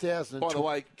at 2020... By the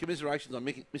way, commiserations on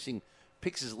missing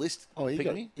Pix's list. Oh,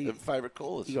 Pygmy, of favourite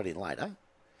callers. He got in later.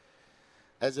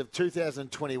 As of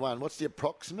 2021, what's the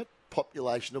approximate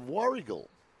population of Warragul?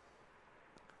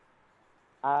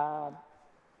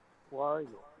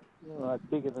 Warrigal. Oh, it's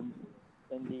bigger than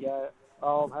Bendigo.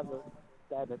 I'll have a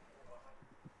stab at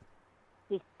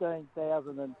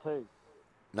 15,002.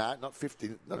 No, not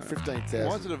 50. Not 15,000.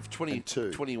 Why is it of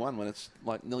 2021 when it's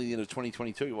like nearly the end of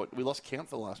 2022? What, we lost count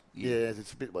for the last year. Yeah,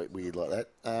 it's a bit weird like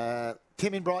that.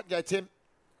 Tim in Brighton. Go, Tim.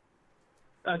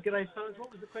 G'day, fellas.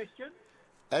 What was the question?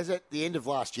 As at the end of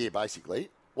last year, basically,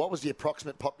 what was the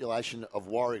approximate population of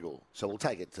Warragul? So we'll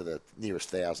take it to the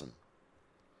nearest 1,000.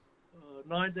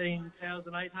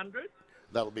 19,800.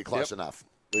 That'll be close enough.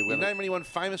 Can you name anyone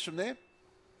famous from there?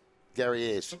 Gary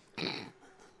Ayres.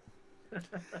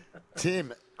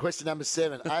 Tim, question number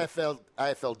 7.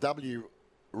 AFLW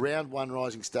round 1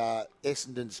 rising star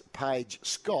Essendon's Paige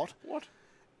Scott. What?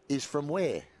 Is from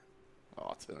where?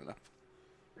 Oh, it's fair enough.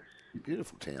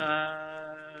 Beautiful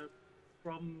town.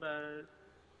 From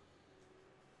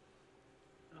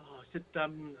is it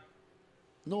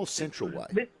North Central Way.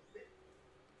 It's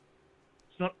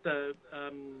not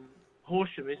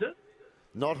Horsham, is it?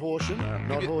 Not Horsham.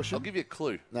 Not Horsham. I'll give you a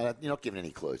clue. No, you're not giving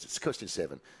any clues. It's question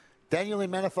 7. Daniel in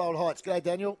Manifold Heights. G'day,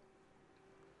 Daniel.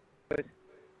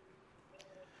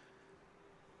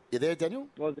 You there, Daniel?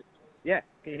 Yeah,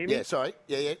 can you hear me? Yeah, sorry.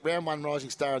 Yeah. Round 1 rising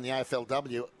star in the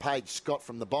AFLW, Paige Scott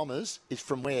from the Bombers, is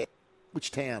from where?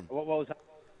 Which town? What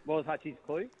was Hutchie's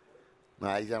clue?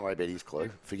 No, don't worry about his clue.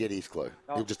 Forget his clue.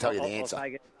 Oh, He'll just tell you the I'll answer.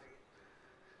 take it.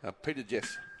 Peter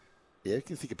Jess. Yeah, you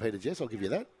can think of Peter Jess. I'll give you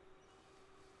that.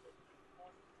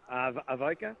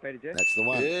 Avoca, Peter Jess. That's the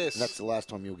one. Yes. And that's the last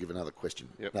time you'll give another question.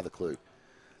 Yep. Another clue.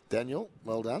 Daniel,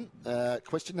 well done.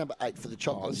 Question number 8 for the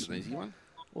Choppers. That's an easy one.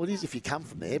 Well, it is if you come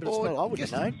from there, but it's not. I wouldn't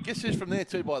have known. Guess who's from there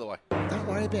too, by the way? Don't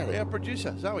worry about it. Our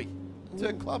producer, Zoe. It's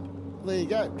her club. There you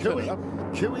go.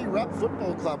 Cooey Rupp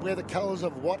Football Club. Wear the colours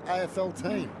of what AFL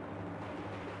team?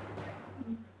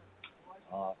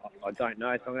 I don't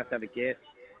know, so I'm going to have a guess.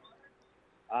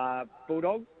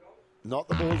 Bulldogs? Not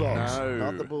the Bulldogs. No.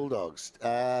 Not the Bulldogs.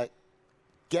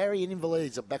 Gary in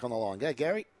Invalides are back on the line. Go,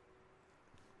 Gary.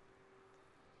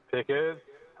 Pickers.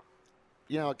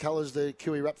 You know what colours the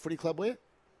Cooey Rupp Footy Club wear?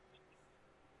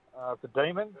 The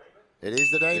Demons. It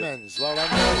is the Demons. Well done.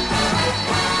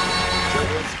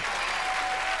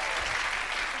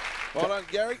 Well done,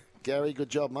 Gary. Gary, good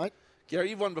job, mate. Gary,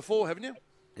 you've won before, haven't you?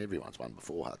 Everyone's won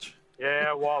before, Hutch.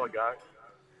 Yeah, a while ago.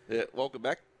 Yeah, welcome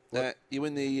back. You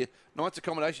win the night's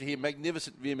accommodation here,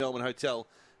 magnificent View Melbourne Hotel.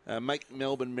 Make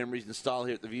Melbourne memories in style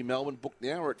here at the View Melbourne. Book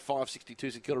now. We're at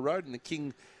 562 St Kilda Road in the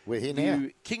King. We're here View now.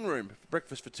 King Room.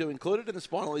 Breakfast for two included, and a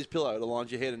Spinal Ease pillow that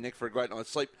aligns your head and neck for a great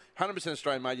night's sleep. 100%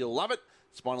 Australian made. You'll love it.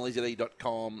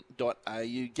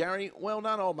 SpinalEase.com.au. Gary, well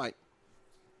done, old mate.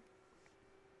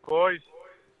 Boys.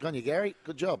 Good on you, Gary.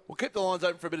 Good job. We'll keep the lines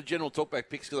open for a bit of general talkback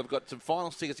picks because I've got some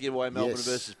finals tickets to give away. Melbourne Yes.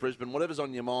 versus Brisbane. Whatever's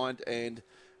on your mind, and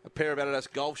a pair of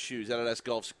Adidas golf shoes. Adidas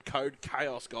Golf's Code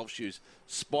Chaos golf shoes.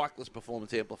 Spikeless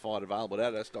performance amplified, available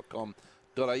at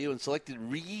adidas.com.au and selected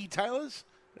retailers.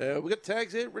 We've got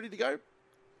tags there ready to go.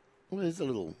 Well, there's a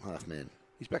little half man.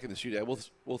 He's back in the studio.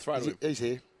 We'll throw to him. He's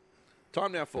here.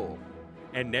 Time now for...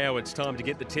 And now it's time to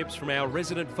get the tips from our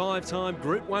resident 5-time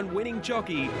Group 1 winning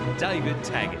jockey, David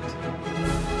Taggart.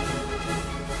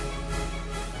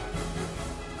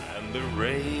 And the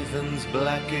ravens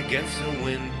black against the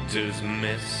winter's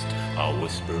mist are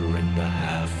whispering the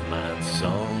half-man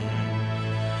song.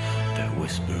 They're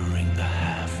whispering the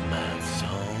half-man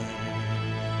song.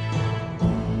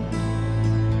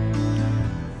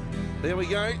 There we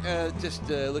go. Just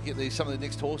look at some of the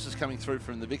next horses coming through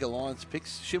from the Vic Alliance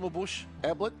picks. Schimmelbusch,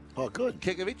 Ablett. Oh, good.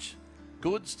 Kekovich.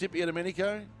 Good. Stipia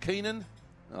Domenico. Keenan.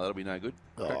 Oh, that'll be no good.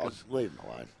 Oh, Crackers. leave him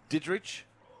alone. Didrich.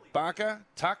 Barker.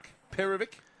 Tuck.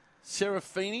 Perovic.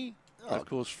 Serafini. Oh, of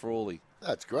course, Frawley.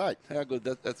 That's great. How good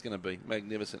that's going to be.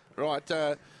 Magnificent. Right.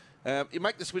 You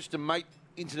make the switch to Mate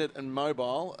Internet and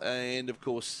Mobile, and of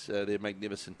course, they're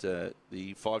magnificent. The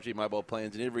 5G mobile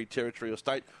plans in every territory or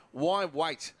state. Why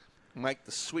wait? Make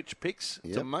the switch picks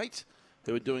to Mate,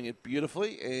 who are doing it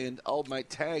beautifully. And old mate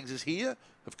Tags is here,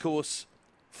 of course,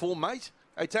 for Mate.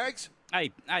 Hey, Tags.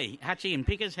 Hey, Hutchie and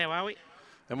Pickers, how are we?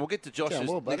 And we'll get to Josh's Going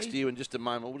well, buddy. next to you in just a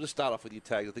moment. We'll just start off with you,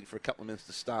 Tags, I think, for a couple of minutes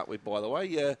to start with, by the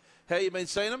way. How you been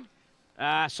seeing them?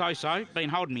 So. Been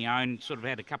holding my own, sort of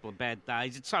had a couple of bad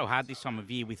days. It's so hard this time of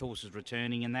year with horses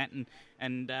returning and that.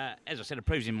 And as I said, it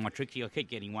proves in my Trixie, I keep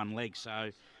getting one leg.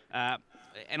 So,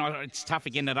 it's tough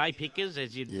again today, Pickers,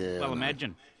 as you'd well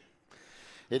imagine.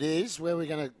 It is. Where are we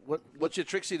going to... What's your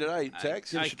Trixie today,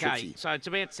 Tags? Okay, so it's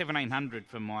about $1,700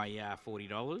 for my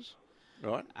 $40.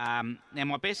 Right. Now,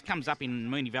 my best comes up in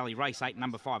Moonee Valley Race 8,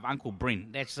 number 5, Uncle Bryn.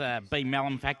 That's B.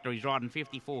 Mellon Factor. He's riding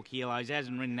 54 kilos.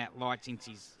 Hasn't ridden that light since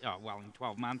he's, in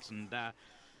 12 months. And,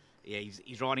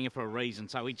 he's riding it for a reason,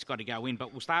 so he's got to go in.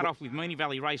 But we'll start off with Moonee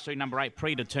Valley Race 2, number 8,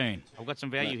 Pre to Turn. I've got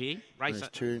some value here. Race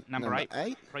 2, number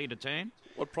 8, Pre to Turn.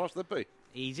 What price would that be?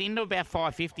 He's into about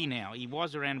 $5.50 now. He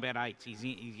was around about 8.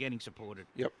 He's getting supported.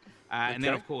 Yep. And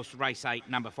then, of course, Race 8,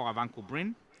 number 5, Uncle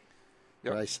Bryn.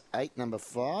 Yep. Race 8, number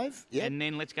 5. Yep. And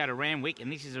then let's go to Randwick,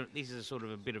 and this is a sort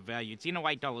of a bit of value. It's in at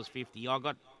 $8.50. I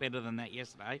got better than that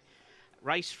yesterday.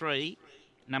 Race 3,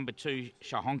 number 2,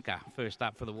 Shahonka, first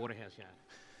up for the Waterhouse Yard.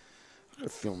 I've got a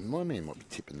film. My man might be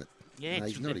tipping it. Yeah, no,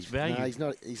 it's, he's not. it's value. No, he's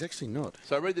not. He's actually not.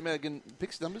 So read them out again.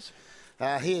 Picks numbers.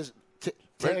 Here's...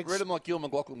 Read them like Gil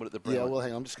McLaughlin would at the Brown. Yeah, well,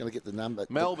 hang on. I'm just going to get the number.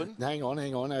 Melbourne. Hang on. I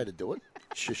know how to do it.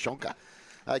 Shashonka.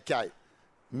 Okay.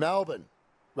 Melbourne,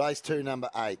 race 2, number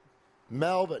 8.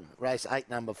 Melbourne, race 8,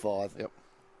 number 5. Yep.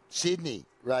 Sydney,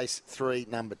 race 3,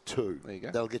 number 2. There you go.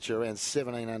 That'll get you around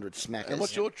 1,700 smackers. And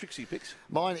what's your Trixie picks?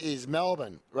 Mine is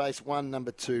Melbourne, race 1,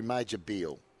 number 2, Major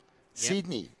Beale.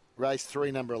 Sydney, race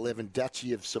 3, number 11,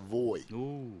 Duchy of Savoy.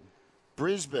 Ooh.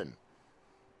 Brisbane,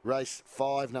 race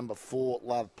 5, number 4,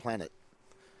 Love Planet.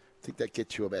 I think that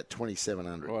gets you about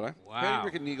 2,700. Righto. Wow. How do you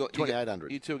reckon you got?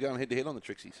 2,800. You two are going head to head on the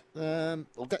Trixies.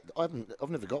 I've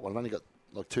never got one. I've only got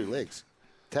like 2 legs.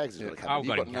 Tags has got a couple. I've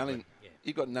got You've him got none covered. in.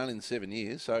 You've got none in 7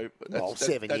 years, so... Well,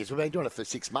 7 years. We've been doing it for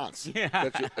 6 months. Yeah.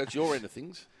 That's your end of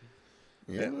things.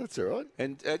 Yeah, that's all right.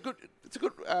 And good. It's a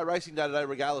good racing day today,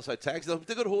 regardless of tags. The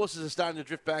good horses are starting to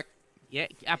drift back. Yeah,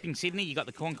 up in Sydney, you got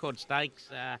the Concord Stakes.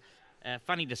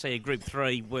 Funny to see a Group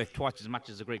 3 worth twice as much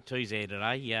as the Group 2's there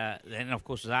today. And, of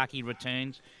course, Zaki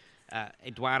returns.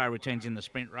 Eduardo returns in the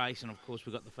sprint race. And, of course,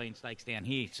 we've got the Fiend Stakes down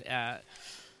here.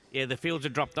 Yeah, the fields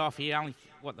have dropped off here. Only,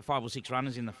 5 or 6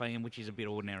 runners in the Fiend, which is a bit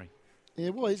ordinary.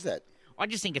 Yeah, why is that? I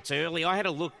just think it's early. I had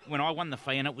a look when I won the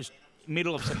Fiend. It was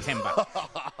middle of September,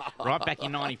 right back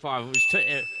in '95. It was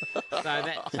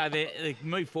so they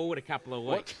moved forward a couple of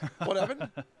weeks. What happened?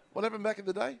 What happened back in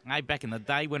the day? Hey, back in the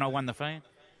day when I won the Fiend.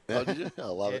 Oh, did you? I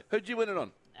love it. Who'd you win it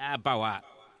on? Boart.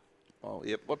 Oh,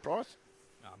 yeah. What price?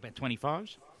 About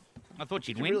 25s. I thought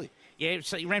she'd Did you win. really? Yeah,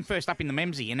 so he ran first up in the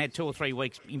Memsey and had 2 or 3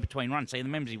 weeks in between runs. See, the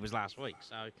Memsey was last week.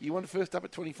 So you won first up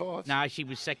at 25? No, she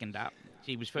was second up.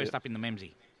 She was first up in the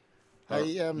Memsey.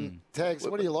 Hey, Tags,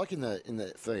 what do you like in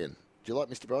the Fiend? Do you like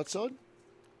Mr. Brightside?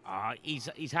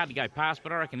 He's hard to go past,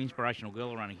 but I reckon Inspirational Girl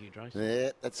will run a huge race.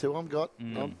 Yeah, that's who I've got.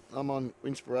 I'm on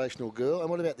Inspirational Girl. And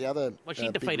what about the other? Well, she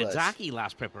defeated Zaki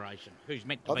last preparation, who's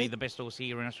meant to be the best horse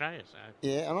here in Australia. So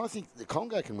yeah, and I think the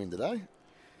Congo can win today.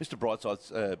 Mr.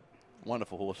 Brightside's a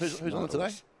wonderful horse. Who's on it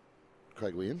today?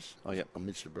 Craig Williams. Oh, yeah.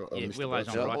 Mr. Willow's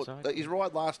on Brightside. His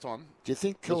ride last time. Do you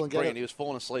think Coolangatta? He was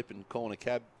falling asleep and calling a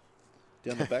cab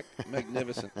down the back.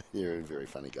 Magnificent. You're a very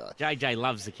funny guy. JJ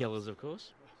loves the Killers, of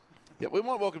course. Yeah, we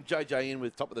might welcome JJ in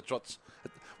with Top of the Trots.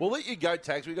 We'll let you go,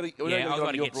 Tags. I've got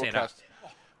to get set up.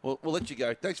 We'll let you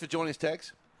go. Thanks for joining us,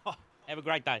 Tags. Have a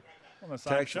great day.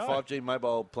 Tags for 5G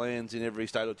mobile plans in every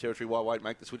state or territory. Why wait?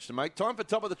 Make the switch to make. Time for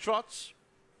Top of the Trots.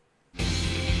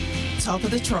 Top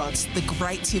of the Trots, the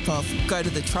great tip-off. Go to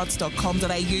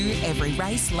thetrots.com.au. Every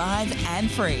race live and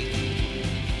free.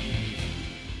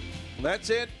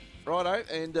 That's it. Righto,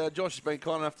 and Josh has been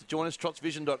kind enough to join us,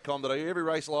 trotsvision.com.au. Every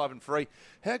race live and free.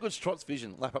 How good's Trots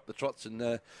Vision? Lap up the trots,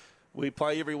 and we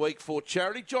play every week for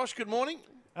charity. Josh, good morning.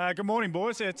 Good morning,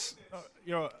 boys. It's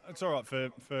it's all right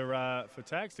for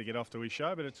Tags to get off to his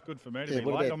show, but it's good for me to be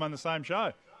late. I'm on the same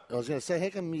show. I was going to say, how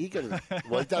come he got it?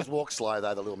 Well, he does walk slow,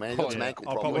 though, the little man. He's got some ankle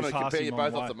problems. I want to compare you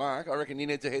both off the mark. I reckon he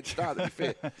needs a head start, to be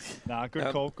fair.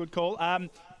 Good call, good call.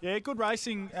 Good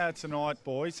racing tonight,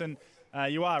 boys, and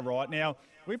you are right. Now,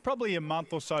 we're probably a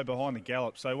month or so behind the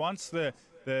Gallop, so once the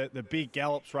big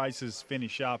Gallops races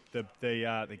finish up,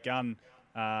 the gun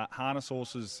harness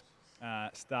horses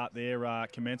start their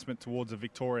commencement towards the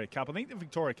Victoria Cup. I think the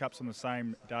Victoria Cup's on the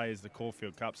same day as the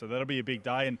Caulfield Cup, so that'll be a big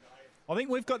day. And I think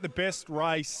we've got the best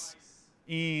race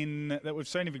that we've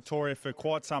seen in Victoria for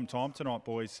quite some time tonight,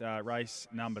 boys. Race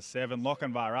number 7,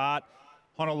 Lochinvar Art,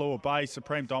 Honolulu Bay,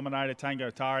 Supreme Dominator, Tango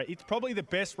Tara. It's probably the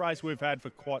best race we've had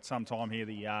for quite some time here,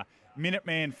 the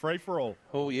Minuteman Free-for-All.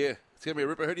 Oh, yeah. It's going to be a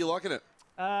ripper. Who do you like in it?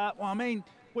 Well, I mean,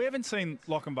 we haven't seen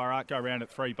Lochinvar Art go around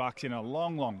at $3 in a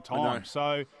long, long time. I know.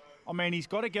 So, I mean, he's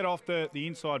got to get off the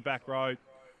inside back road.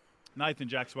 Nathan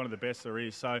Jack's one of the best there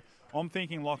is. So I'm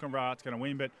thinking Lochinvar Art's going to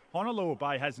win. But Honolulu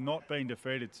Bay has not been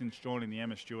defeated since joining the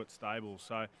Emma Stewart stable.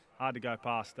 So hard to go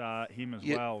past him as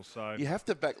well. So you have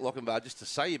to back Lochinvar just to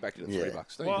say you backed it at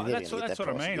 $3. Don't well, you? that's what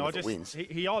I mean.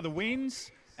 He either wins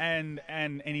and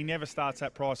he never starts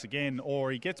that price again,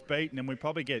 or he gets beaten and we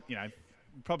probably get better.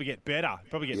 Probably get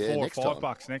 $4 or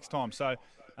 $5 next time. So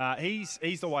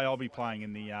he's the way I'll be playing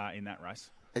in that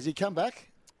race. Has he come back?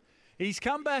 He's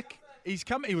come back.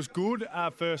 He was good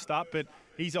first up, but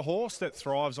he's a horse that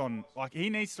thrives on,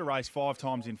 he needs to race 5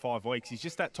 times in 5 weeks. He's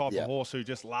just that type of horse who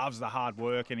just loves the hard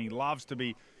work, and he loves to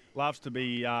be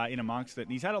in amongst it.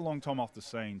 And he's had a long time off the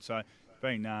scene, so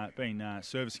been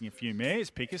servicing a few mares,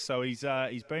 Pickers. So he's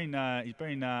been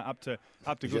up to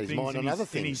good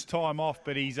things in his time off.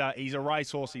 But he's a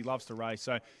racehorse. He loves to race.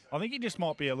 So I think he just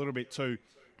might be a little bit too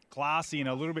classy and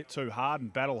a little bit too hard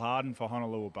and battle hardened for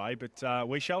Honolulu Bay. But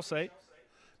we shall see.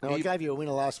 Now, I gave you a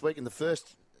winner last week in the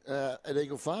first at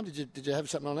Eagle Farm. Did you have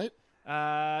something on it?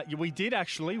 We did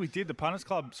actually. We did. The Punters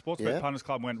Club, Sportsbet Punters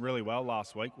Club went really well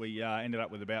last week. We ended up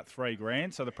with about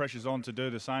 $3,000. So the pressure's on to do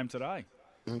the same today.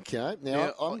 Okay.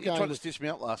 Now you tried to stitch me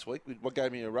up last week. What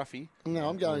gave me a roughie? No,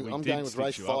 I'm going with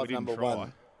race 5, number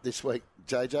 1 this week.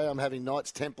 JJ, I'm having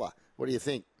Knights Templar. What do you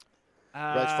think?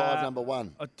 Race 5, number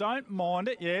 1. I don't mind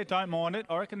it. Yeah, don't mind it.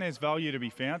 I reckon there's value to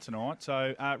be found tonight.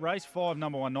 So race 5,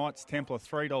 number 1, Knights Templar,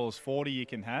 $3.40 you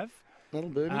can have. That'll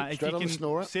do me. Straight on the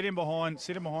snorer. Sit in behind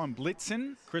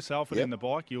Blitzen, Chris Alford in the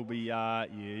bike. You'll be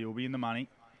in the money.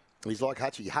 He's like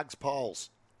Hutchie. He hugs poles.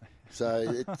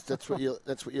 So that's what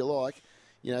you like.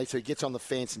 You know, so he gets on the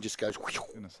fence and just goes. I was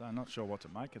going to say, I'm not sure what to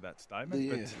make of that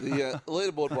statement. The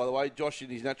leaderboard, by the way, Josh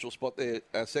in his natural spot there,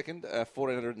 second,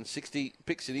 1,460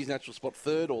 picks in his natural spot,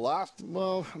 third or last.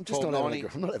 Well, I'm just not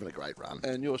having a great run.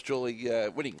 And yours truly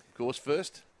winning, of course,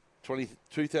 first,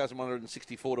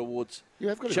 22,164 towards You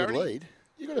have got a charity. good lead.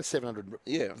 You've got a 700.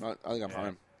 Yeah, I think I'm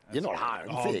home. You're not home.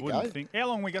 Oh, Fair I wouldn't go. think. How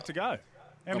long we got to go?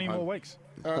 How many I'm more home. weeks?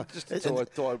 Just until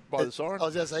I blow the siren. I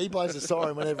was going to say, he blows the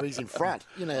siren whenever he's in front.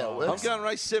 You know how it I'm works. going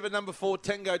race 7, number 4,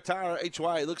 Tango Tara each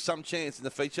way. Looks some chance in the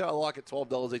feature. I like it,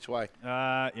 $12 each way.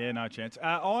 Yeah, no chance.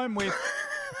 I'm with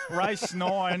race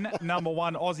 9, number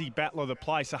 1, Aussie Battler the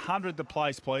place. 100 the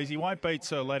place, please. He won't beat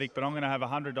Sir Letic, but I'm going to have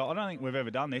 $100. I don't think we've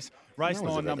ever done this. Race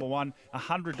 9, number 1,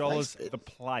 $100 the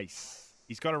place.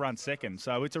 He's got to run second,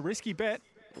 so it's a risky bet.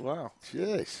 Wow.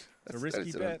 Jeez. It's a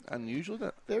risky bet. Unusual, isn't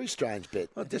it? Very strange bet.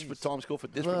 Well, desperate times call for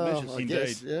desperate Well, measures. I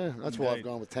guess, yeah. That's why I've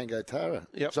gone with Tango Tara.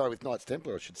 Yep. Sorry, with Knights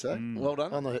Templar, I should say. Well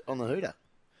done. On the hooter.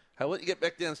 I'll let you get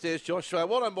back downstairs, Josh. Well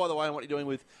done, by the way, on what you're doing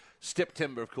with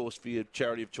September, of course, for your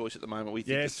charity of choice at the moment. We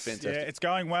think it's fantastic. Yeah, it's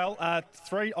going well. I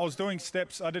was doing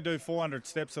steps. I did do 400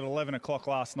 steps at 11 o'clock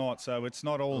last night, so it's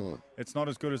not all. It's not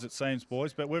as good as it seems,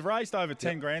 boys. But we've raised over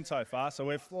 10 grand so far, so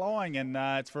we're flying, and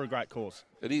it's for a great cause.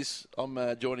 It is. I'm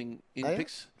joining in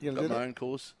picks. You Got gonna do my that? own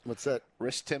cause. What's that?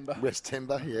 Rest Timber. West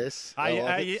Timber, yes. Hey,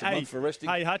 It's a month for resting.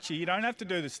 hey, Hutchie, you don't have to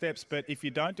do the steps, but if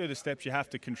you don't do the steps, you have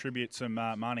to contribute some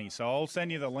money. So I'll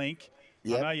send you the link.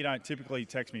 Yep. I know you don't typically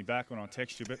text me back when I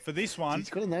text you, but for this one,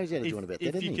 He's got a nose out of joint about that,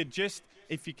 if hasn't you he? could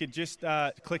just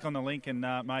click on the link and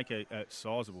make a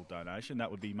sizable donation,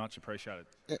 that would be much appreciated.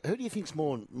 Who do you think's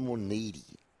more needy?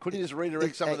 Could you just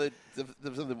redirect some of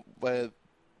the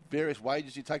various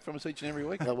wages you take from us each and every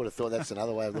week? I would have thought that's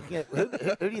another way of looking at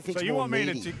it. Who do you think's So you more want me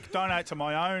needy? to donate to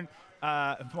my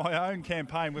own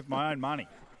campaign with my own money?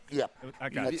 Yep.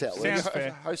 Okay. That's how it Sounds works.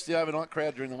 fair. Host the overnight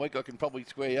crowd during the week. I can probably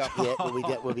square you up. Yeah,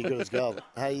 we'll be good as gold.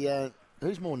 Hey,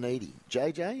 who's more needy,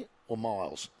 JJ or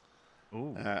Miles?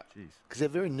 Ooh, jeez. Because they're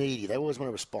very needy. They always want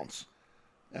a response.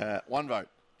 1 vote.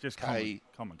 Just K.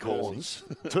 common Corns.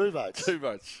 2 votes. 2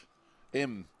 votes.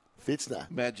 M. Fitzner.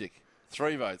 Magic.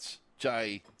 3 votes.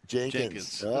 J.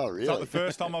 Jenkins. Oh, really? It's not the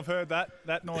first time I've heard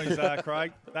that noise,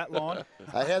 Craig. That line.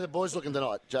 Hey, how are the boys looking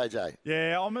tonight, JJ?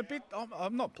 Yeah, I'm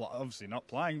not obviously not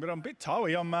playing, but I'm a bit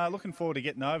toey. I'm looking forward to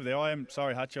getting over there. I am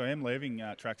sorry, Hutch. I am leaving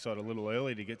trackside a little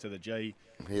early to get to the G.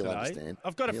 He'll today. understand.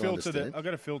 I've got to He'll filter understand. I've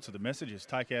got to filter the messages,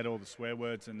 take out all the swear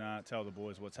words, and tell the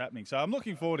boys what's happening. So I'm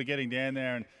looking forward to getting down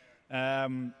there,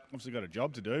 and obviously got a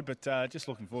job to do, but just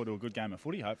looking forward to a good game of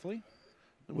footy, hopefully.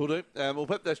 We'll do. We'll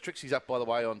put those Trixies up, by the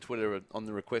way, on Twitter on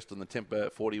the request on the Temper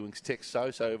 40 Wings text. So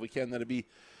if we can, that'd be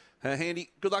handy.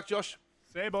 Good luck, Josh.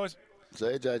 See you, boys. See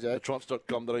you, JJ.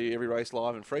 Trons.com.au, every race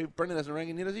live and free. Brendan hasn't rang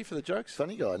in yet, has he, for the jokes?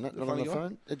 Funny guy, not on funny the guy?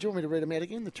 phone. Do you want me to read them out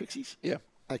again, the Trixies? Yeah.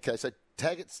 Okay, so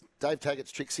Dave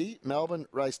Taggart's Trixie. Melbourne,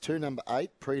 race 2, number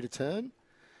 8, Pre to Turn.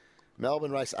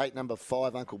 Melbourne, race 8, number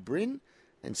 5, Uncle Bryn.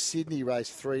 And Sydney, race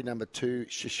 3, number 2,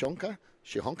 Shihonka.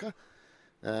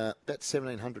 About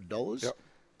 $1,700. Yep.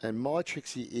 And my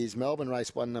Trixie is Melbourne,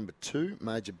 race 1, number 2,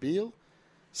 Major Beale.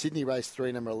 Sydney, race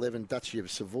 3, number 11, Duchy of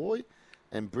Savoy.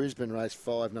 And Brisbane, race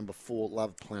 5, number 4,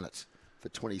 Love Planet, for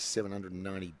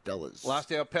 $2,790.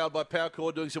 Last hour, powered by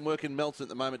Powercore, doing some work in Melton at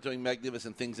the moment, doing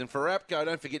magnificent things. And for APCO,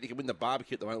 don't forget you can win the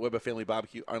barbecue at the moment, Weber Family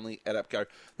Barbecue, only at APCO.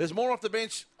 There's more off the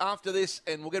bench after this,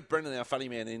 and we'll get Brendan, our funny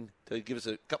man, in to give us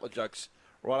a couple of jokes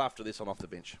right after this on Off the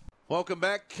Bench. Welcome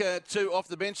back to Off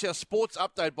the Bench. Our sports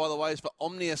update, by the way, is for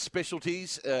Omnia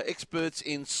Specialties, experts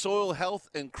in soil health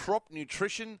and crop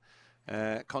nutrition.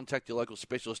 Contact your local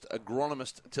specialist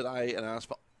agronomist today and ask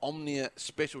for Omnia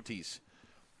Specialties,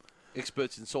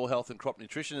 experts in soil health and crop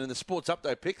nutrition. And the sports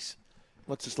update picks.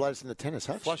 What's this latest in the tennis,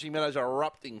 Hutch? Flushing Meadows are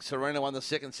erupting. Serena won the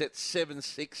second set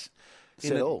 7-6 in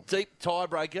Said a all. deep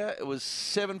tiebreaker. It was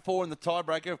 7-4 in the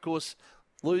tiebreaker. Of course,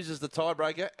 loses the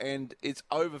tiebreaker, and it's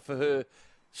over for her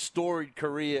storied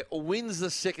career. Wins the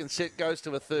second set, goes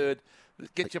to a third.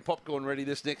 Get your popcorn ready.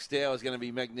 This next hour is going to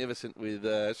be magnificent with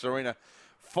Serena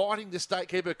fighting to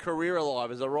keep her career alive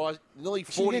as a rise nearly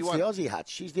 41. She gets the Aussie, Hutch.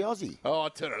 She's the Aussie. Oh,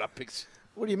 turn it up, Pix.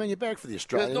 What do you mean you're barrack for the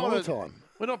Australian all the time?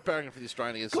 We're not barracking for the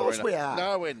Australian against Of course Serena. we are.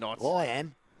 No, we're not. Well, I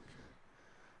am.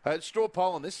 Straw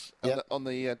poll on this, Yep. on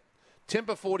the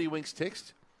Temper 40 Winks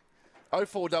text,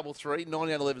 0433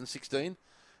 98 11 16.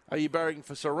 Are you barracking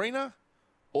for Serena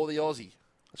or the Aussie?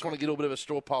 I just want to get a little bit of a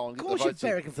straw poll and Of get course the you're votes in.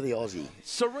 barracking for the Aussie.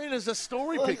 Serena's a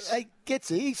story, Well, Pix. hey, gets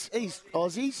he's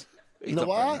Aussies. He's not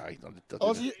Noir. barracking, no, he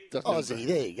Aussie. doesn't- Aussie,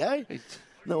 there you go.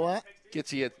 Noir.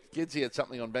 Gets he had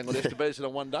something on Bangladesh to beat us in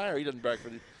on one day, or he doesn't barrack for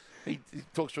the... He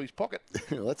talks through his pocket.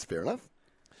 Well, that's fair enough.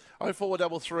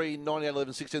 0433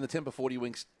 9811 16, the Temper 40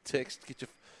 Winks text. Get your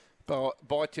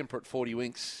buy Temper at 40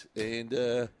 Winks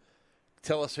and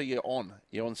tell us who you're on.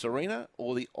 You're on Serena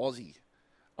or the Aussie?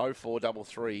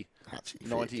 0433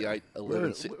 98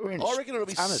 11. I reckon it'll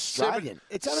be un-Australian.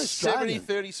 It's un-Australian.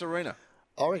 70-30 Serena.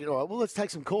 I reckon. All right. Well, let's take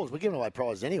some calls. We're giving away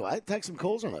prizes anyway. Take some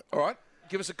calls on it. All right.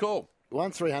 Give us a call.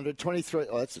 1300 23.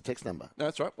 Oh, that's the text number. No,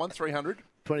 that's right. 1300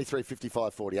 23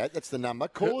 55 48. That's the number.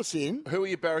 Call us in. Who are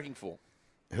you barracking for?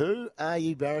 Who are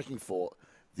you barracking for?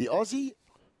 The Aussie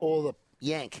or the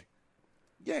Yank?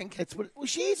 Yank? Well,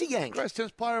 she is a Yank. Greatest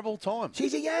tennis player of all time.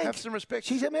 She's a Yank. Have some respect.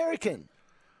 She's American.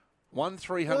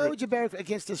 1300. Why would you barrack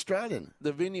against Australian?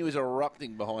 The venue is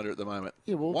erupting behind her at the moment.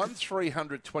 Yeah, well,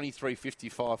 1300 23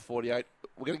 55 48.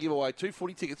 We're going to give away 2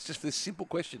 40 tickets just for this simple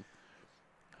question.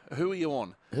 Who are you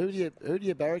on? Who do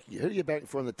you barrack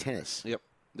for in the tennis? Yep,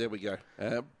 there we go.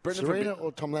 Brendan Serena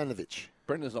or Tomljanovic?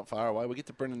 Brendan's not far away. We'll get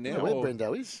to Brendan now. I don't know where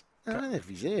Brendo is. I don't know if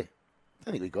he's there. I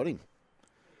don't think we got him.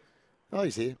 Oh,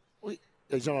 he's here.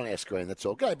 He's not on our screen, that's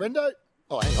all. Go, Brendo.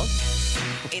 Oh, hang on.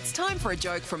 It's time for a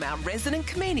joke from our resident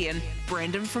comedian,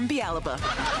 Brendan from Bialaba.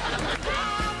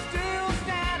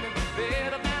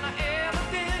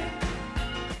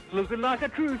 Looking like a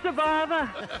true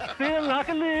survivor, feeling like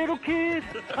a little kid.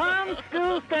 I'm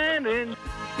still standing.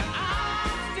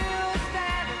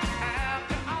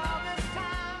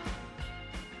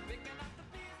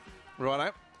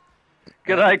 Righto.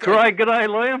 G'day, Craig. G'day,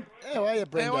 Liam. How are you,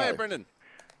 Brendo? How are you, Brendan?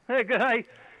 Hey, g'day.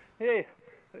 Yeah,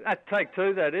 that's take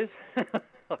two, that is.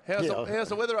 How's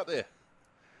the weather up there?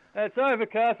 It's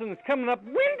overcast and it's coming up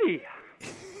windy.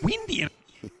 Windy?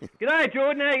 G'day,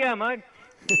 Jordan. How you going, mate?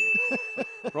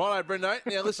 Righto, Brendo.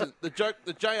 Now, listen, the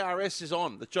JRS is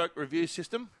on, the joke review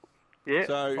system. Yeah,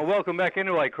 So well, welcome back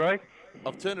anyway, Craig.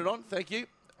 I've turned it on, thank you.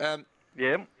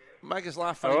 Yeah. Make us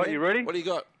laugh funny. All right, man. you ready? What do you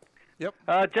got? Yep.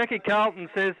 Jackie Carlton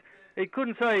says he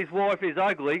couldn't say his wife is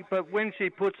ugly, but when she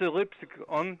puts her lipstick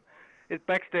on, it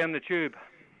backs down the tube.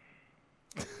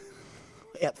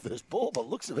 Out first ball, by the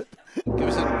looks of it. Give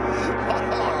us a...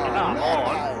 Come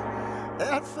on.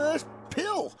 Out first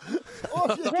pill.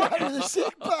 Off you go to the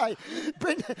sick bay.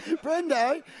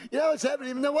 Brendo, you know what's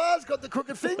happening? Noir's got the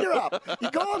crooked finger up.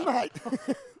 You're gone, mate.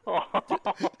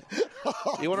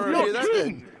 You want to review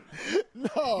that?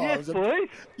 No. Yes, please.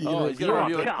 He's going to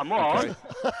review it. Come on. Okay.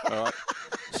 All right.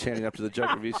 Standing up to the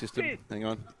joke review system. Hang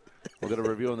on. We've got a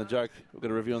review on the joke.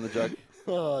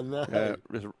 Oh, no.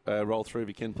 Roll through if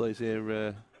you can, please. There.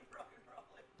 Roll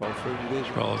through.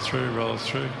 Roll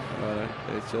through. Right.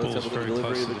 So let's have a look at the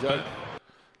delivery of the joke.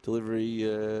 Delivery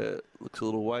looks a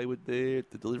little wayward there.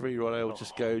 The delivery, right? I'll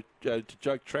just go to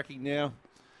joke tracking now.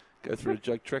 Go through to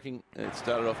joke tracking. It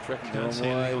started off tracking the wrong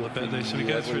way. All about this. So we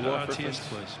go through to RTS,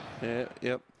 please. Yeah,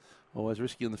 yep. Always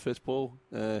risky on the first ball.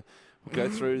 We'll go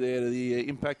through there to the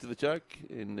impact of the joke.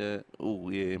 And,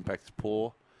 impact's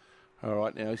poor. All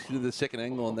right, now, let's do the second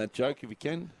angle on that joke if you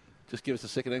can. Just give us a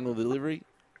second angle of the delivery.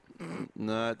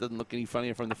 No, it doesn't look any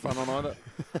funnier from the front on either.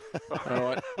 All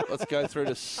right, let's go through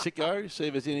to sicko, see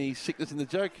if there's any sickness in the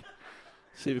joke.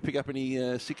 See if we pick up any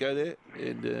sicko there.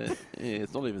 And,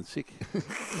 it's not even sick.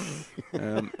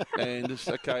 And just,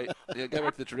 okay, go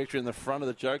back to the trajectory in the front of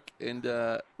the joke. And,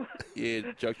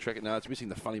 joke tracker. No, it's missing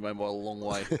the funny moment by a long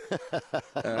way.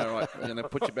 All right, I'm going to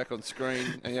put you back on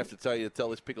screen. And you have to tell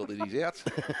this pickle that he's out.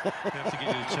 We have to get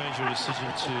you to change your decision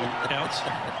to out.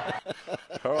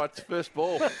 All right, first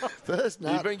ball. First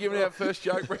nut. You've been giving out first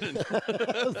joke, Brendan.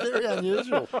 Very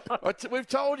unusual. We've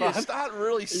told you, start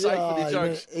really safe with your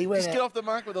jokes. He went Just get off the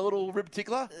mark with a little rib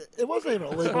tickler. It wasn't even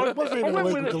illegal. It wasn't even I a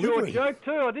went legal with a short delivery. joke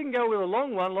too. I didn't go with a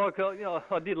long one like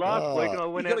I did last week, and I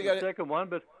went out with the second one.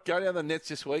 But go down the nets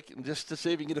this week and just to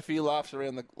see if you can get a few laughs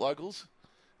around the locals.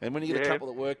 And when you get a couple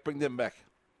that work, bring them back.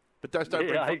 But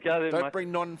don't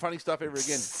bring non-funny stuff ever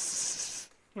again.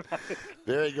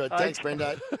 Very good. Thanks,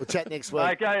 Brendo. We'll chat next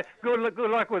week. Okay. Good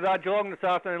luck with Geelong this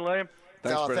afternoon, Liam.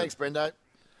 Thanks, Brendo.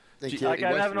 Thank you. Okay,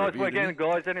 have a nice weekend,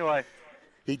 guys, anyway.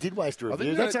 He did waste a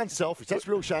review. That's unselfish. That's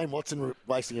real Shane Watson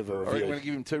wasting of a review. I reckon we're going to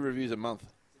give him 2 reviews a month.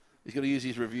 He's got to use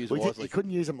his reviews wisely. He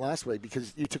couldn't use them last week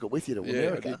because you took it with you to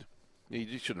America. I did.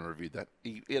 He shouldn't have reviewed that.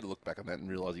 He had to look back on that and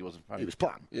realise he wasn't funny. He was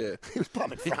plumb. Yeah. He was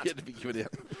plumb in front. He had to be given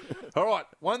out. All right,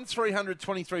 1300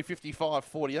 23 55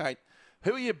 48.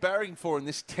 Who are you barring for in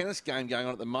this tennis game going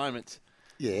on at the moment?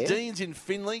 Yeah. Dean's in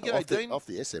Finley. G'day, Dean. Off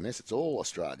the SMS, it's all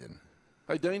Australian.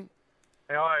 Hey, Dean.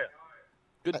 How are you?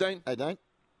 Good, Dean. Hey, Dean.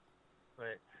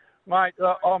 Mate,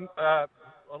 I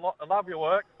love your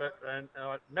work, but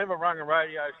I've never rung a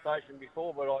radio station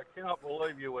before, but I cannot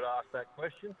believe you would ask that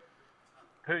question.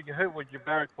 Who would you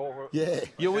barrack for? Yeah.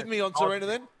 You're with me on Serena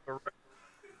then?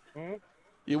 Hmm?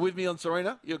 You're with me on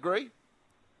Serena? You agree?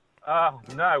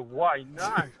 No way,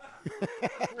 no.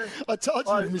 I told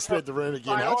you you misread the room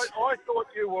again, Mate, Hutch. I thought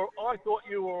you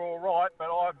were all right,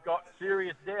 but I've got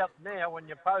serious doubts now when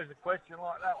you pose a question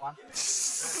like that one.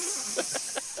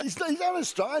 He's not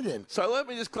Australian. So let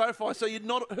me just clarify. So you're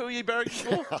not. Who are you barracking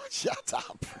for? Oh, shut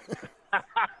up.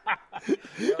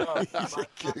 He's a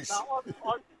goose.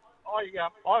 I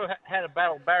had a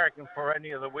battle barracking for any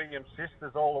of the Williams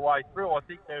sisters all the way through. I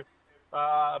think they're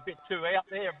a bit too out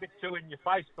there, a bit too in your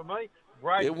face for me.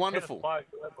 Great, They're wonderful. tennis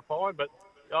players were fine, but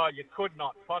you could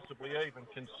not possibly even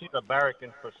consider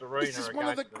barracking for Serena. This is one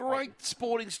of the against great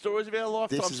sporting stories of our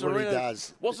lifetime. This is what he Serena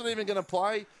does. wasn't even going to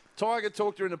play. Tiger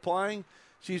talked her into playing.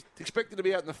 She's expected to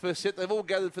be out in the first set. They've all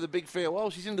gathered for the big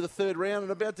farewell. She's into the third round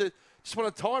and about to just want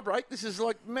a tie break. This is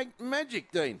like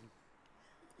magic, Dean.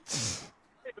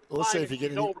 We'll see if you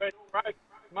get any. Already broke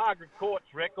Margaret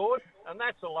Court's record, and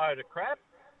that's a load of crap.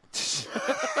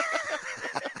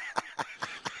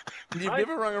 You've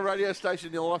never rung a radio station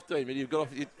in your life, Dean, and you've got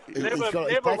off. Never he's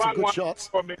rung some good one shots.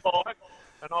 from my life,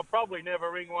 and I'll probably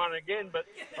never ring one again. But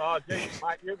geez,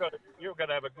 mate, you've got to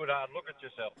have a good hard look at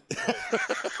yourself.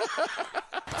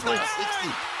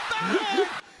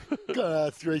 360.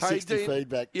 Got 360 Dean,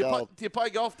 feedback. Do Gold. you play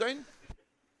golf, Dean?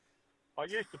 I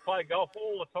used to play golf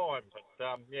all the time,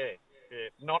 but yeah,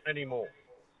 not anymore.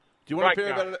 Do you want Great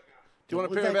a pair game. of Do you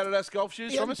want a pair of Adidas golf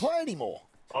shoes He from doesn't us? play anymore.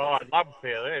 Oh, I'd love a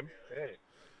pair of them. Yeah.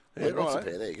 Yeah, lots of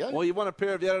pair. There you go. Well, you want a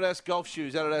pair of the Adidas golf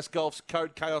shoes. Adidas Golf's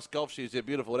code Chaos Golf Shoes. They're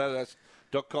beautiful at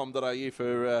adidas.com.au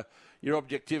for your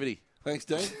objectivity. Thanks,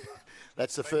 Dean.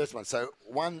 That's the first one. So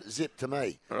 1 zip to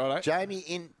me. Righto. Jamie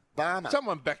in Barmer.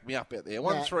 Someone back me up out there.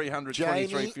 1300 23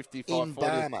 Jamie 55 in 40.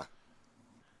 Barmer.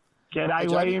 G'day,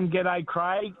 Jamie. William. G'day,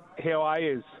 Craig. How are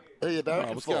you? Who are you Oh, I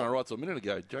barracking was for? going all right till a minute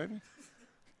ago, Jamie.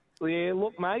 Yeah,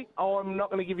 look, mate, I'm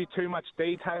not going to give you too much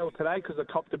detail today because I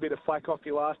copped a bit of flack off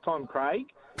you last time, Craig.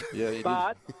 Yeah, you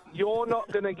But you're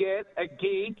not going to get a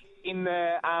gig in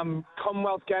the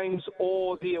Commonwealth Games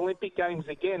or the Olympic Games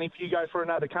again if you go for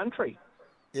another country.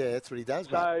 Yeah, that's what he does,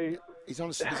 So, mate. He's on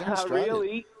Australia.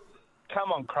 really?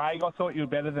 Come on, Craig. I thought you were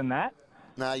better than that.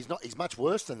 No, he's not. He's much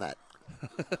worse than that.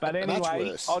 But anyway,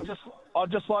 worse.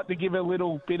 I'd just like to give a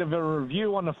little bit of a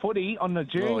review on the footy, on the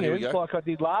here we juniors, go. like I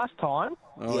did last time.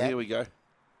 Oh, Yeah. here we go.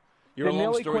 You're a The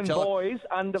long Nilliquin storyteller. boys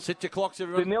Set your clocks, The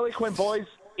everyone. Nilliquin boys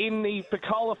in the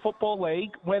Picola Football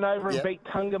League went over and Yep. beat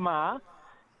Tungamar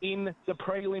in the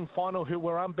prelim final, who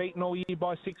were unbeaten all year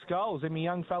by 6 goals, and my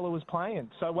young fella was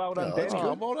playing. So well done, Oh, that's Danny.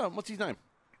 Oh, well done. What's his name?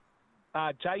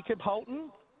 Jacob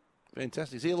Holton?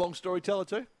 Fantastic. Is he a long storyteller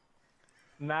too?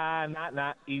 Nah.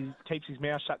 He keeps his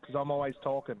mouth shut because I'm always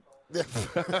talking.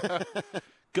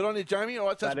 Good on you, Jamie. All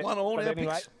right, so that's But 1 all but now.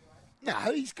 anyway, Picks. No,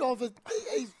 he's gone for.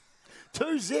 He's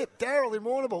 2 zip. Daryl in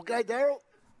Warrnambool. Go, Daryl.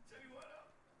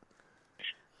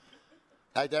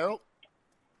 Hey, Daryl.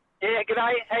 Yeah,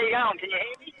 g'day. How you going? Can you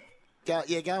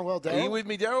hear me? Going well, Are you Daryl. with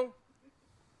me, Daryl?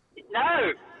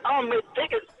 No, I'm with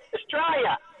Pickers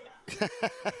Australia.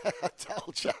 I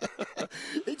told you.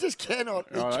 He just cannot.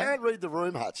 He Righto. can't read the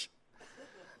room, Hutch.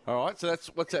 All right, so that's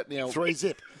what's that now? 3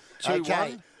 zip.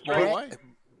 2-1. Brad,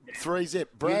 3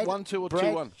 zip. Brad. 1-2 or Brad,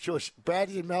 2-1? Shush. Brad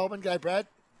is in Melbourne. Go, Brad.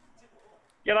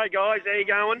 G'day, guys. How you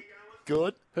going?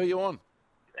 Good. Who are you on?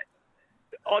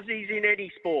 Aussies in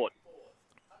any sport.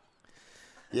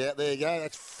 Yeah, there you go.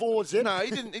 That's 4 zip. No,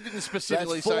 he didn't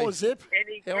specifically That's 4 say. zip.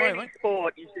 Any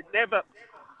sport. You should never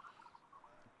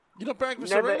You're not barracking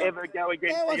for never Serena? ever go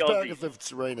against No the one's barracking Aussies. for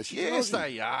Serena. She's Yes, an Aussie.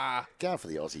 they are. Going for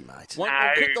the Aussie, mate. We'll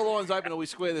keep the lines open till we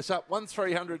square this up.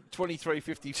 1300 23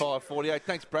 55 48.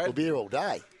 Thanks, Brad. We'll be here all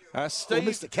day. Steve, We'll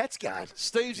miss the Cats game.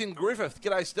 Steve's in Griffith.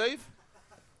 G'day, Steve.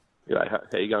 G'day,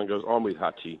 how you going, guys? I'm with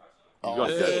Hutchie. Oh,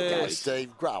 guys there you go, go, please.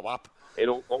 Steve. Grow up. And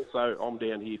also, I'm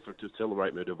down here to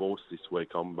celebrate my divorce this week.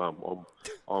 I'm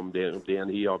down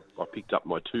here. I picked up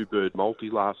my 2-bird multi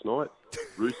last night.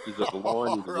 Roosters at the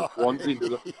line, into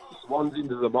the swans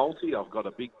into the multi. I've got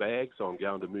a big bag, so I'm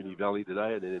going to Moonee Valley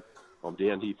today, and then I'm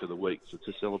down here for the week to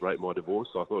celebrate my divorce.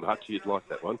 So I thought Hutchie would like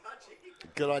that one.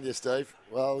 Good on you, Steve.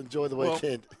 Well, enjoy the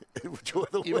weekend. Enjoy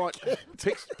the You weekend.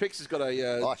 might. Pix has got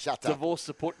a shut up. divorce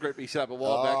support group he set up a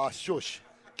while back. Oh, shush.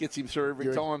 Gets him through every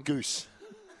You're time. a goose.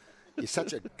 You're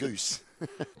such a goose.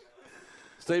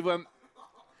 Steve,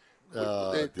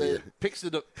 Oh, the Pix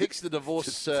the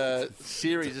Divorce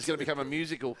series is going to become a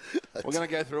musical. We're going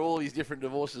to go through all these different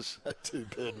divorces. A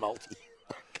 2-bird multi.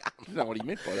 I don't know what he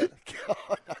meant by that.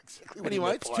 I know exactly what he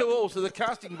Anyway, meant it's by 2 it. all. So the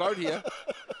casting vote here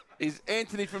is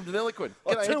Anthony from Deniliquin.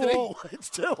 Oh, G'day, 2 Anthony. all. It's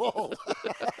 2 all.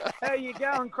 How you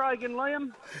going, Craig and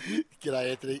Liam?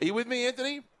 G'day, Anthony. Are you with me,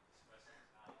 Anthony?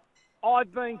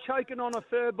 I've been choking on a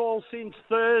fur ball since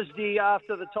Thursday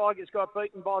after the Tigers got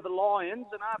beaten by the Lions,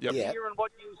 and after hearing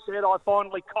what you said, I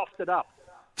finally coughed it up.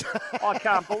 I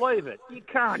can't believe it. You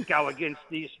can't go against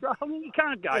the Australian. You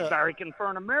can't go barracking for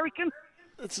an American.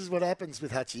 This is what happens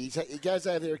with Hutchie. He goes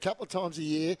over there a couple of times a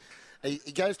year.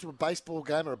 He goes to a baseball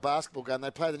game or a basketball game.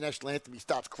 They play the national anthem. He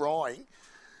starts crying,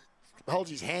 holds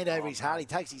his hand over his heart. He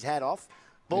takes his hat off,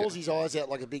 bawls his eyes out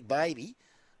like a big baby,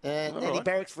 and then he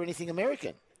barracks for anything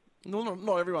American. No,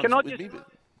 not everyone's Can I with just, me,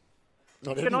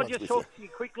 but... Can I just talk to you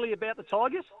quickly about the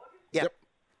Tigers? Yep.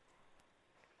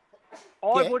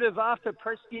 I would have, after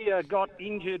Prestia got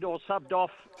injured or subbed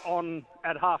off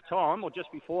at half-time or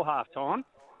just before half-time,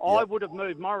 I would have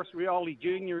moved Morris Rioli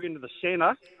Jr. into the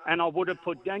centre, and I would have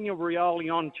put Daniel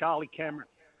Rioli on Charlie Cameron.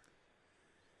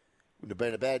 Would have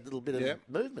been a bad little bit of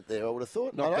movement there, I would have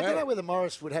thought. Not I don't bad. know whether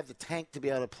Morris would have the tank to be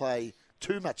able to play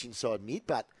too much inside mid,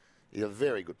 but he's a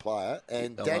very good player,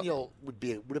 and Daniel would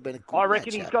have been a good I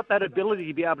reckon matchup. he's got that ability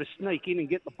to be able to sneak in and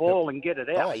get the ball and get it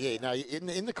out. Oh, yeah. No,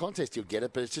 in the contest he'll get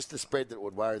it, but it's just the spread that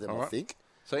would worry them, All I right. think.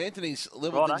 So Anthony's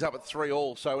level things up at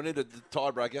 3-all, so we need a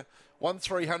tiebreaker.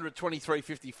 1-300 23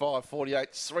 55 48.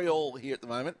 It's 3-all here at the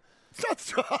moment.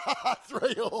 That's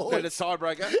 3-all. Need a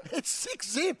tiebreaker. It's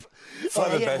 6-zip.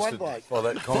 Favourite bastard by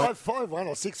that comment. 5-1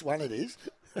 or 6-1 it is.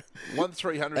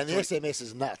 1-300. And the SMS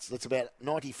is nuts. That's about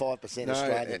 95% No,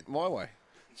 Australian. my way.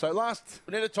 So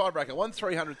we need a tiebreaker.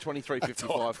 1-300 23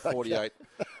 55 48.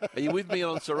 Are you with me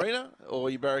on Serena, or are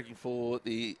you barracking for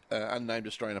the unnamed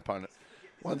Australian opponent?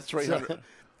 1-300.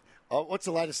 What's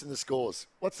the latest in the scores?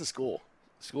 What's the score?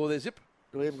 Score there, Zip?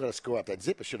 We haven't got a score update.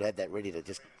 Zipper should have had that ready to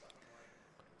just...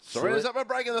 Serena's up a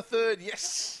break in the third.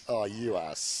 Yes. Oh, you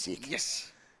are sick.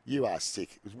 Yes. You are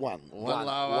sick. It was one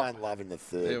love in the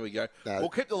third. There we go. No. We'll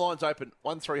keep the lines open.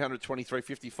 1-300 23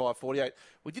 55 48.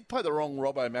 We did play the wrong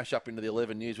Robbo mash-up into the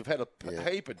 11 News. We've had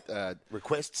a heap of...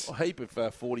 requests? A heap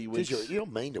of 40 wins. You're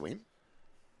mean to him.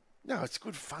 No, it's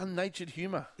good, fun-natured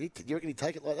humour. Do you reckon he'd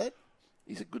take it like that?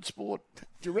 He's a good sport.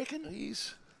 Do you reckon? He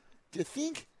is. Do you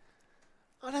think?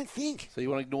 I don't think. So you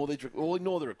want to ignore these? We'll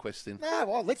ignore the request then. No,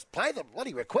 well, let's play the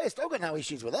bloody request. I've got no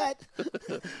issues with that.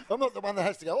 I'm not the one that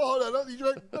has to go, no, he's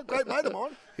a great mate of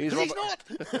mine. He's not.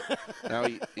 No,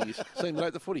 he's seen him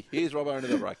at the footy. Here's Robbo into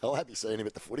the break. I'll have you seen him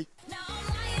at the footy.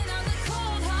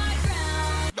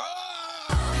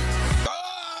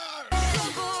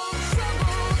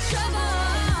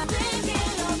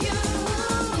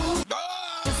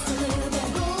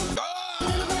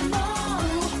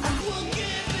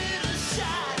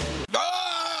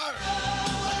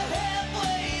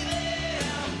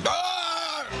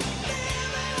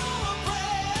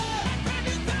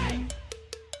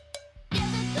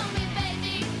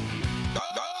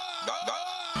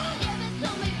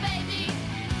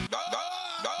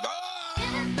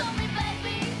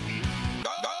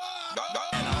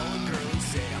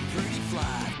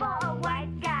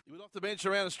 The bench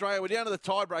around Australia. We're down to the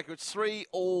tiebreaker. It's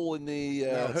 3-all in the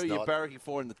who you're barracking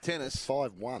for in the tennis.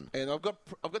 5-1. And I've got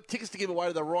tickets to give away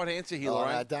to the right answer here, Oh,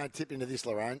 Lorraine. no, don't tip into this,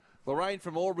 Lorraine. Lorraine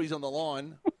from Albury's on the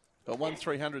line.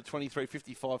 1-300 23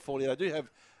 55 48. I do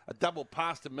have a double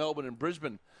pass to Melbourne and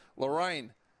Brisbane.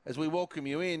 Lorraine, as we welcome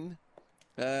you in,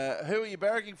 who are you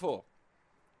barracking for?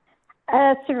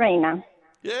 Serena.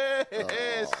 Yes.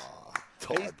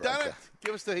 He's done it.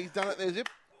 Give us he's done it there, Zip.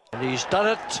 And he's done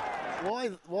it.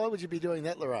 Why would you be doing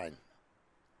that, Lorraine?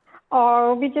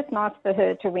 Oh, it'll be just nice for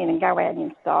her to win and go out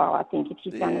in style, I think, if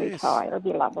she's going to retire. It'll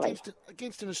be lovely.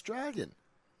 Against an Australian?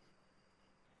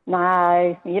 No,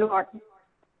 I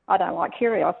don't like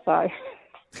Kyrgios, so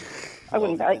I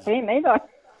wouldn't vote for him either.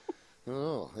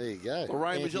 Oh, there you go.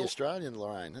 Lorraine, Australian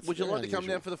Lorraine. That's would you very like to come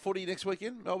unusual. down for the footy next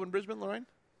weekend, Melbourne, Brisbane, Lorraine?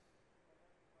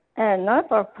 No,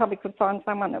 but I probably could find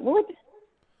someone that would.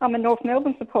 I'm a North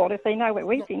Melbourne supporter, so you know where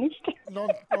we finished.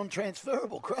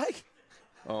 Non-transferable, Craig.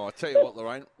 Oh, I tell you what,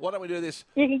 Lorraine. Why don't we do this?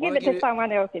 You can Why give don't it to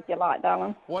someone else if you like,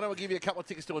 darling. Why don't we give you a couple of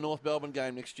tickets to a North Melbourne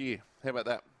game next year? How about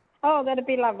that? Oh, that'd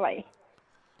be lovely.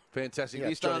 Fantastic. Yeah,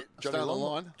 You stay on the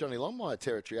line. Johnny Longmire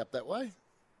territory up that way.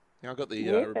 Yeah, I've got the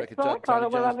Yes, Rebecca that's right, Judd, Cora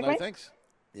Tony Jones. No Rutherglen. thanks.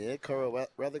 Yeah, Cora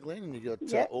Rutherglen, and you got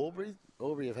Yep. Albury.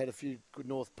 Albury have had a few good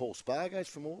North Paul Spargos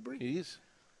from Albury. He is.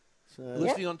 So,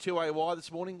 Listening on 2AY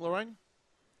this morning, Lorraine?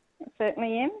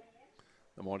 Certainly am.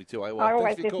 The mighty 2AY. I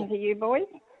always Thanks for your listen call. to you boys.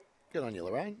 Good on you,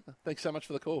 Lorraine. Thanks so much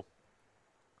for the call.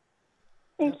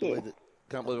 Thank you.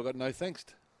 Can't believe I got no thanks.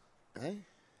 Hey?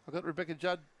 I got Rebecca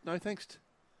Judd, no thanks.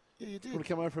 Yeah, you did. Want to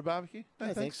come over for a barbecue?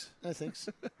 No thanks. No thanks.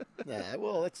 No,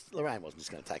 well, Lorraine wasn't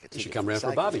just going to take it. You should come round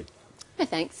for a barbie. No,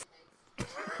 thanks.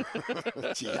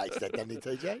 She hates that, doesn't he,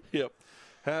 TJ? Yep.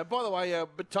 By the way,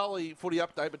 Batoli footy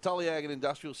update. Batoli Ag and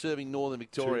Industrial serving Northern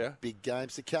Victoria. 2 big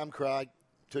games to come, Craig.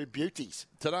 2 beauties.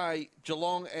 Today,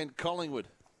 Geelong and Collingwood.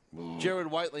 Gerard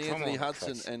Waitley, Come Anthony on,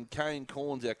 Hudson, Cats. and Kane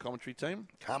Corns, our commentary team.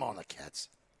 Come on, the Cats.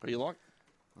 What do you like?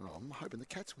 Oh, I'm hoping the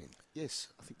Cats win. Yes,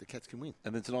 I think the Cats can win.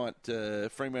 And then tonight,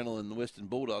 Fremantle and the Western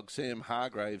Bulldogs, Sam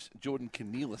Hargraves, Jordan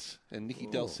Cornelis, and Nicky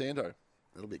Del Santo.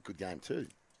 That'll be a good game too.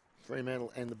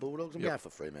 Fremantle and the Bulldogs. I'm Yep. going for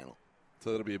Fremantle.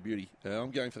 So that'll be a beauty.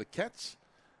 I'm going for the Cats,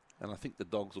 and I think the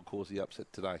Dogs will cause the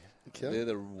upset today. Okay. They're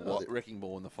the they're- wrecking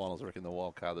ball in the finals. I reckon the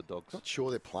wild card, the Dogs. Not sure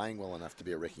they're playing well enough to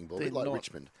be a wrecking ball. A They're bit like not.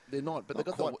 Richmond. They're not, but Not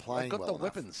they've quite got playing the well enough.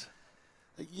 weapons.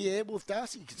 Yeah, well, if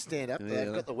Darcy can stand up,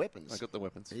 they've got the weapons. They've got the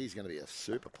weapons. He's going to be a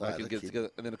super They player. can the get it kid. together.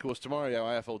 And then, of course, tomorrow,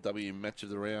 our AFLW match of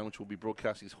the round, which will be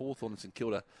broadcasting is Hawthorn and St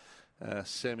Kilda.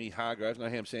 Sammy Hargraves,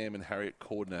 Noham Sam and Harriet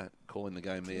Cordner calling the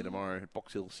game there tomorrow at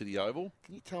Box Hill City Oval.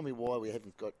 Can you tell me why we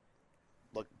haven't got,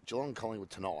 like, Geelong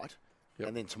Collingwood tonight,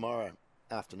 and then tomorrow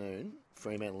afternoon,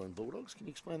 Fremantle and Bulldogs? Can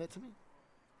you explain that to me?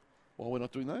 Why we're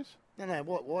not doing those? No,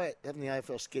 why haven't the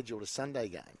AFL scheduled a Sunday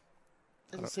game?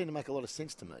 Doesn't seem to make a lot of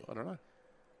sense to me. I don't know.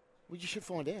 Well, you should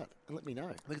find out and let me know.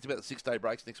 I think it's about the 6-day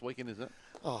breaks next weekend, isn't it?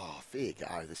 Oh, fair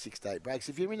go, the 6-day breaks.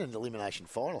 If you're in an elimination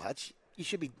final, Hutch, you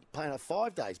should be playing a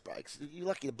 5 days breaks. You're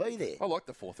lucky to be there. I like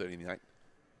the 4:30 and the 8.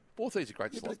 4:30 is a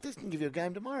great Yeah, slot. but it doesn't give you a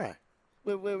game tomorrow.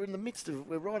 We're in the midst of,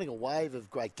 we're riding a wave of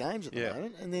great games at the Yeah.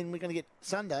 moment, and then we're going to get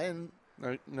Sunday and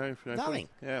No nothing. footy.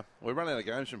 Yeah, we're running out of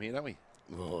games from here, don't we?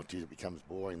 Oh, geez, it becomes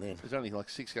boring then. There's only like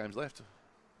 6 games left.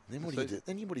 Then what do you do?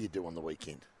 Then what do you do on the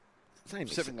weekend? There's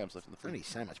only 7 games left in the There's only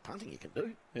so much punting you can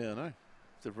do. Yeah, I know.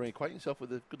 To reacquaint yourself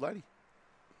with a good lady.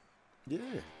 Yeah.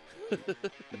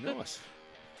 Nice.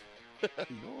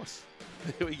 Nice.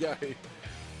 There we go. Right,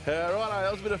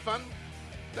 that was a bit of fun.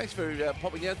 Thanks for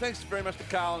popping down. Thanks very much to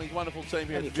Carl and his wonderful team here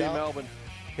Thank at you, the Carl. Melbourne.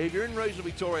 If you're in regional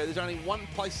Victoria, there's only one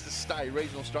place to stay,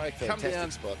 regional Australia. Fantastic Come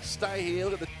down, spot. stay here.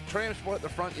 Look at the tram spot at the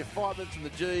front. You're 5 minutes from the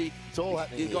G. It's all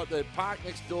happening You've here. got the park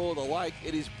next door, the lake.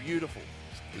 It is beautiful.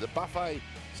 The buffet.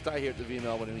 Stay here at the Via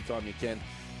Melbourne anytime you can.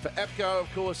 For APCO,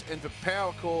 of course, and for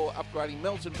PowerCore, upgrading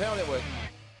Melton Power Network.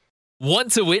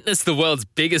 Want to witness the world's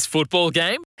biggest football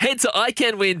game? Head to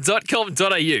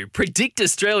iCanWin.com.au, predict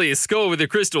Australia's score with a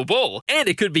crystal ball, and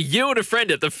it could be you and a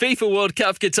friend at the FIFA World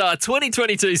Cup Qatar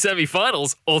 2022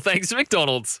 semi-finals, all thanks to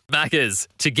McDonald's. Maccas,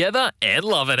 together and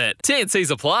loving it. TNCs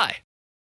apply.